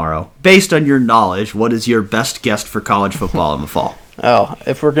tomorrow. Based on your knowledge, what is your best guest for college football in the fall? Oh,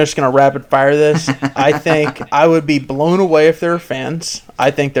 if we're just going to rapid fire this, I think I would be blown away if there are fans.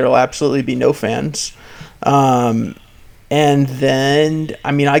 I think there will absolutely be no fans. And then,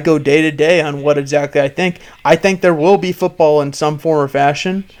 I mean, I go day to day on what exactly I think. I think there will be football in some form or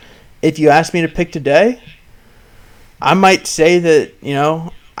fashion. If you ask me to pick today, I might say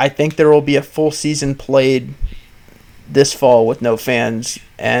that, I think there will be a full season played this fall with no fans,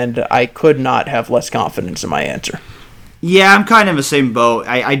 and I could not have less confidence in my answer. Yeah, I'm kind of in the same boat.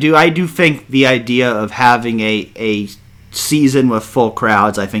 I do think the idea of having a season with full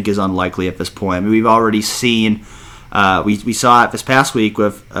crowds, I think, is unlikely at this point. I mean, we've already seen, we saw it this past week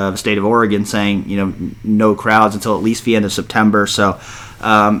with the state of Oregon saying, no crowds until at least the end of September. So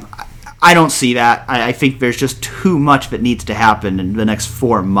I don't see that. I think there's just too much that needs to happen in the next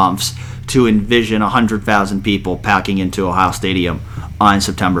 4 months to envision 100,000 people packing into Ohio Stadium on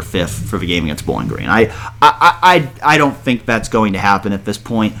September 5th for the game against Bowling Green. I don't think that's going to happen at this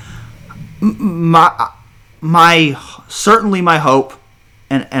point. Certainly my hope,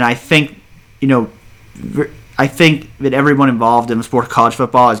 and I think, I think that everyone involved in the sport of college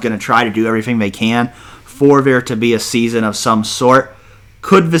football is going to try to do everything they can for there to be a season of some sort.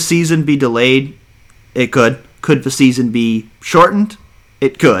 Could the season be delayed? It could. Could the season be shortened?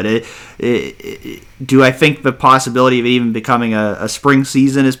 It could. Do I think the possibility of it even becoming a spring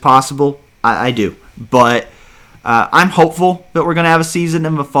season is possible? I do. But I'm hopeful that we're going to have a season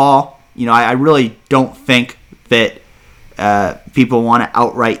in the fall. I really don't think that people want to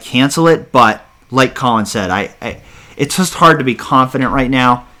outright cancel it. But like Colin said, it's just hard to be confident right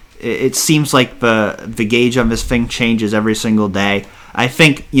now. It seems like the gauge on this thing changes every single day. I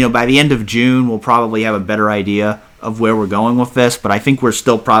think, by the end of June, we'll probably have a better idea of where we're going with this, but I think we're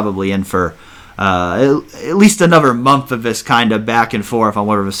still probably in for at least another month of this kind of back and forth on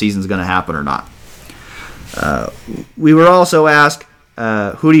whether the season's going to happen or not. We were also asked,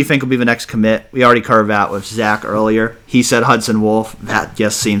 who do you think will be the next commit? We already covered that with Zach earlier. He said Hudson Wolf. That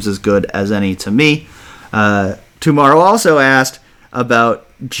guess seems as good as any to me. Tomorrow also asked about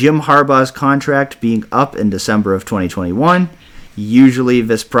Jim Harbaugh's contract being up in December of 2021. Usually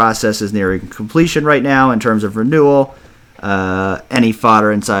this process is nearing completion right now in terms of renewal. Any fodder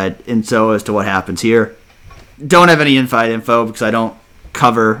inside info as to what happens here? Don't have any inside info because I don't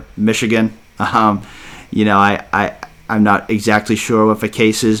cover Michigan. I'm not exactly sure what the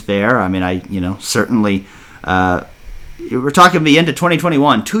case is there. I mean, certainly we're talking the end of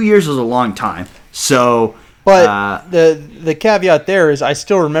 2021. 2 years is a long time. So, but the caveat there is I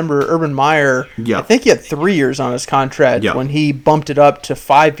still remember Urban Meyer. Yep. I think he had 3 years on his contract when he bumped it up to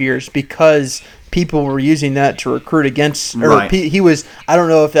 5 years because people were using that to recruit against. Right. He was. I don't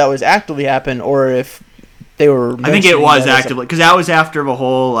know if that was actively happened or if they were. I think it was actively because that was after the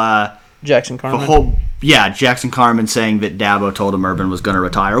whole Jackson Carmen. Jackson Carmen saying that Dabo told him Urban was going to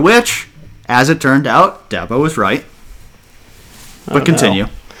retire, which, as it turned out, Dabo was right. But continue.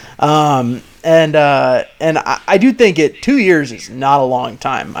 And I do think 2 years is not a long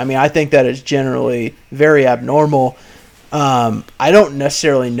time. I mean, I think that is generally very abnormal. I don't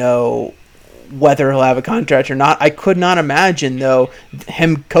necessarily know whether he'll have a contract or not. I could not imagine, though,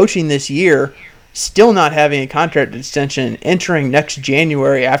 him coaching this year, still not having a contract extension, entering next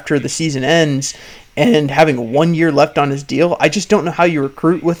January after the season ends, and having 1 year left on his deal. I just don't know how you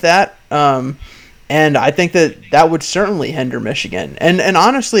recruit with that. And I think that would certainly hinder Michigan. And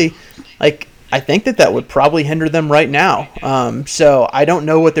honestly, I think that would probably hinder them right now. So I don't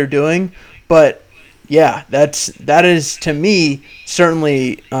know what they're doing, but yeah, that is to me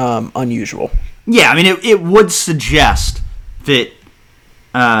certainly unusual. Yeah, I mean it would suggest that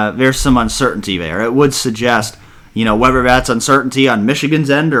there's some uncertainty there. It would suggest, whether that's uncertainty on Michigan's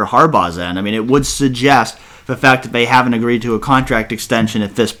end or Harbaugh's end. I mean, it would suggest the fact that they haven't agreed to a contract extension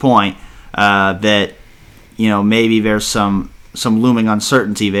at this point, that maybe there's some looming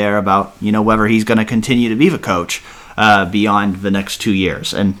uncertainty there about whether he's going to continue to be the coach beyond the next 2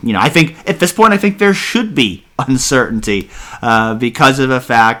 years. And I think at this point there should be uncertainty because of the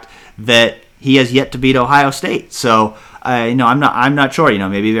fact that he has yet to beat Ohio State. So I'm not sure.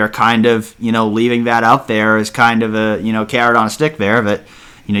 Maybe they're kind of leaving that out there as kind of a carrot on a stick there that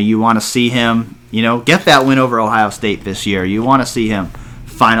you want to see him get that win over Ohio State this year. You want to see him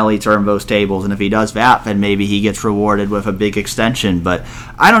finally turn those tables, and if he does that, then maybe he gets rewarded with a big extension. But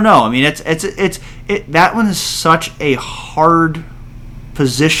I don't know. I mean, it's that one is such a hard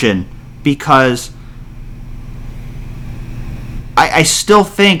position because I still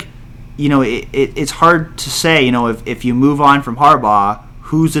think it's hard to say if you move on from Harbaugh,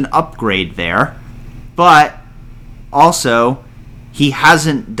 who's an upgrade there, but also he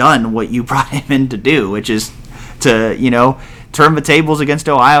hasn't done what you brought him in to do, which is to turn the tables against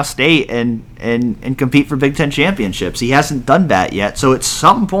Ohio State and compete for Big Ten championships. He hasn't done that yet. So at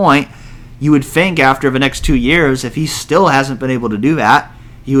some point, you would think after the next 2 years, if he still hasn't been able to do that,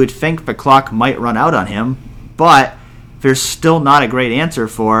 you would think the clock might run out on him. But there's still not a great answer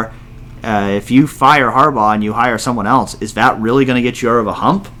for if you fire Harbaugh and you hire someone else, is that really going to get you over the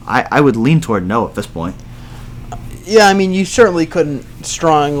hump? I would lean toward no at this point. Yeah, I mean, you certainly couldn't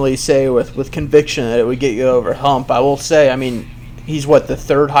strongly say with conviction that it would get you over hump. I will say, I mean, he's the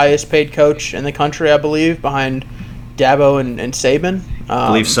third highest paid coach in the country, I believe, behind Dabo and Saban. I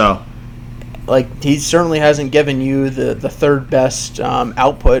believe so. He certainly hasn't given you the third best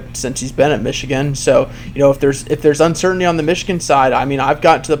output since he's been at Michigan. So, if there's uncertainty on the Michigan side, I mean, I've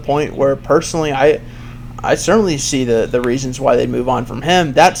gotten to the point where personally I certainly see the reasons why they'd move on from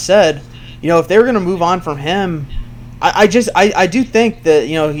him. That said, if they were going to move on from him, I do think that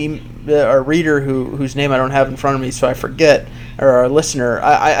our reader whose name I don't have in front of me, so I forget, or our listener,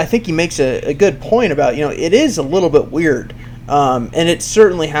 I think he makes a good point about it is a little bit weird, and it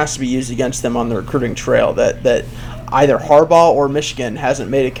certainly has to be used against them on the recruiting trail that either Harbaugh or Michigan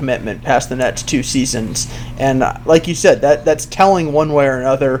hasn't made a commitment past the next 2 seasons, and like you said, that's telling one way or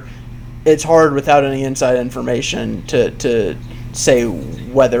another. It's hard without any inside information to say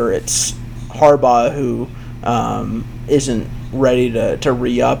whether it's Harbaugh who isn't ready to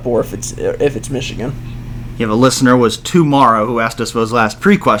re-up, or if it's Michigan. You have a listener was Tomorrow who asked us those last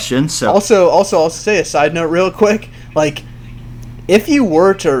pre-questions. So also I'll say a side note real quick. If you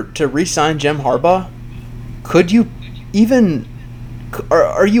were to re-sign Jim Harbaugh, could you even?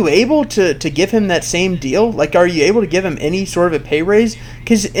 Are you able to give him that same deal? Are you able to give him any sort of a pay raise?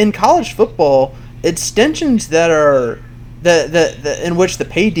 Because in college football, extensions that are in which the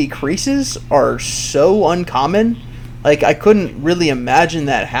pay decreases are so uncommon. I couldn't really imagine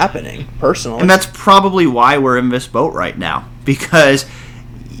that happening personally. And that's probably why we're in this boat right now, because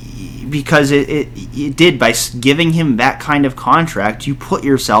it did, by giving him that kind of contract, you put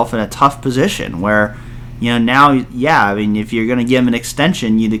yourself in a tough position where, now, I mean, if you're going to give him an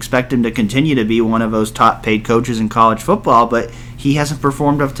extension, you'd expect him to continue to be one of those top paid coaches in college football, but he hasn't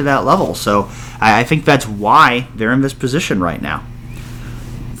performed up to that level. So I think that's why they're in this position right now.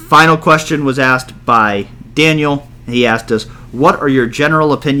 Final question was asked by Daniel. He asked us, what are your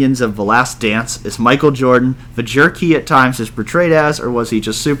general opinions of The Last Dance? Is Michael Jordan the jerk he at times is portrayed as, or was he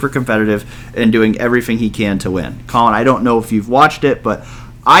just super competitive and doing everything he can to win? Colin, I don't know if you've watched it, but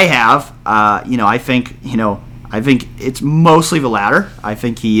I have. I think it's mostly the latter. I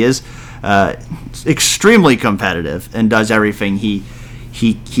think he is extremely competitive and does everything he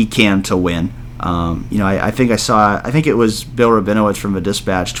can to win. I think it was Bill Rabinowitz from the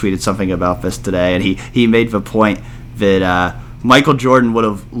Dispatch tweeted something about this today, and he made the point that Michael Jordan would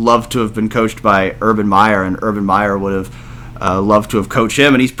have loved to have been coached by Urban Meyer, and Urban Meyer would have loved to have coached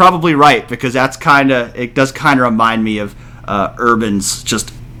him, and he's probably right, because it does kind of remind me of Urban's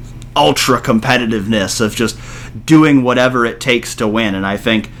just ultra competitiveness of just doing whatever it takes to win, and I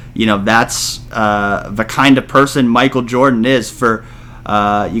think that's the kind of person Michael Jordan is. For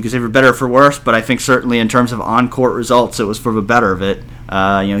you could say for better or for worse, but I think certainly in terms of on-court results, it was for the better of it.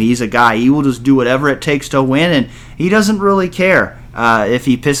 He's a guy, he will just do whatever it takes to win, and he doesn't really care if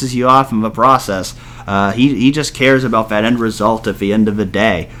he pisses you off in the process. He just cares about that end result at the end of the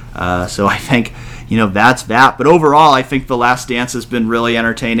day. So I think that's that. But overall, I think The Last Dance has been really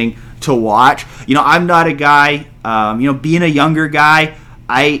entertaining to watch. I'm not a guy, being a younger guy,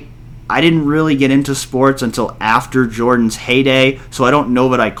 I didn't really get into sports until after Jordan's heyday, so I don't know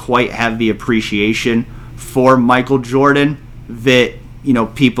that I quite have the appreciation for Michael Jordan that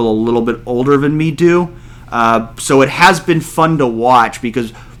people a little bit older than me do. So it has been fun to watch,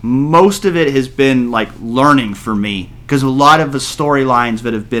 because most of it has been learning for me, because a lot of the storylines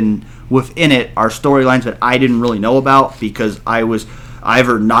that have been within it are storylines that I didn't really know about because I was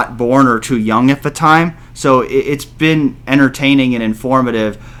either not born or too young at the time. So it's been entertaining and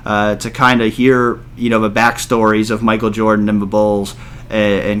informative to kind of hear the backstories of Michael Jordan and the Bulls,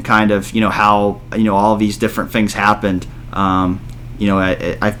 and kind of how all these different things happened.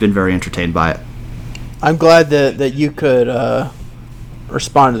 I've been very entertained by it. I'm glad that you could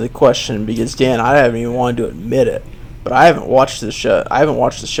respond to the question, because Dan, I haven't even wanted to admit it, but I haven't watched the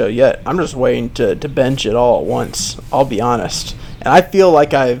show yet. I'm just waiting to binge it all at once, I'll be honest. And I feel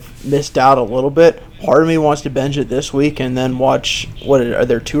like I've missed out a little bit. Part of me wants to binge it this week and then watch, are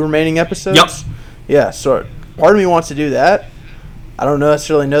there 2 remaining episodes? Yep. Yeah, so part of me wants to do that. I don't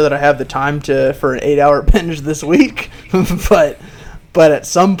necessarily know that I have the time for an 8-hour binge this week, but at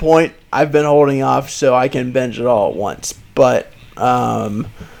some point I've been holding off so I can binge it all at once. But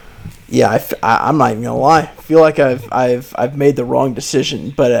Yeah, I'm not even gonna lie. I feel like I've made the wrong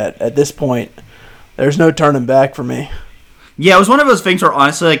decision, but at this point, there's no turning back for me. Yeah, it was one of those things where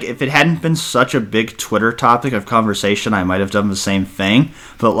honestly, like, if it hadn't been such a big Twitter topic of conversation, I might have done the same thing.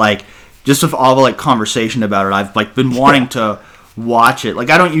 But like, just with all the like conversation about it, I've like been wanting to watch it. Like,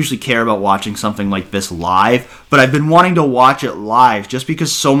 I don't usually care about watching something like this live, but I've been wanting to watch it live just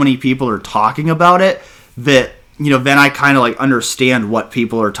because so many people are talking about it that, then I kind of like understand what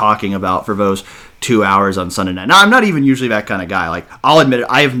people are talking about for those 2 hours on Sunday night. Now, I'm not even usually that kind of guy. Like, I'll admit it,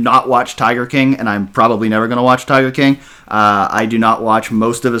 I have not watched Tiger King, and I'm probably never going to watch Tiger King. I do not watch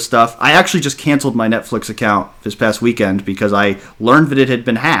most of his stuff. I actually just canceled my Netflix account this past weekend because I learned that it had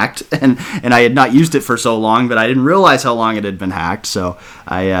been hacked, and I had not used it for so long, but I didn't realize how long it had been hacked, so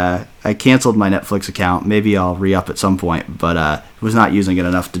I canceled my Netflix account. Maybe I'll re-up at some point, but was not using it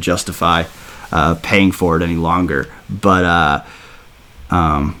enough to justify paying for it any longer. But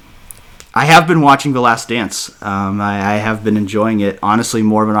I have been watching The Last Dance. I have been enjoying it, honestly,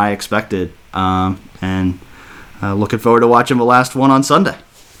 more than I expected, and looking forward to watching the last one on Sunday.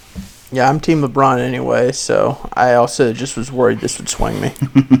 Yeah, I'm Team LeBron anyway, so I also just was worried this would swing me.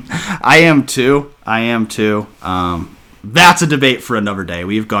 I am too. That's a debate for another day.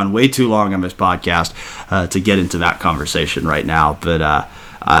 We've gone way too long on this podcast to get into that conversation right now, but I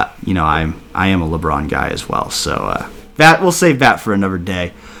am a LeBron guy as well, so that we'll save that for another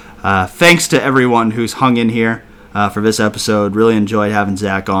day. Thanks to everyone who's hung in here for this episode. Really enjoyed having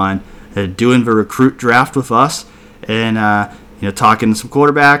Zach on, doing the recruit draft with us, and talking some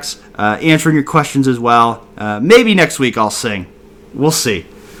quarterbacks, answering your questions as well. Maybe next week I'll sing. We'll see.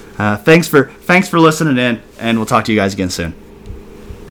 Thanks for listening in, and we'll talk to you guys again soon.